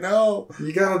like, no.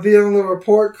 You gotta be on the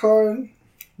report card.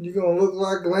 You gonna look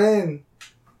like Glenn.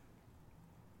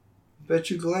 Bet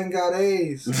you Glenn got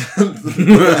A's.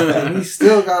 And he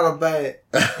still got a bat.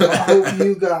 I hope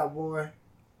you got, boy.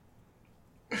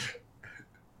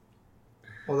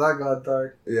 Well, that got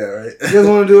dark. Yeah, right. You guys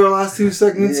want to do our last two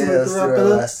segments? Yeah, and let's do wrap our it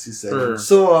up? last 2 segments.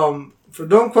 So, for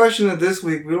Don't Question It this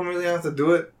week, we don't really have to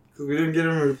do it because we didn't get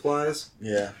any replies.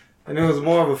 Yeah, And it was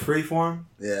more of a free form.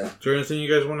 yeah. Is there anything you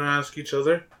guys want to ask each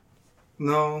other?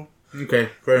 No. Okay,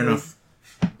 fair enough.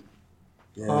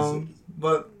 Yeah,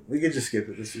 But, we could just skip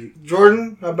it this week.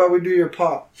 Jordan, how about we do your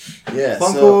pop? Yeah,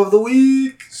 Funko of the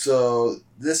week. so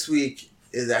this week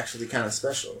is actually kind of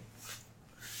special.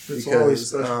 It's always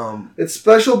special. Um, It's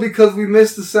special because we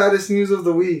missed the saddest news of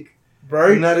the week.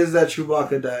 Right? And that is that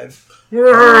Chewbacca died.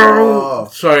 Oh.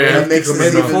 Sorry, I That have makes to it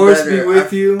May come the in even now. force better. be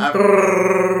with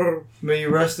you. May you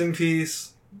rest in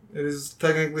peace. It is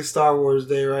technically Star Wars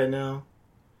Day right now.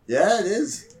 yeah, it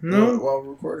is. No. While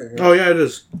recording. Oh, yeah, it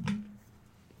is.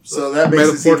 So that May makes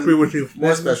the it force even be with you.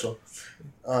 more special.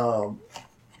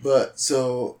 But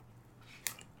so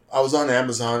I was on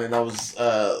Amazon and I was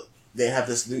they have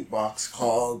this loot box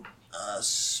called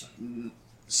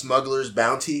Smuggler's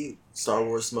Bounty, Star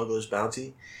Wars Smuggler's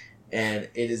Bounty, and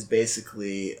it is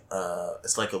basically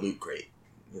it's like a loot crate,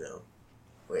 you know.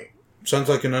 Wait, Sounds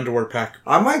like an underwear pack.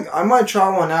 I might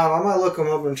try one out. I might look them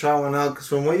up and try one out because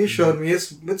from what you showed me,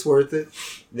 it's worth it.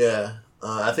 yeah,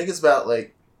 I think it's about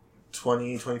like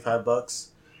 $20-$25.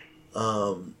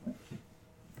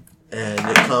 And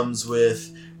it comes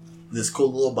with this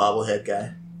cool little bobblehead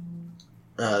guy.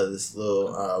 This little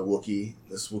Wookiee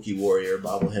warrior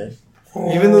bobblehead.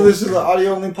 Even though this is an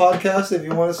audio only podcast, if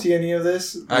you want to see any of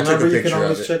this, I took a remember you can picture of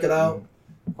always it. check it out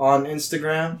on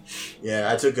Instagram.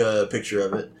 Yeah, I took a picture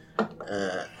of it.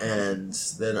 And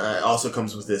then it also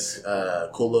comes with this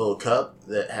cool little cup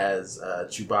that has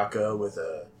Chewbacca with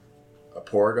a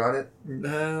porg on it.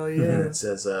 Hell And yeah. it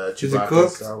says it Chewbacca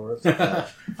cooked? Star Wars. I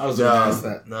was going to ask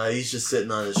that. No, he's just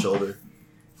sitting on his shoulder.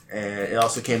 And it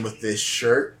also came with this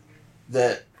shirt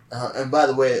that, and by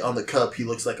the way, on the cup, he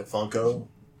looks like a Funko,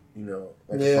 you know,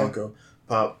 like Yeah. a Funko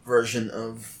Pop version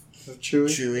of Chewy.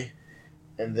 Chewie.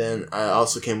 And then I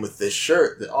also came with this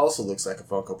shirt that also looks like a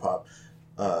Funko Pop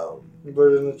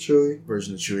Version of Chewy.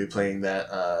 version of Chewie playing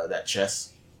that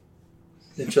chess.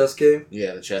 The chess game.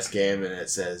 Yeah, the chess game, and it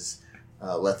says,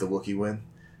 let the Wookiee win.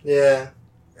 Yeah.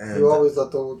 And, You always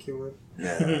let the Wookiee win.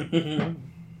 yeah.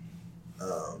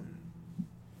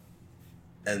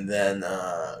 And then,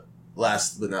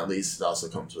 last but not least, it also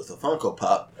comes with a Funko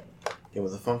Pop. Came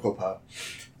with a Funko Pop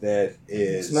that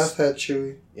is It's not that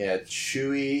Chewy. yeah,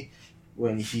 Chewie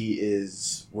when he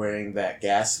is wearing that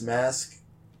gas mask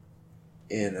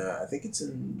in I think it's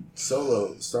in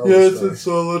Solo Star Wars. Story.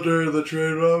 Solo during the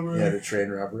train robbery. Yeah, the train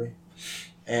robbery.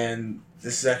 And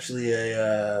this is actually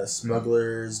a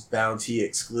Smuggler's Bounty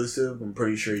exclusive. I'm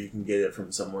pretty sure you can get it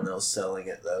from someone else selling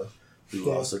it though, who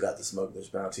Yeah. also got the Smuggler's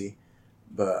Bounty.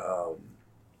 But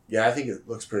yeah, I think it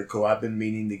looks pretty cool. I've been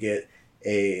meaning to get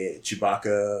a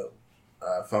Chewbacca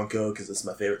Funko because it's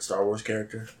my favorite Star Wars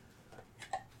character.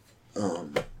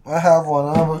 I have one.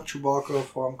 I have a Chewbacca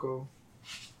Funko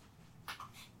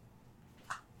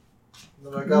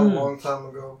that I got a long time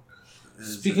ago.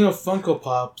 Speaking of Funko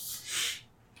Pops,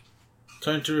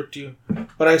 sorry to interrupt you,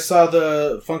 but I saw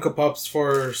the Funko Pops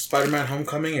for Spider-Man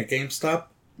Homecoming at GameStop,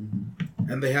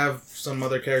 and they have some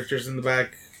other characters in the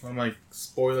back. I'm like,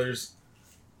 spoilers.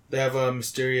 They have a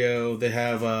Mysterio, they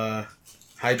have a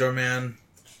Hydro Man,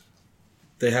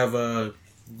 they have a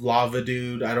Lava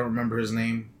Dude, I don't remember his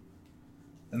name,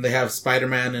 and they have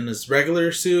Spider-Man in his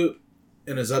regular suit,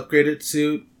 in his upgraded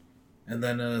suit, and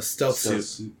then a stealth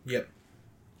suit. Yep.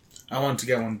 I wanted to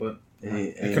get one, but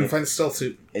I couldn't find the stealth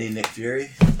suit. Any Nick Fury?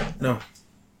 No.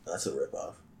 That's a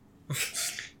ripoff.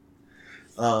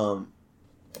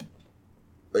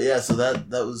 But yeah, so that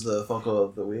was the Funko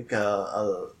of the week.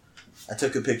 I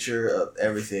took a picture of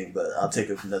everything, but I'll take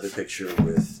another picture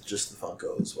with just the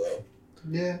Funko as well.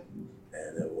 Yeah.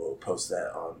 And then we'll post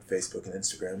that on Facebook and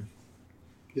Instagram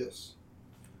Yes.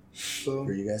 So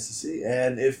for you guys to see.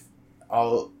 And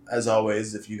as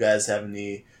always, if you guys have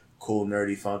any cool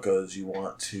nerdy Funkos you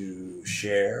want to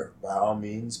share, by all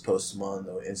means, post them on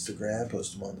the Instagram,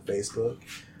 post them on the Facebook,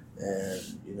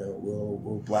 and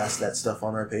we'll blast that stuff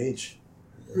on our page.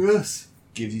 yes.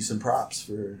 Give you some props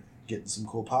for getting some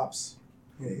cool pops.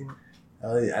 Hey,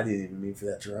 I didn't even mean for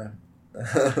that to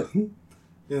rhyme.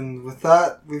 And with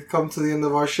that, we've come to the end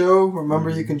of our show. Remember,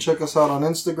 you can check us out on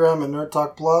Instagram at Nerd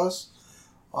Talk Plus.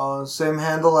 Same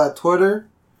handle at Twitter.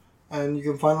 And you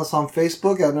can find us on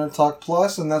Facebook at Nerd Talk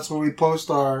Plus. And that's where we post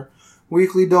our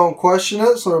weekly Don't Question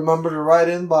It. So remember to write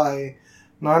in by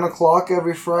 9 o'clock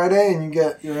every Friday. And you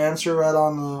get your answer right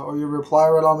on or your reply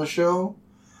right on the show.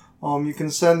 You can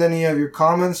send any of your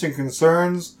comments and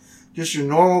concerns. Just your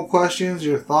normal questions,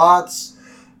 your thoughts,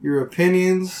 your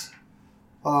opinions.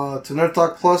 To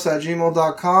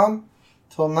nerdtalkplus@gmail.com.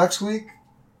 Till next week,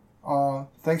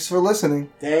 thanks for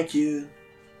listening. Thank you.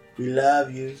 We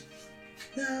love you.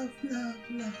 Love, love,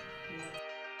 love.